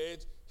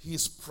covet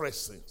his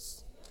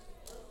presence.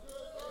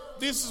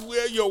 This is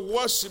where your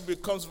worship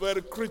becomes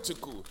very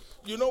critical.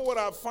 You know what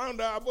I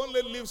found out? I've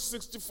only lived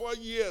 64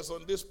 years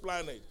on this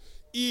planet.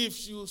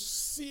 If you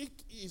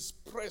seek his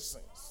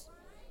presence,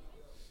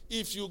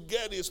 if you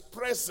get his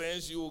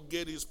presence, you will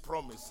get his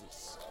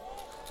promises.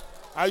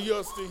 Are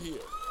you still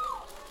here?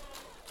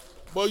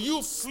 But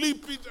you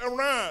flip it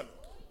around.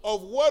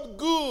 Of what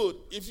good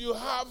if you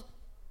have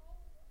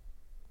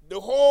the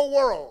whole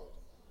world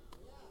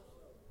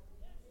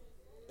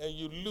and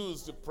you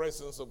lose the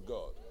presence of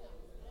God?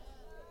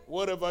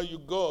 Whatever you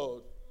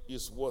got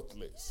is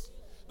worthless.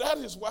 That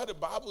is why the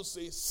Bible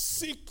says,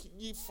 seek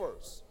ye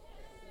first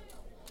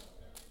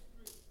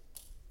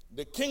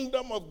the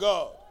kingdom of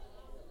God,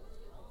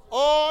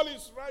 all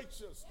his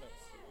righteousness.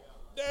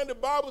 Then the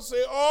Bible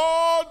says,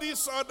 all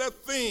these other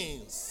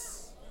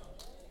things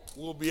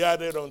will be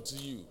added unto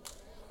you.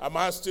 Am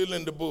I still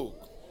in the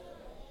book?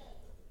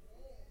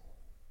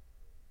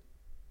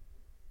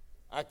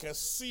 I can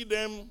see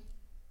them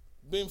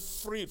being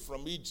freed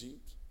from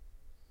Egypt.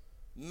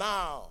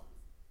 Now,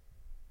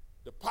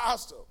 the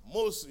pastor,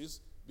 Moses,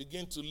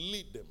 began to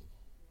lead them.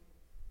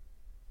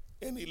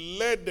 And he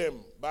led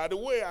them. By the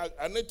way,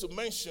 I need to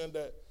mention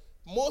that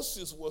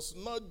Moses was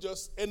not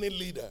just any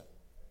leader.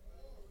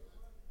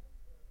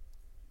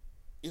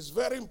 It's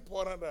very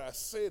important that I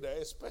say that,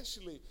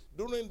 especially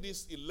during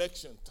this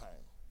election time.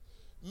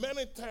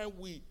 Many times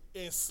we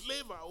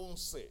enslave our own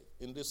self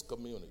in this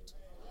community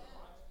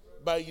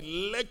by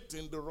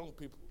electing the wrong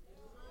people.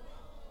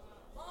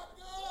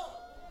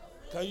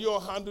 Can you all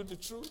handle the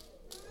truth?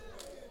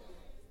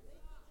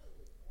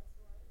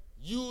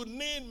 You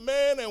need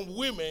men and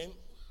women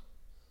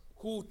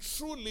who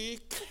truly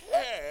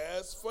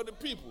cares for the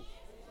people.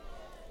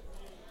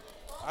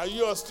 Are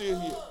you all still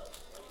here?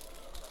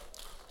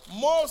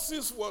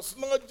 Moses was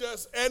not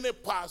just any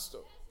pastor.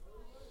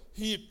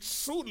 He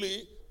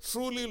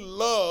truly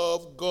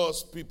loved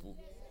God's people.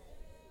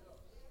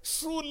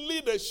 True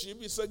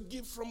leadership is a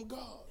gift from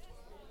God.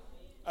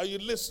 Are you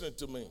listening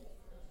to me?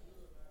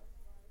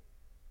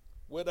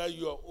 Whether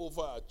you are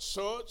over a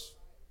church,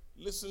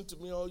 listen to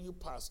me, all you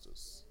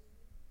pastors.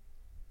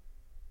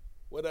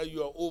 Whether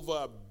you are over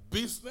a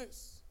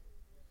business,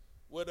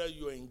 whether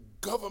you are in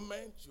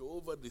government, you're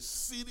over the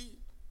city.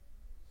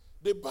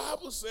 The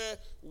Bible says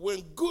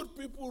when good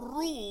people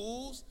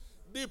rules,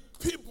 the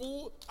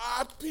people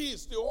are at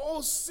peace. The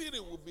whole city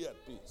will be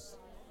at peace.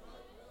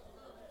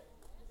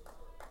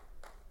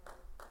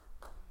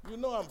 You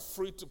know I'm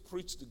free to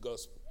preach the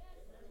gospel.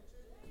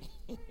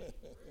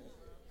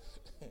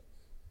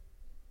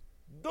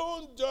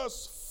 Don't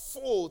just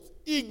vote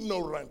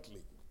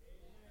ignorantly.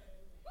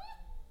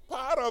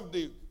 Part of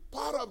the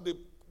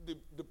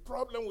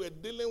problem we're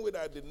dealing with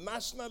at the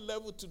national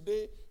level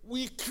today,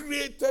 we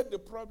created the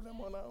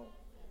problem on our own.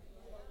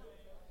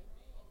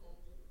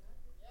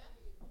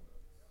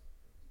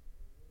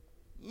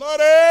 Not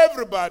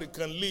everybody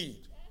can lead.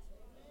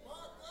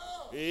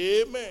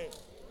 Amen.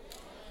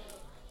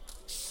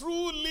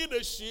 True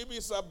leadership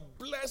is a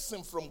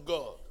blessing from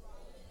God.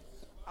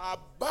 A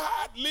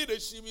bad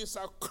leadership is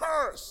a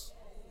curse.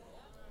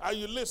 Are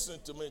you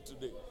listening to me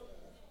today?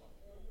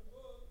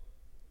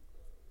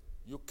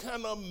 You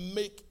cannot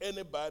make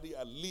anybody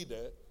a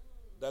leader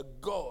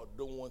that God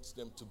don't want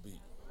them to be.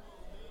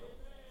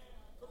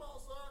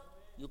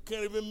 You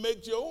can't even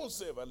make your own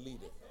self a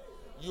leader.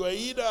 You are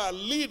either a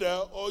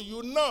leader or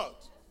you're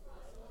not.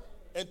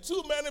 And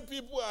too many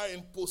people are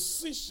in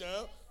position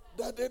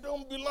that they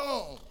don't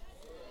belong.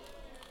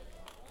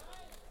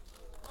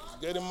 It's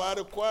getting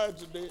mighty quiet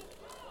today.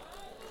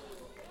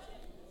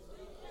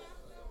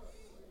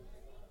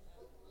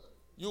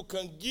 You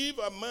can give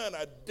a man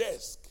a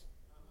desk.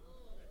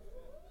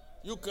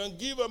 You can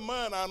give a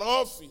man an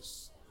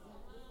office.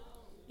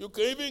 You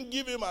can even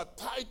give him a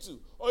title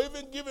or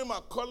even give him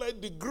a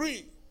college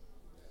degree.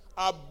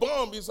 A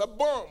bomb is a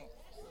bomb.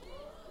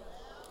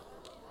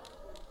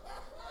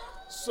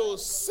 So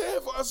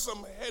save us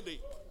some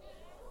headache.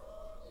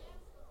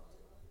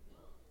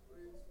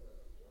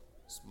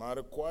 It's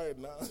mighty quiet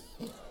now.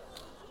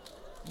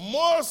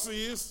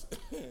 Moses,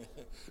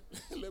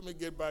 let me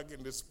get back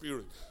in the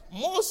spirit.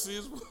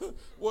 Moses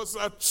was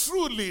a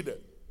true leader.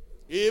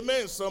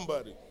 Amen,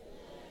 somebody.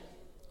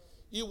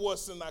 He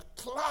was in a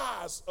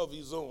class of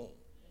his own.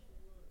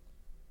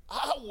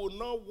 I would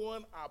not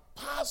want a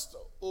pastor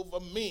over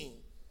me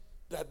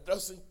that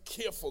doesn't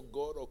care for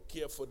God or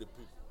care for the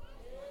people.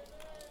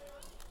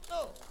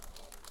 No.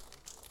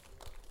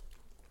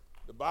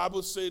 The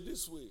Bible says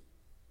this way,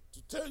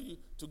 to tell you,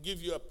 to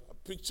give you a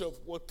picture of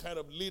what kind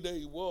of leader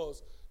he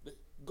was.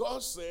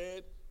 God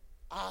said,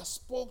 I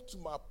spoke to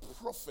my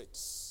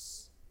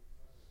prophets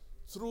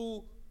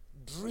through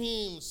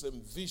dreams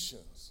and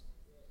visions.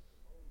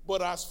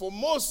 But as for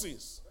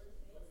Moses,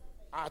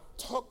 I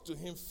talked to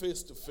him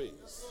face to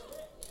face.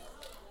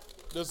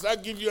 Does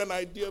that give you an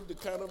idea of the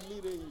kind of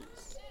leader he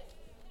is?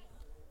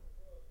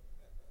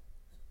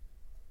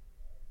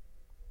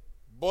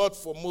 But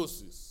for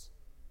Moses,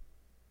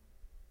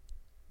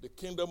 the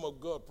kingdom of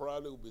God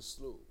probably will be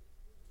slow.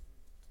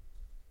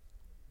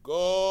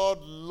 God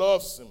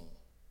loves him.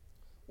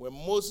 When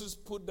Moses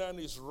put down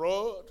his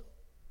rod,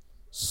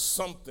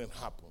 something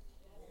happened.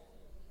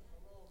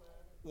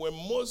 When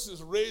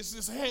Moses raised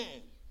his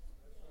hand,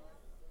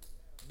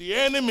 the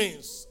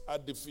enemies are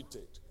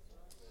defeated.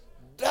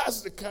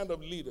 That's the kind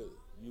of leader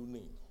you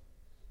need.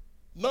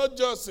 Not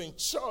just in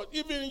church,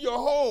 even in your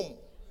home.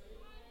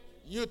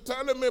 You're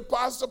telling me,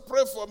 Pastor,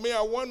 pray for me.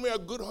 I want me a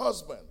good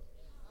husband.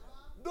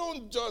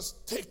 Don't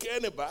just take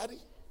anybody.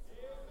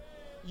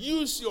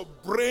 Use your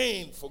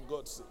brain for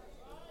God's sake.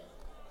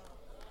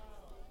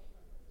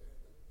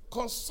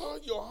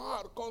 Consult your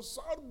heart.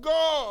 Consult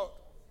God.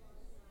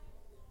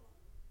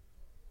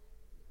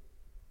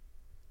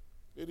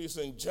 Ladies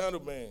and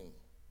gentlemen,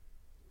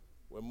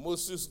 when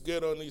Moses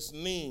get on his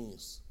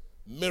knees,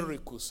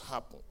 miracles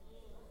happen.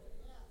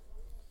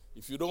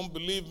 If you don't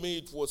believe me,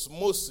 it was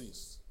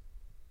Moses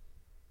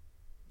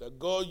that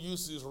God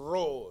used his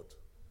rod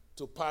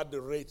to part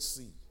the Red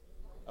Sea.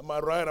 Am I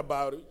right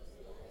about it?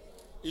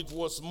 It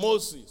was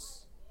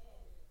Moses.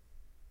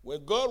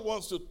 When God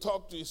wants to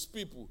talk to his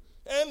people,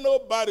 and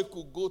nobody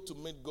could go to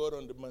meet God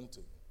on the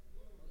mountain.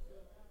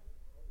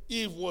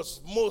 It was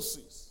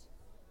Moses,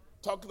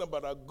 talking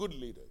about a good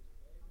leader,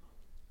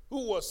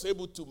 who was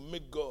able to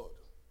meet God.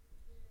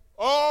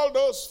 All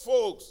those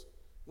folks,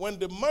 when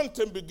the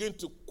mountain began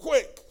to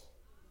quake,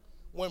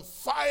 when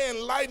fire and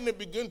lightning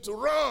began to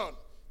run,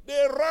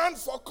 they ran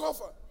for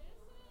cover.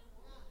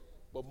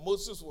 But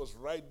Moses was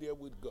right there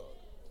with God.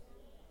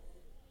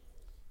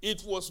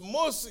 It was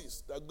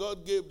Moses that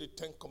God gave the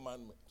 10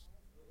 Commandments.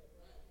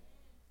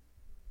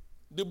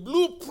 The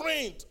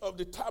blueprint of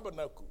the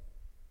tabernacle,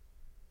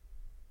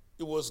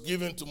 it was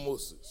given to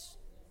Moses.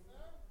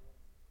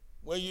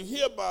 When you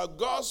hear about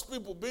God's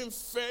people being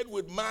fed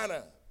with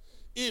manna,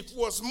 it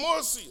was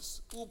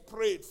Moses who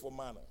prayed for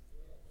manna.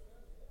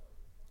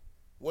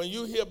 When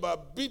you hear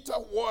about bitter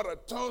water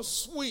turned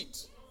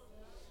sweet,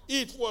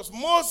 it was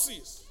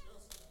Moses,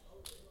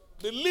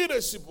 the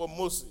leadership of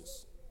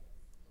Moses.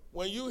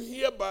 When you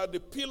hear about the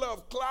pillar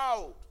of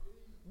cloud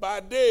by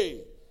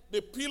day,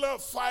 the pillar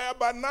of fire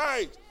by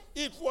night,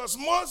 it was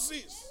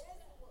Moses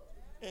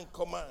in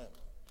command.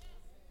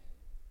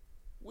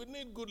 We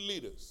need good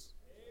leaders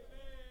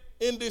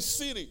in the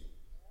city,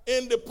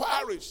 in the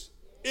parish,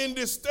 in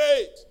the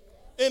state,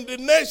 in the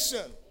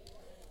nation.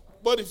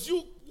 But if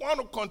you want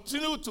to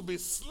continue to be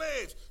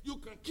slaves, you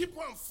can keep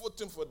on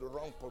fighting for the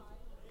wrong purpose.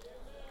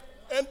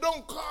 And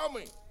don't call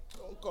me.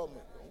 Don't call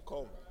me. Don't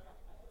call me.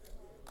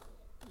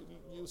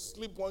 You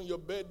sleep on your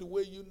bed the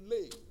way you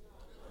lay.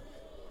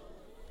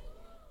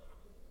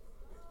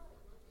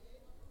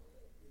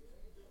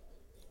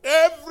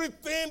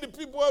 Everything the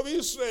people of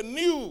Israel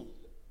knew,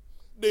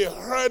 they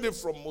heard it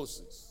from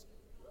Moses.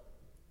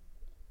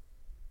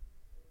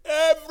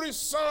 Every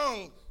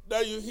song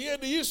that you hear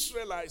the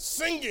Israelites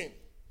singing,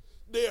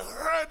 they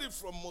heard it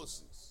from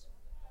Moses.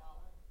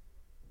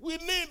 We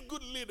need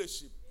good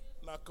leadership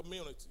in our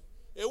community.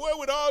 Away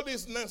with all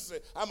this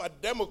nonsense, I'm a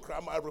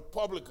Democrat, I'm a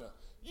Republican.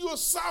 You're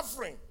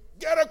suffering.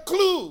 Get a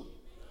clue.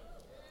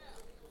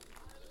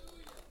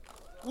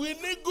 We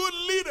need good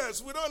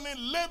leaders. We don't need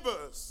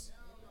laborers.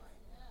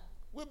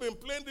 We've been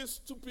playing this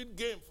stupid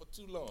game for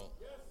too long.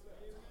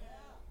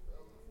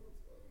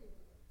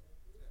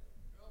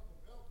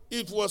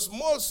 It was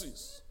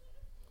Moses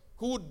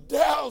who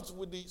dealt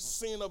with the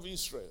sin of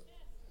Israel.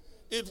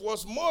 It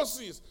was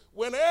Moses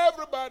when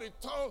everybody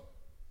turned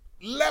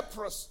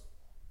leprous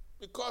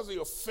because they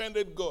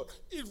offended God.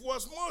 It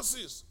was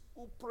Moses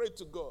who prayed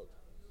to God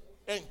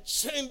and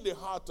changed the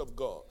heart of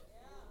God.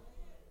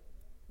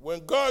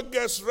 When God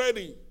gets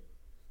ready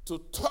to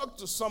talk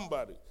to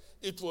somebody,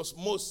 it was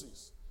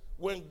Moses.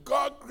 When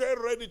God get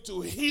ready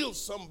to heal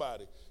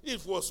somebody,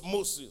 it was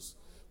Moses.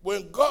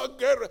 When God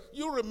get ready,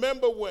 you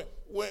remember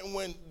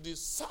when the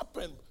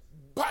serpent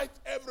bite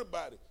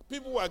everybody.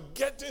 People were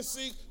getting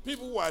sick.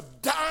 People were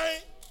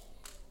dying.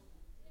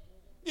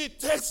 It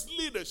takes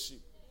leadership,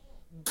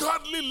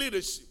 godly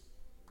leadership,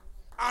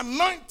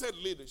 Anointed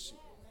leadership.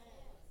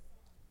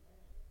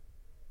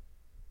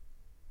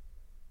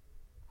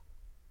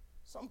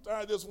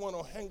 Sometimes I just want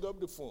to hang up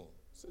the phone.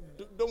 Say,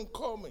 don't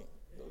call me.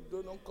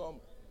 Don't call me.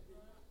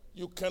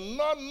 You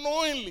cannot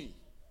knowingly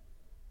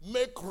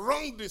make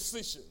wrong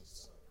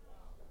decisions.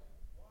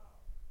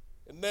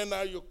 And then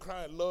now you're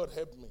crying, Lord,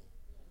 help me.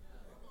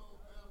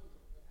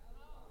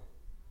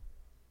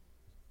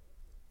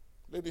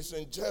 Ladies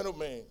and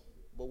gentlemen,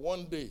 but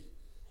one day,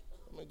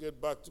 let me get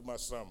back to my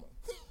sermon.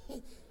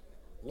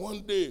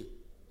 One day,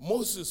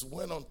 Moses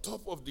went on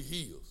top of the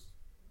hills,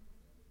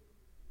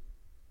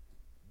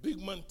 big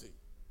mountain,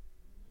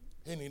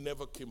 and he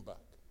never came back.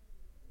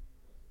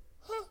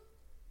 Huh?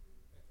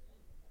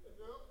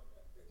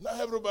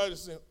 Now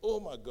everybody's saying, oh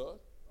my God,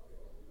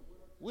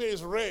 where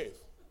is Rev?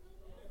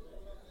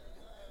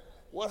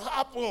 What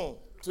happened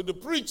to the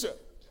preacher?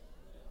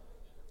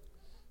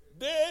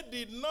 They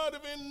did not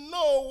even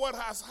know what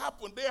has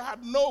happened. They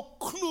had no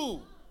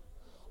clue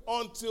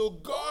until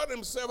God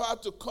himself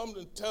had to come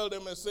and tell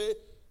them and say,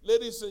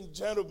 ladies and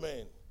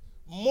gentlemen,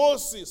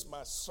 Moses,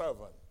 my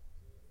servant,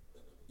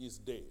 is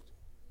dead.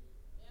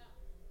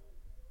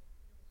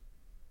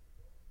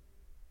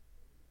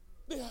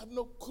 They had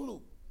no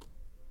clue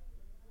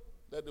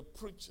that the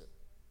preacher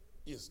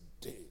is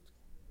dead.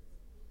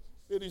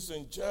 Ladies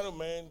and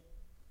gentlemen,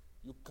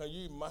 can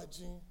you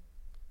imagine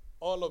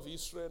all of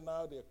Israel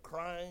now? They're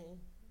crying,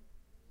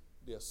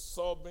 they're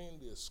sobbing,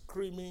 they're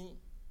screaming,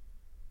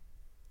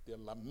 they're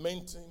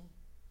lamenting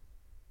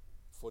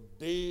for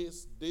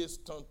days. Days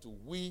turn to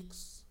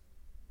weeks,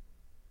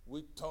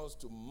 weeks turns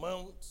to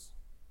months.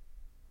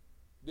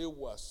 They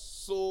were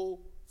so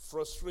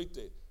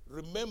frustrated.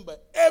 Remember,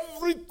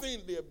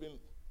 everything they have been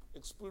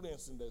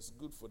experiencing that's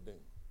good for them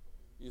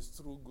is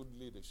through good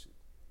leadership.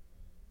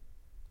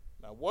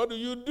 Now, what do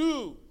you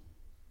do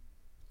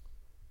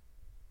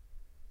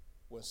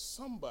when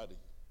somebody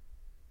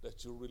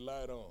that you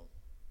relied on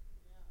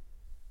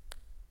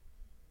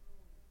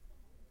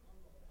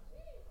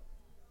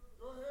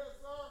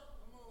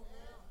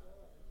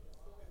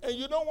and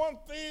you know one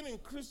thing in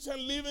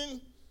Christian living,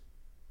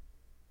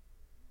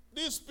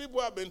 these people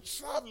have been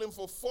traveling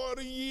for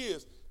 40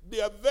 years.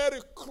 They are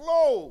very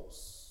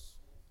close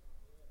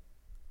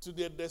to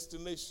their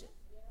destination.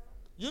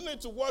 You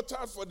need to watch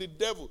out for the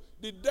devil.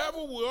 The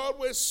devil will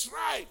always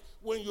strike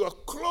when you are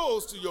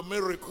close to your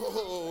miracle.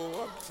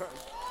 Oh, I'm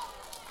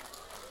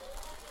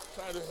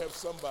trying to help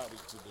somebody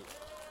today.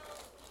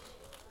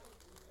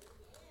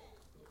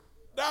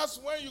 That's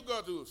when you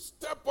got to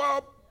step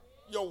up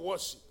your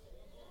worship.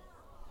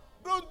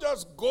 Don't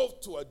just go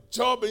to a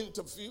job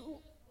interview.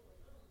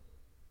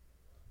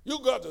 You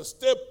got to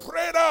stay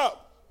prayed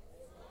up.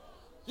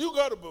 You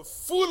got to be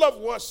full of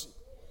worship.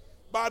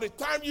 By the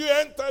time you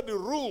enter the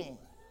room,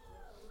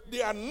 the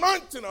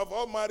anointing of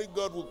Almighty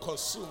God will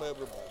consume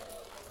everybody.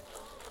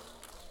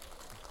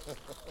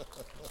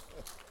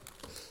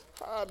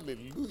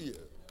 Hallelujah.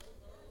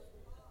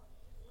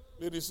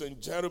 Ladies and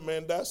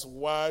gentlemen, that's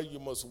why you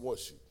must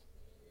worship.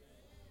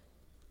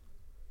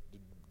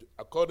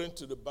 According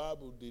to the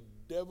Bible, the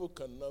devil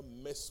cannot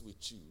mess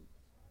with you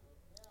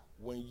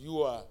when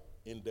you are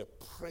in the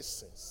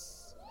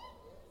presence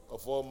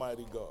of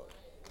Almighty God.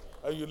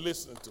 Are you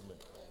listening to me?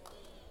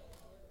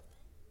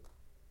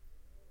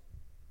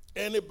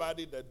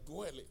 Anybody that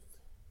dwelleth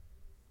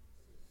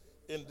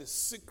in the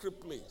secret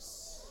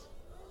place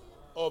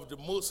of the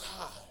Most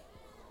High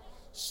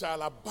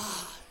shall abide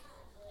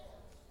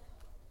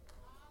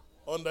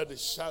under the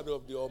shadow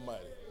of the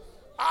Almighty.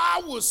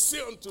 I will say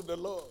unto the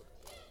Lord,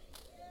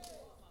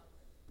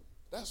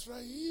 that's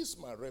right, He is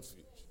my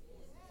refuge.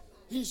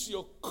 He's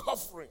your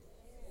covering.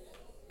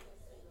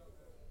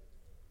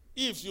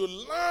 If you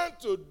learn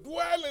to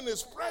dwell in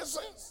His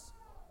presence,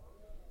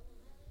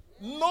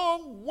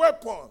 no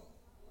weapon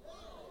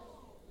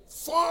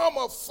form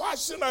of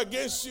fashion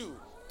against you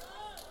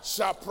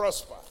shall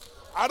prosper.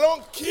 I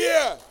don't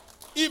care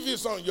if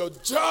it's on your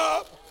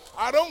job.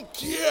 I don't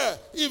care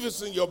if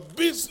it's in your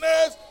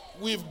business.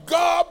 With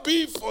God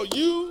be for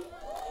you,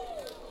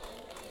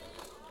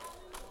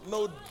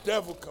 no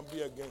devil can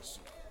be against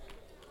you.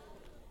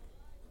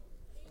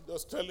 I'm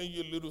just telling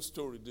you a little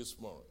story this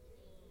morning.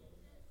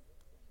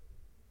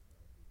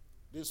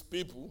 These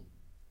people,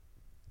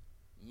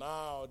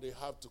 now they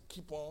have to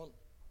keep on.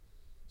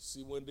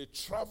 See, when they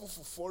traveled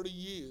for 40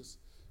 years,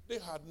 they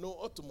had no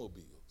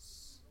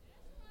automobiles.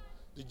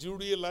 Did you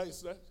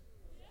realize that?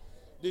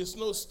 There's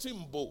no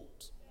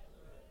steamboat.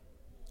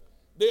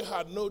 They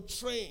had no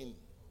train.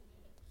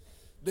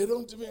 They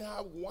don't even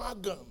have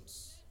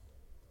wagons.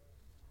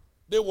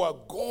 They were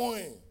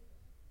going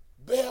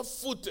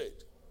barefooted.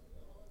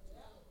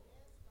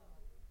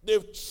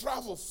 They've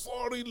traveled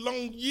 40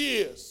 long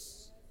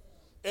years.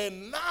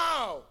 And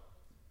now,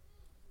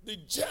 the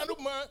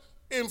gentleman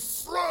in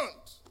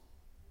front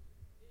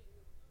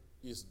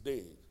is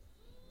dead.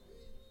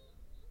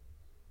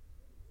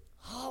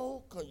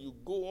 How can you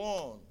go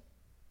on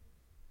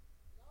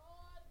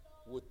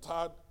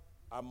without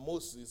a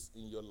Moses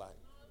in your life?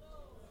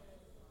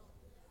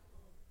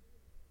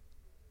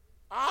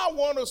 I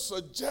want to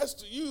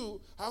suggest to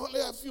you, I only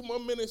have a few more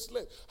minutes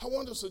left. I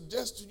want to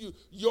suggest to you,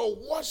 your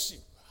worship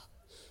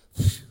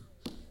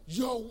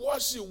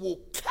will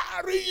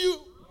carry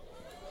you.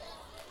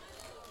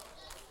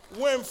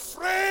 When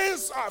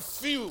friends are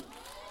few,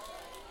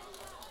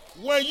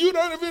 when you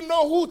don't even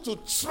know who to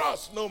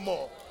trust no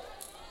more.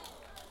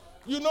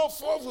 You know,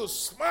 folks will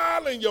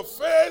smile in your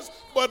face,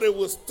 but they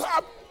will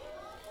stop.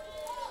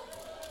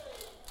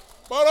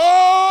 But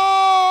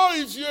oh,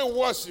 if you're a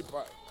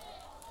worshiper,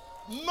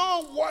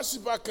 no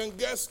worshiper can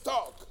get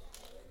stuck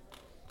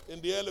in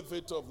the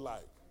elevator of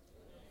life.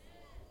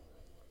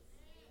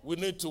 We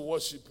need to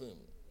worship him.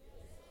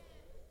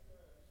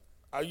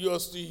 Are you all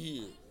still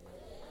here?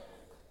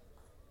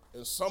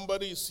 And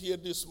somebody is here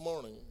this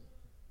morning.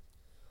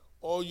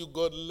 All you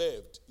got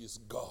left is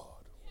God.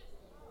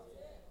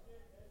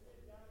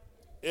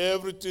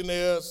 Everything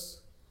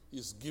else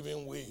is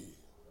giving way.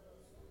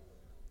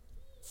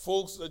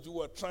 Folks that you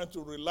were trying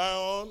to rely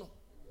on,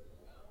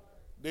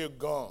 they're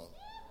gone.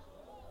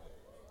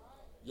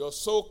 Your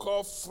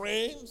so-called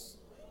friends,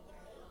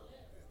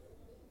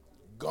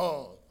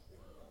 gone.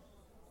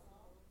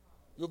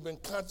 You've been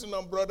counting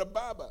on Brother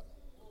Baba.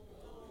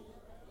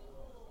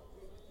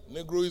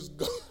 Negro is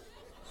gone.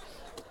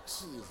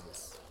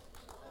 Jesus.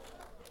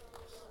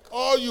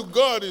 All you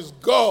got is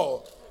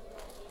God.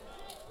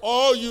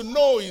 All you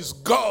know is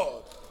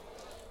God.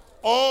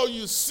 All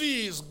you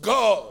see is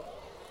God.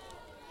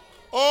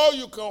 All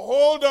you can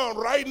hold on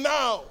right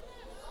now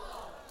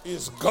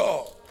is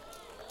God.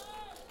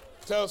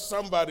 Tell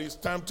somebody it's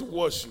time to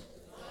worship.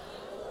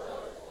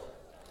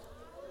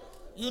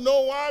 You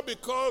know why?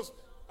 Because,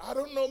 I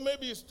don't know,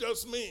 maybe it's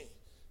just me.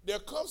 There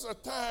comes a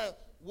time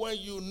when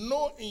you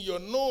know in your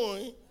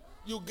knowing,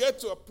 you get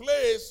to a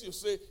place, you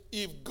say,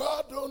 if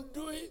God don't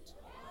do it,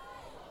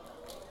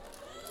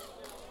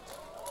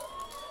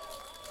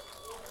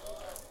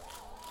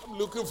 I'm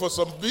looking for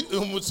some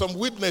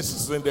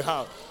witnesses in the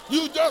house.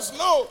 You just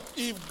know,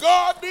 if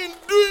God didn't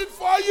do it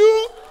for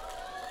you,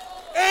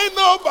 ain't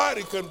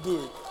nobody can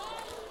do it.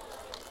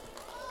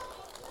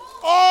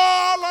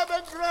 All of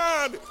the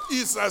ground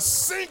is a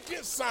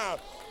sinking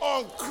sound.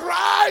 On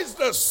Christ,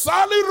 the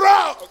solid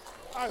rock,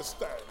 I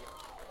stand.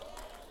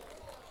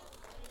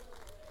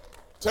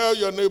 Tell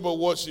your neighbor,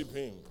 worship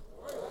him.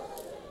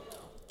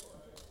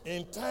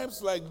 In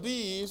times like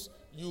these,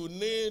 you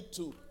need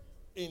to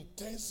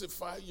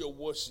intensify your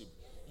worship.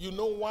 You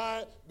know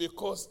why?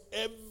 Because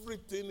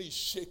everything is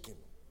shaking.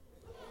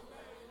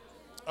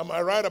 Am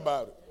I right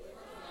about it?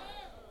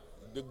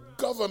 The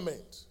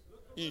government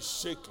is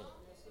shaking.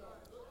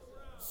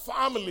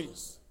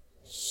 Families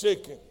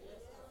shaking.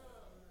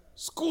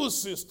 School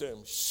system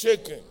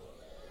shaking.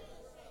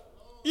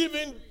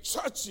 Even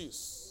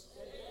churches.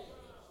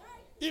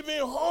 Even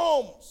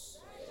homes.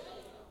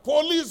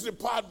 Police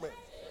department.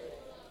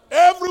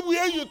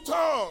 Everywhere you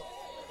turn,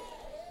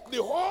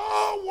 the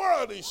whole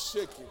world is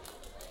shaking.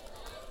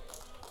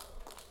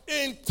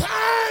 In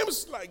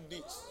times like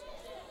this,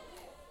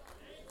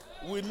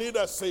 we need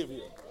a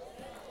Savior.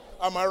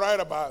 Am I right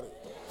about it?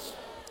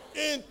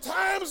 In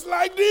times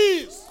like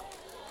these,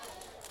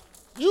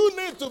 you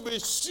need to be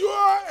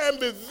sure and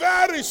be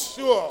very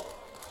sure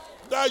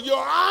that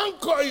your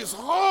anchor is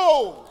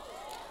whole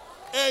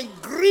and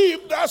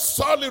grip that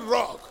solid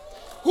rock.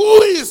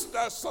 Who is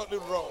that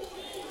solid rock?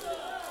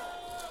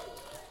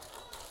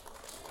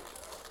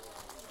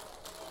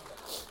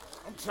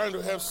 I'm trying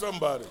to help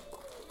somebody.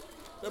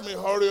 Let me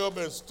hurry up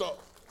and stop.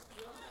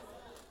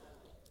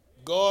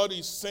 God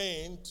is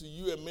saying to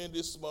you and me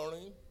this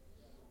morning,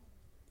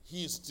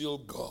 he is still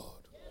God.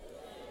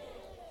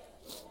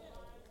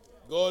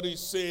 God is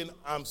saying,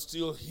 I'm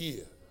still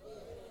here.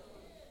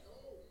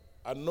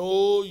 I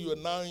know you're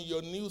now in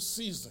your new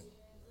season,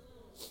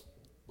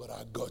 but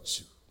I got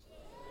you.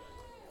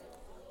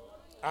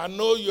 I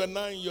know you're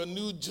now in your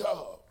new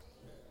job.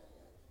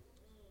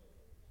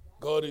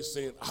 God is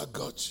saying, I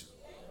got you.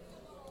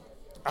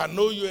 I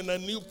know you're in a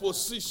new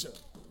position.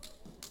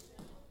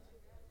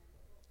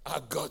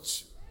 I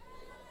got you.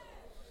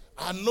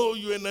 I know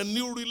you're in a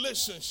new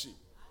relationship.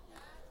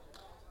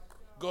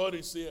 God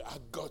is saying, I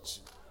got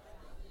you.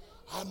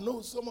 I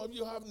know some of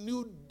you have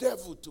new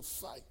devil to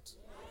fight.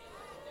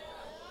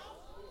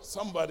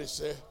 Somebody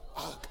say,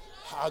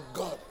 I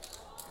got it.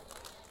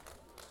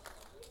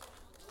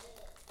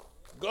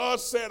 God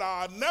said,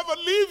 I'll never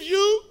leave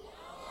you.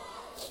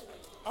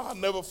 I'll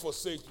never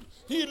forsake you.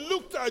 He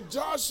looked at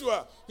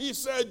Joshua. He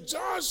said,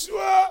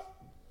 Joshua,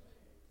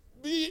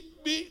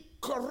 be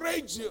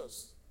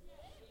courageous.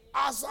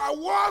 As I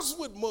was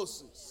with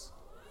Moses,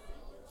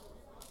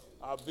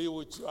 I'll be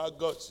with you. I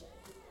got you.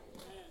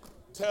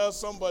 Tell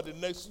somebody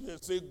next to you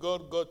and say,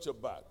 God got your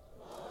back.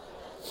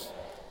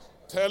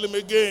 Tell him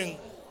again.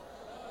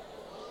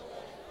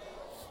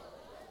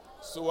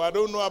 So I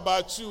don't know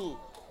about you.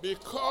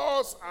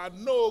 Because I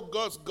know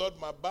God's got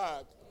my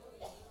back,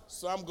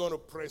 so I'm going to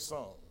press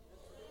on.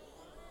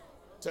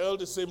 Tell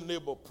the same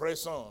neighbor,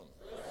 press on.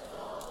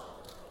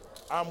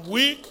 I'm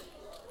weak,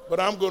 but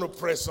I'm going to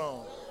press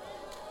on.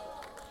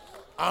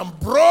 I'm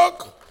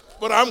broke,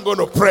 but I'm going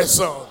to press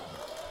on.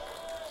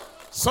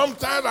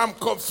 Sometimes I'm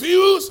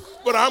confused,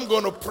 but I'm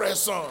going to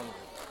press on.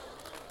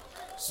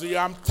 See,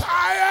 I'm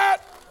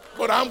tired,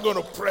 but I'm going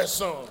to press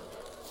on.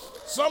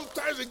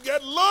 Sometimes it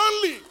gets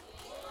lonely,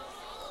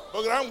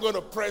 but I'm going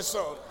to press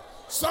on.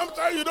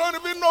 Sometimes you don't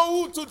even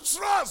know who to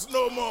trust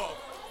no more.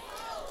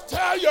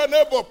 Tell your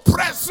neighbor,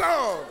 press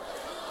on.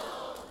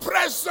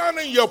 Press on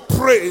in your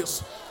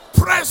praise.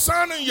 Press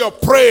on in your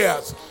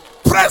prayers.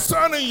 Press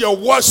on in your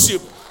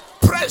worship.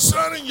 Press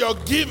on in your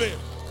giving.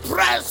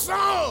 Press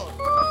on.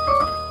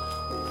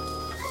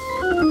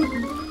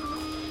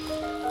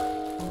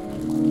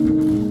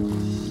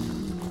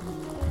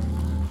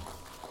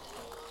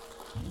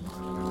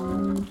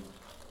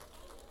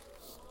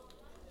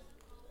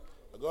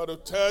 I got to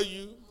tell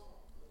you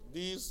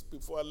this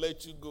before I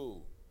let you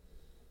go.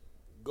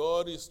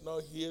 God is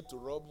not here to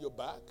rub your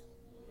back.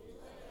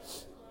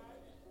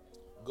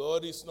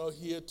 God is not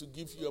here to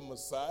give you a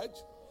massage.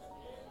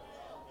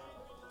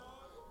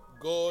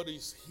 God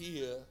is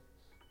here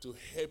to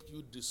help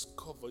you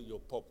discover your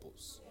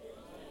purpose.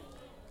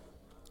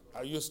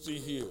 Are you still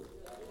here?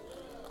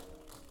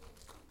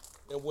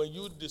 And when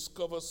you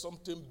discover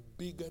something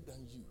bigger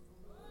than you.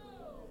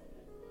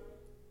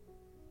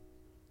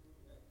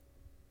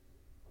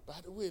 By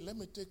the way, let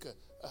me take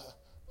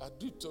a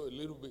detour a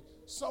little bit.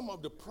 Some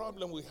of the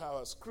problem we have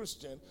as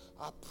Christians,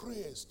 our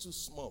prayer is too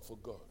small for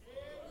God.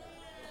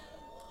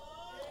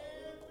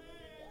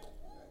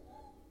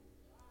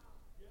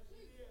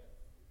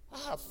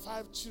 I have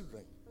 5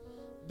 children.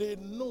 They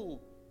know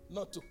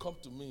not to come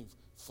to me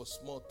for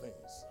small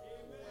things.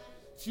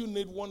 If you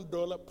need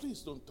 $1,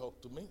 please don't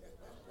talk to me.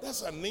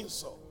 That's an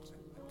insult.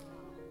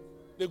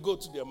 They go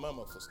to their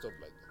mama for stuff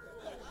like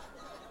that.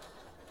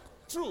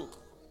 True.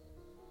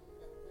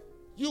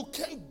 You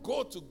can't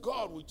go to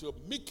God with your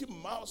Mickey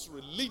Mouse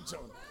religion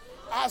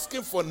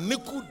asking for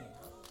nickel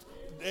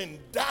and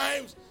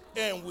dimes,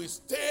 and we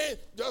stay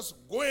just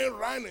going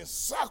around in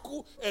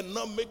circle and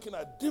not making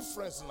a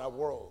difference in our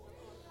world.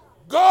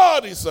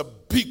 God is a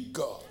big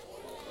God.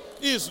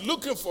 He is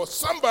looking for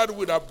somebody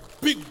with a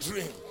big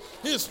dream.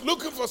 He's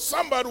looking for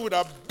somebody with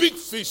a big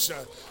vision.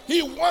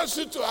 He wants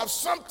you to have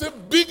something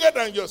bigger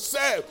than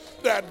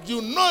yourself that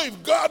you know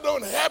if God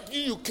don't help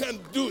you, you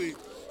can't do it.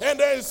 And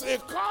then he say,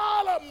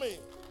 call on me.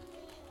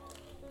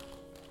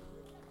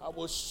 I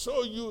will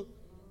show you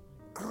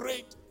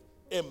great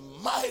and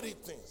mighty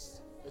things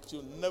that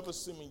you'll never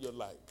see in your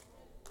life.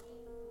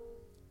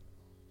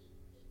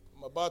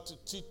 I'm about to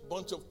teach a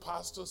bunch of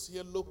pastors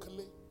here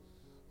locally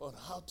on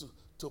how to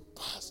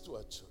pastor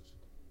a church.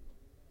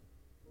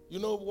 You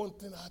know one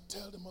thing I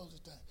tell them all the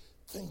time,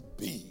 think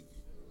big.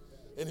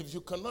 And if you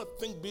cannot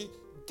think big,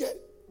 get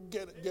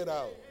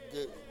out.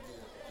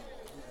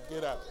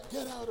 Get out.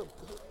 Get out of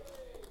it.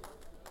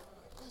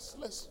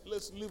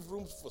 Let's leave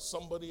room for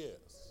somebody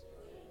else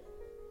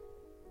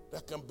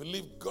that can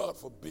believe God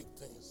for big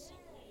things.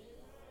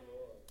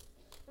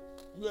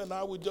 You and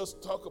I will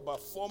just talk about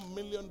 $4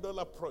 million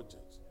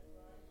projects.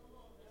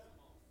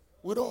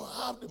 We don't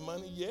have the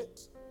money yet,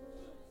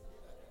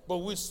 but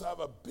we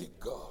serve a big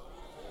God.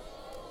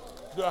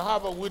 Do I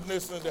have a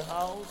witness in the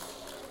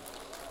house?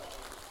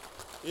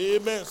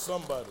 Amen,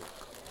 somebody.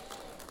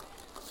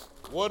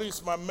 What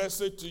is my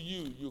message to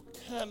you? You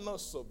cannot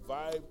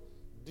survive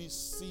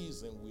this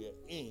season we are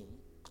in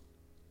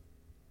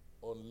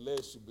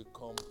unless you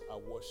become a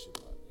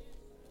worshiper.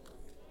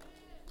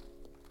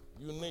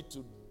 You need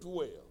to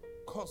dwell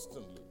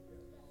constantly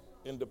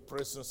in the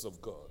presence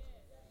of God.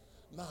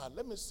 Now,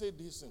 let me say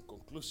this in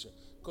conclusion,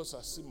 because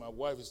I see my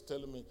wife is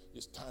telling me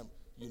it's time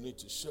you need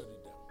to shut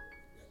it down.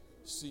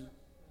 See,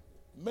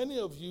 many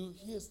of you,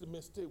 here's the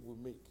mistake we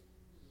make.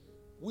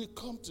 We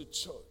come to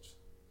church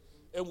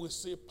and we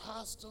say,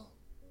 Pastor,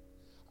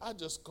 I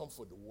just come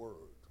for the word.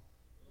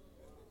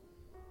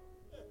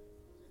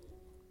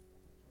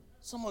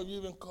 Some of you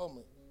even call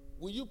me,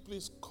 will you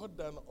please cut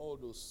down all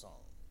those songs?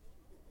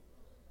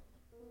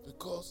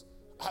 Because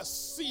I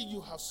see you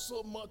have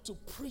so much to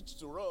preach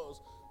to us,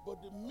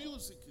 but the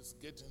music is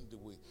getting in the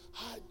way.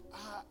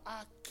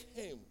 I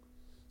came.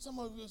 Some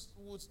of you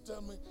would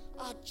tell me,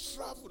 I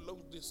travel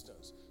long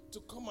distance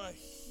to come and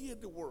hear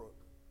the word.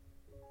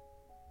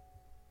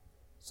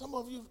 Some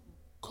of you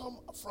come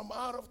from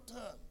out of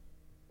town.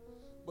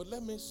 But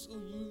let me show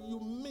you, you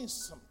miss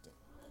something.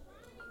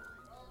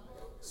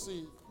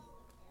 See,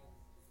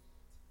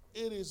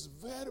 it is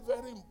very,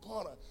 very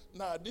important.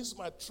 Now, this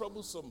might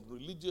trouble some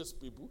religious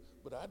people,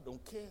 but I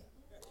don't care.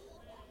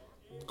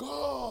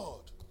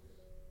 God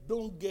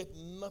don't get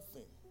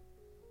nothing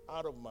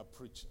out of my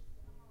preaching.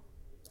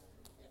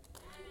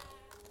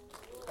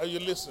 Are you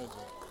listening to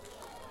me?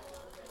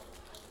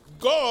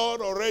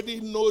 God already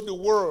knows the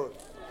word.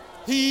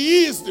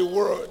 He is the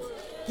word.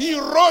 He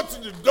wrote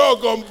the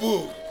doggone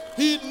book.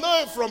 He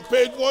knows from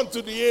page 1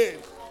 to the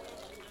end.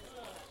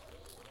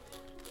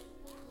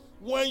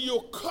 When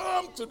you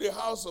come to the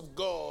house of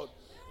God,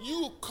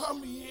 you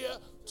come here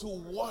to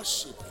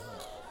worship Him.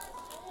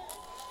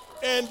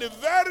 And the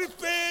very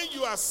thing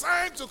you are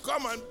assigned to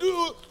come and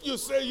do, you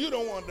say you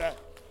don't want that.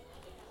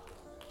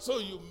 So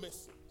you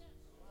miss it.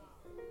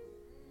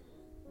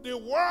 The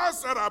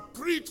words that I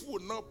preach will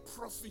not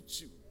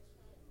profit you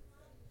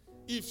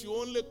if you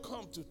only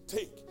come to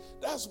take.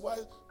 That's why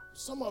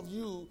some of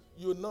you,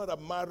 you're not a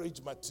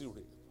marriage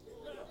material.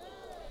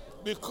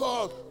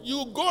 Because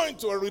you go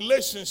into a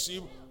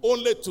relationship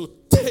only to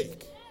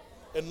take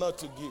and not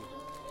to give.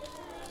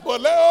 But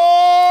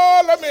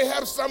let me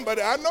help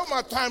somebody. I know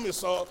my time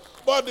is up,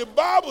 but the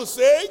Bible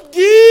says,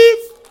 give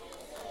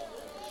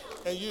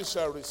and you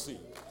shall receive.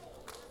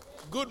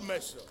 Good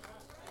measure.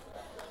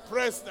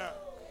 Press down.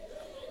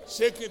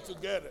 Shake it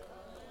together.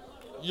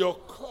 Your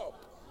cup.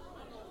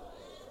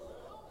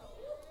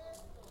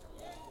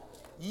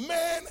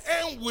 Men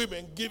and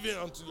women giving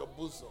unto your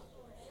bosom.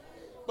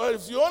 But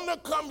if you only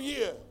come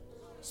here,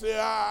 say,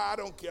 I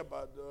don't care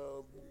about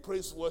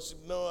praise worship.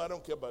 No, I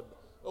don't care about that.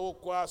 Oh,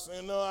 choir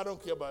singing. No, I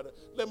don't care about it.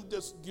 Let me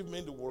just give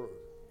me the word.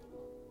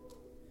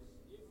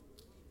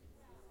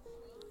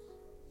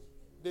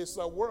 There's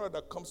a word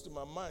that comes to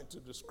my mind to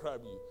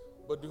describe you,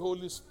 but the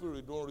Holy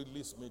Spirit don't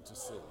release me to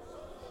say.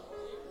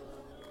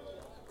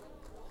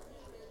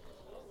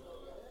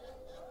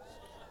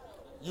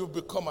 You've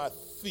become a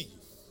thief.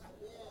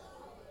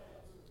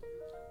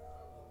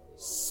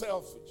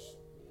 Selfish.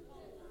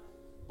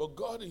 But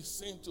God is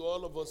saying to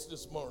all of us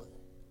this morning,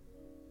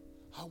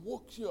 I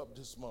woke you up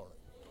this morning.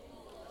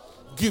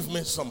 Give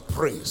me some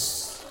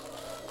praise.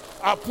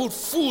 I put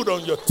food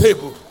on your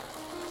table.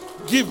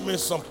 Give me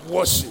some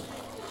worship.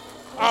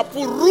 I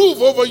put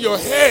roof over your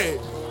head.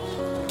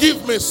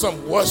 Give me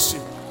some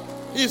worship.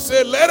 He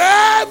said, let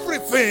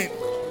everything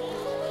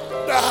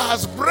that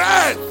has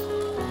breath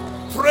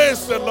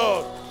praise the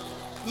Lord.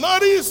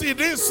 Notice he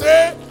didn't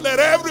say, let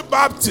every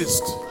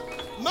Baptist.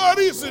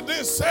 Notice he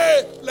didn't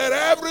say, let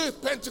every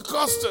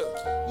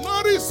Pentecostal.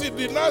 Notice he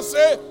did not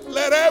say,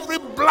 let every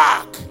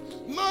black.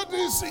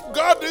 Notice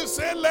God didn't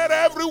say, let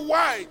every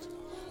white.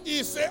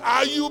 He said,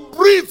 are you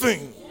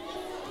breathing?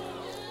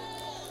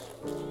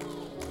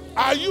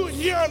 Are you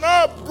here on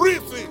earth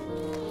breathing?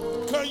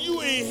 Can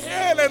you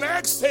inhale and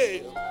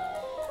exhale?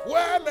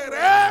 Well, let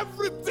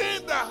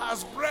everything that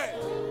has breath.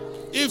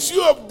 If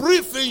you are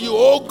breathing, you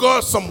owe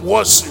God some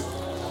worship.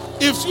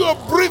 If you are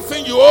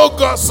breathing, you owe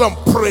God some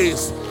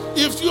praise.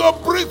 If you are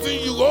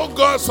breathing, you owe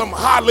God some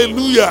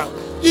hallelujah.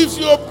 If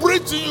you are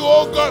breathing, you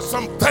owe God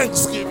some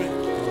thanksgiving.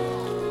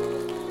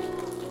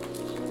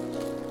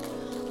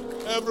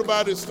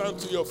 Everybody stand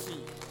to your feet.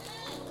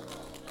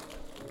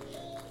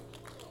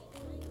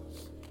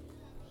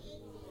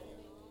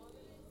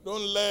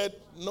 Don't let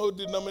no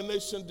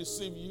denomination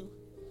deceive you.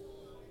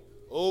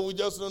 Oh, we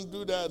just don't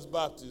do that as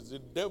Baptists. The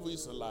devil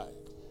is a lie.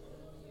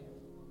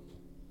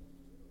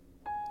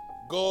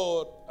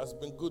 God has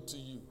been good to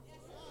you.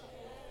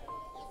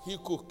 He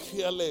could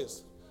care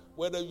less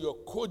whether you're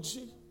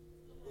Koji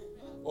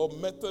or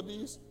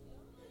Methodist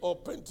or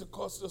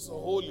Pentecostals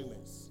or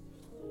holiness.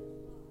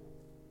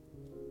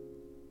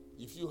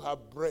 If you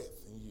have breath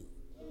in you,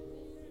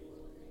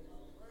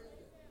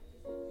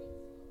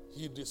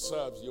 he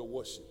deserves your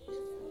worship.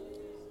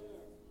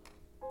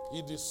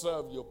 He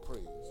deserves your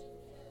praise.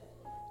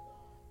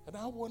 And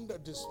I wonder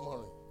this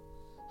morning,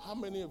 how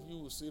many of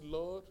you will say,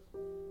 Lord,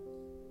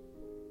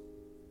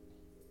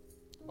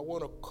 I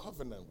want a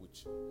covenant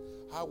with you.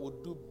 I will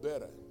do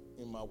better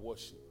in my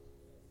worship.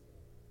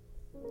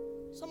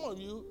 Some of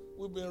you,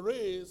 we've been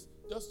raised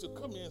just to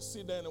come here and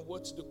sit down and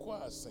watch the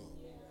choir sing.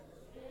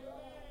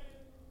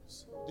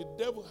 The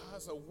devil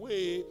has a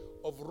way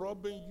of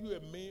robbing you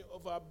and me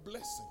of our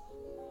blessing.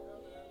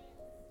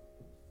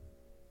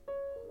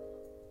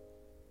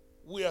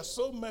 We are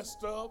so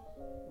messed up,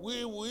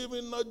 we will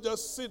even not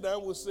just sit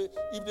down, we'll say,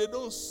 if they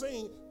don't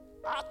sing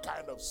our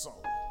kind of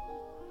song,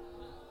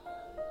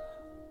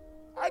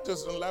 I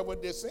just don't like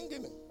what they're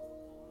singing.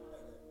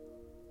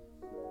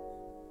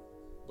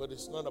 But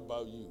it's not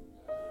about you.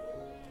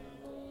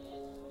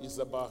 It's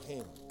about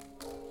him.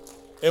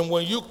 And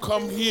when you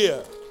come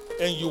here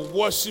and you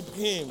worship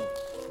him,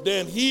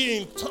 then he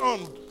in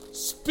turn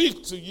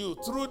speaks to you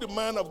through the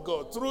man of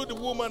God, through the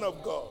woman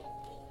of God.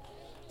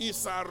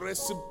 It's a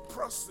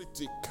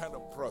reciprocity kind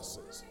of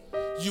process.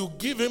 You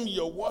give him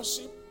your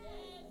worship,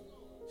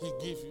 he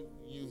gives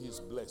you his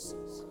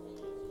blessings.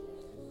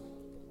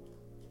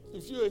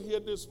 If you are here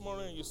this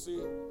morning and you say,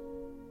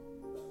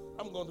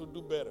 I'm going to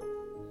do better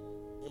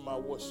in my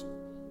worship,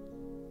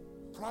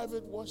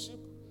 private worship,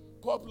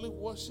 public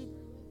worship,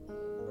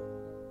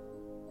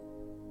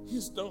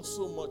 he's done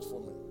so much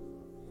for me.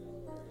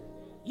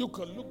 You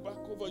can look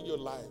back over your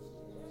life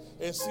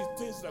and see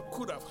things that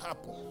could have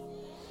happened,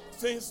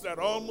 things that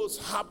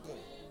almost happened,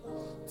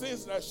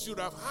 things that should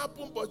have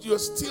happened, but you're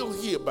still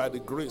here by the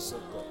grace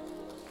of God.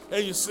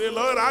 And you say,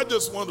 Lord, I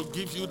just want to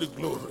give you the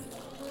glory.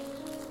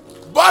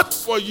 But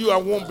for you, I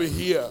won't be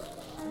here.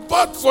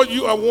 But for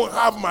you, I won't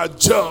have my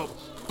job.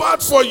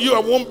 But for you, I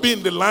won't be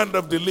in the land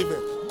of the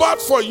living. But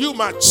for you,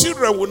 my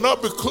children will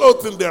not be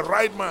clothed in their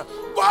right mind.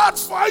 But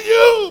for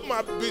you,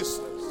 my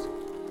business.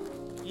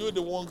 You're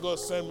the one God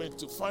sent me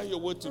to. Find your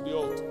way to the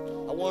altar.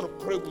 I want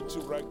to pray with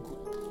you right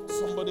quick.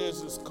 Somebody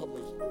else is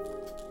coming.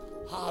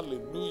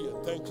 Hallelujah.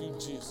 Thank you,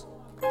 Jesus.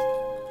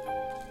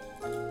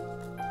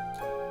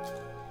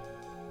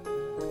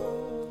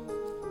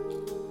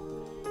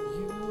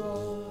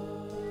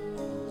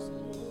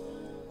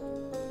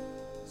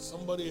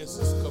 Somebody else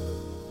is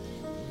coming.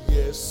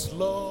 Yes,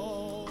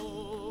 Lord.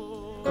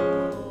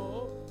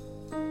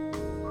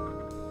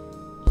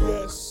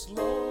 Yes,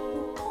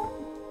 Lord.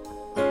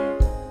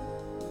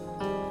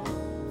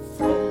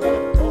 From the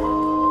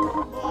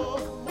bottom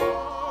of my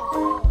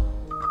heart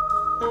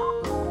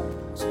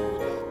to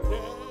the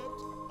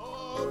depth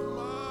of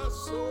my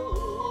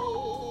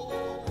soul.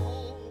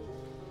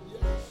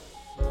 Yes.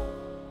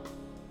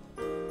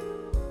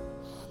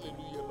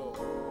 Hallelujah, Lord.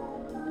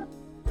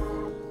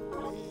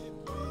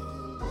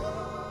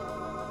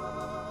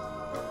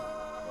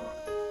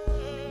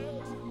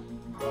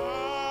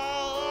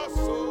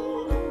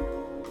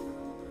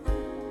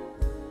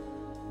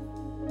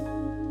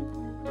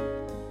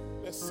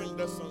 Let's sing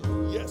that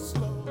song. Yes,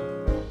 Lord.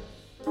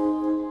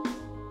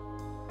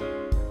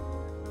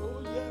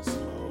 Oh, yes,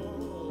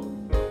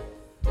 Lord.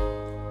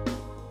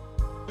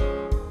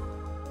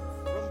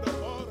 From the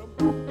bottom.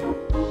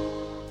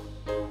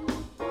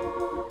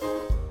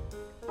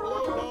 Oh,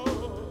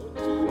 Lord,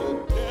 to the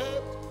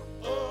depth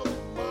of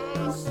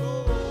my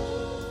soul.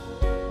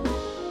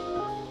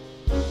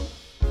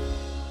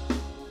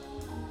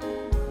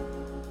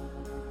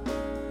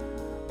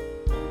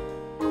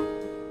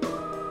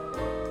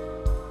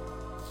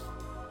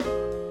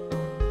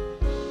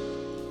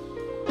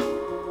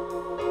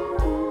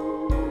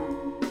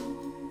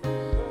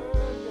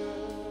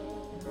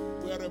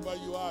 Wherever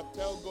you are,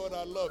 tell God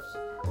I love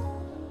you.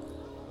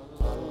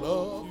 I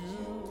love you.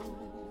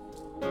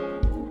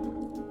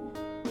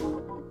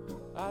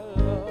 I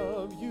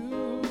love you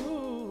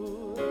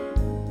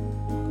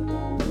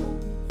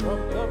from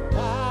the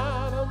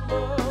bottom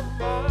of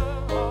my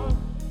heart,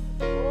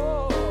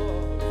 oh,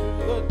 to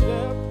the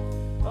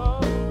depth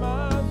of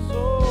my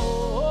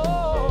soul.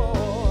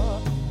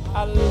 I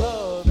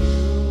love you.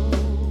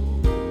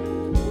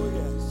 Oh,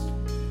 yes.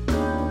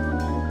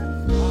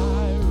 I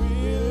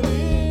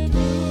really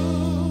do.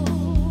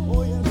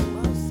 Oh, yes,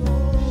 my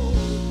soul.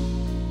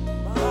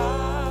 My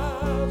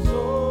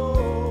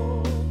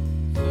soul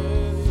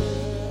says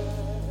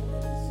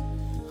yes.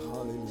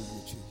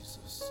 Hallelujah,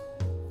 Jesus.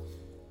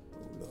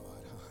 Oh,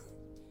 Lord.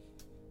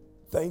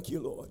 Thank you,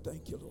 Lord.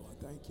 Thank you, Lord.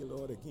 Thank you,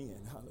 Lord, again.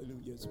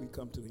 Hallelujah. As we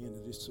come to the end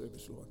of this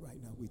service, Lord, right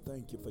now, we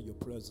thank you for your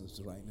presence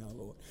right now,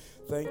 Lord.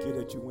 Thank you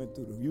that you went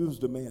through to use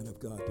the man of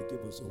God to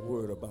give us a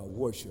word about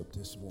worship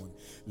this morning.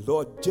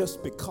 Lord,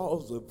 just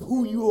because of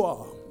who you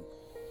are,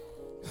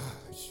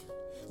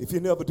 if you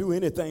never do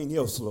anything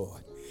else,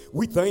 Lord,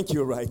 we thank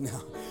you right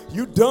now.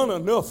 You've done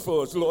enough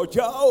for us, Lord.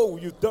 Oh,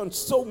 you've done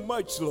so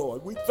much,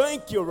 Lord. We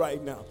thank you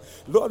right now.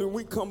 Lord, and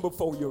we come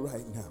before you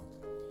right now.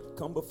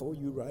 Come before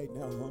you right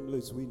now, humble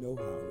as we know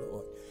how,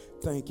 Lord.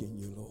 Thanking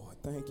you, Lord.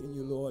 Thanking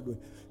you, Lord,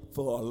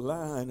 for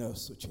allowing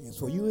us a chance.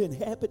 For you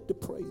inhabit the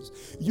praise.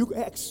 You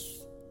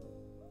asked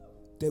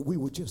that we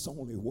would just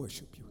only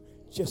worship you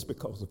just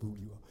because of who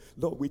you are.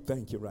 Lord, we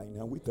thank you right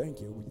now. We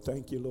thank you. We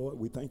thank you, Lord.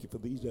 We thank you for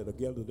these that are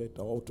gathered at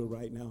the altar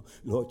right now.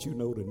 Lord, you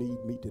know the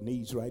need. Meet the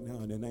needs right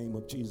now in the name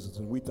of Jesus.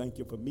 And we thank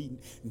you for meeting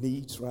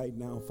needs right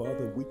now,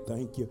 Father. We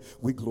thank you.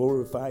 We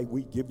glorify.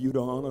 We give you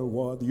the honor,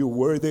 Lord. You're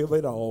worthy of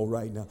it all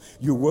right now.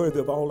 You're worthy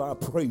of all our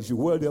praise. You're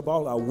worthy of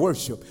all our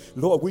worship.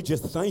 Lord, we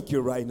just thank you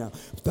right now.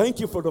 Thank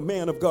you for the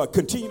man of God.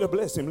 Continue to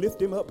bless him. Lift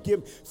him up.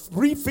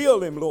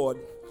 Refill him, Lord.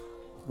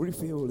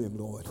 Refill him,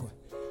 Lord,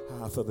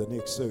 for the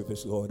next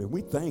service, Lord. And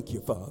we thank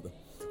you, Father.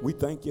 We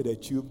thank you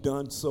that you've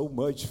done so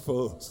much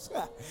for us.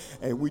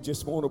 And we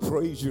just want to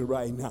praise you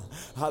right now.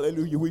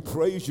 Hallelujah. We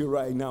praise you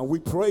right now. We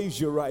praise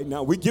you right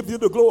now. We give you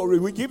the glory.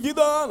 We give you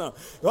the honor.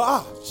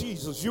 Ah,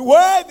 Jesus, you're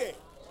worthy.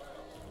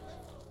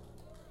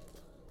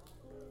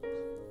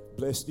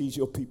 Bless these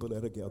your people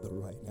that are gathered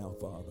right now,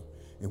 Father.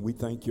 And we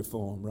thank you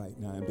for them right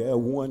now. And there are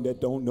one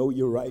that don't know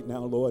you right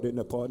now, Lord, in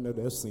the pardon of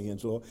their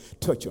sins, Lord.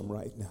 Touch them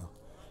right now.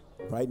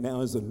 Right now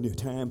is a new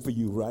time for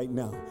you right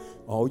now.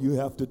 All you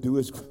have to do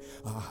is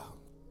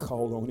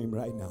call on him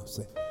right now.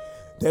 Say,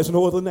 there's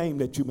no other name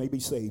that you may be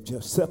saved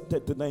just except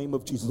at the name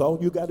of Jesus. All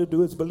you got to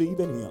do is believe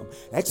in him.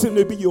 Ask him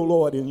to be your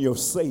Lord and your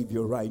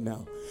Savior right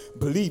now.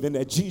 Believing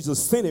that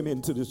Jesus sent him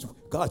into this.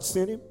 God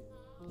sent him.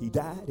 He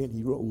died and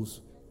he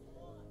rose.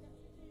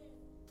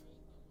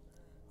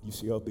 You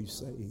shall be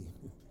saved.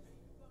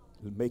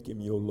 Make him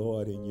your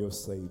Lord and your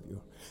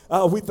Savior.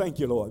 We thank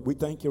you, Lord. We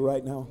thank you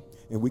right now.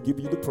 And we give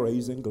you the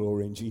praise and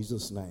glory in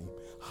Jesus' name.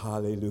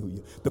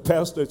 Hallelujah. The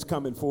pastor is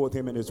coming forth,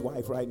 him and his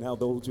wife right now.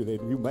 Those of you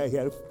that you may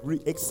have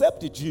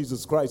accepted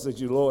Jesus Christ as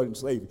your Lord and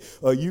Savior,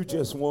 or you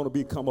just want to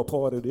become a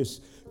part of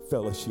this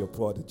fellowship,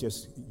 part of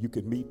just, you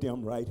can meet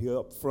them right here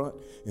up front.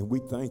 And we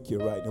thank you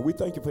right now. We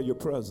thank you for your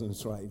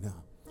presence right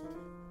now.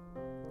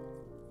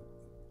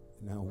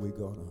 Now we're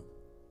going to,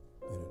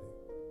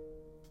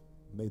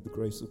 may the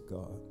grace of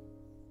God,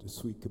 the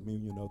sweet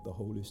communion of the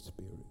Holy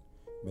Spirit,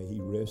 may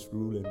he rest,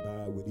 rule, and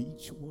abide with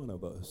each one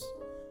of us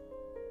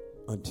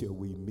until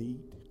we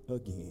meet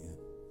again.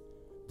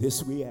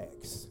 This we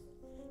ask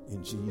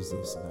in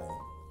Jesus'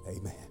 name.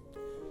 Amen.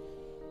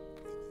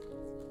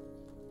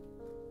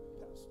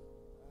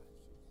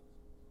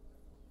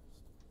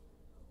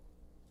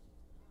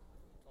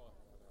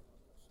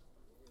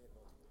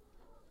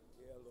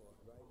 Yeah, Lord,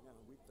 right now.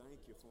 thank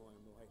you for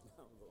him right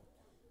now, Lord.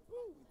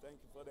 Woo, we thank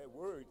you for that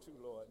word too,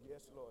 Lord.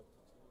 Yes, Lord.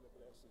 Continue to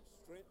bless him.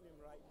 Strengthen him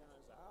right now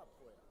as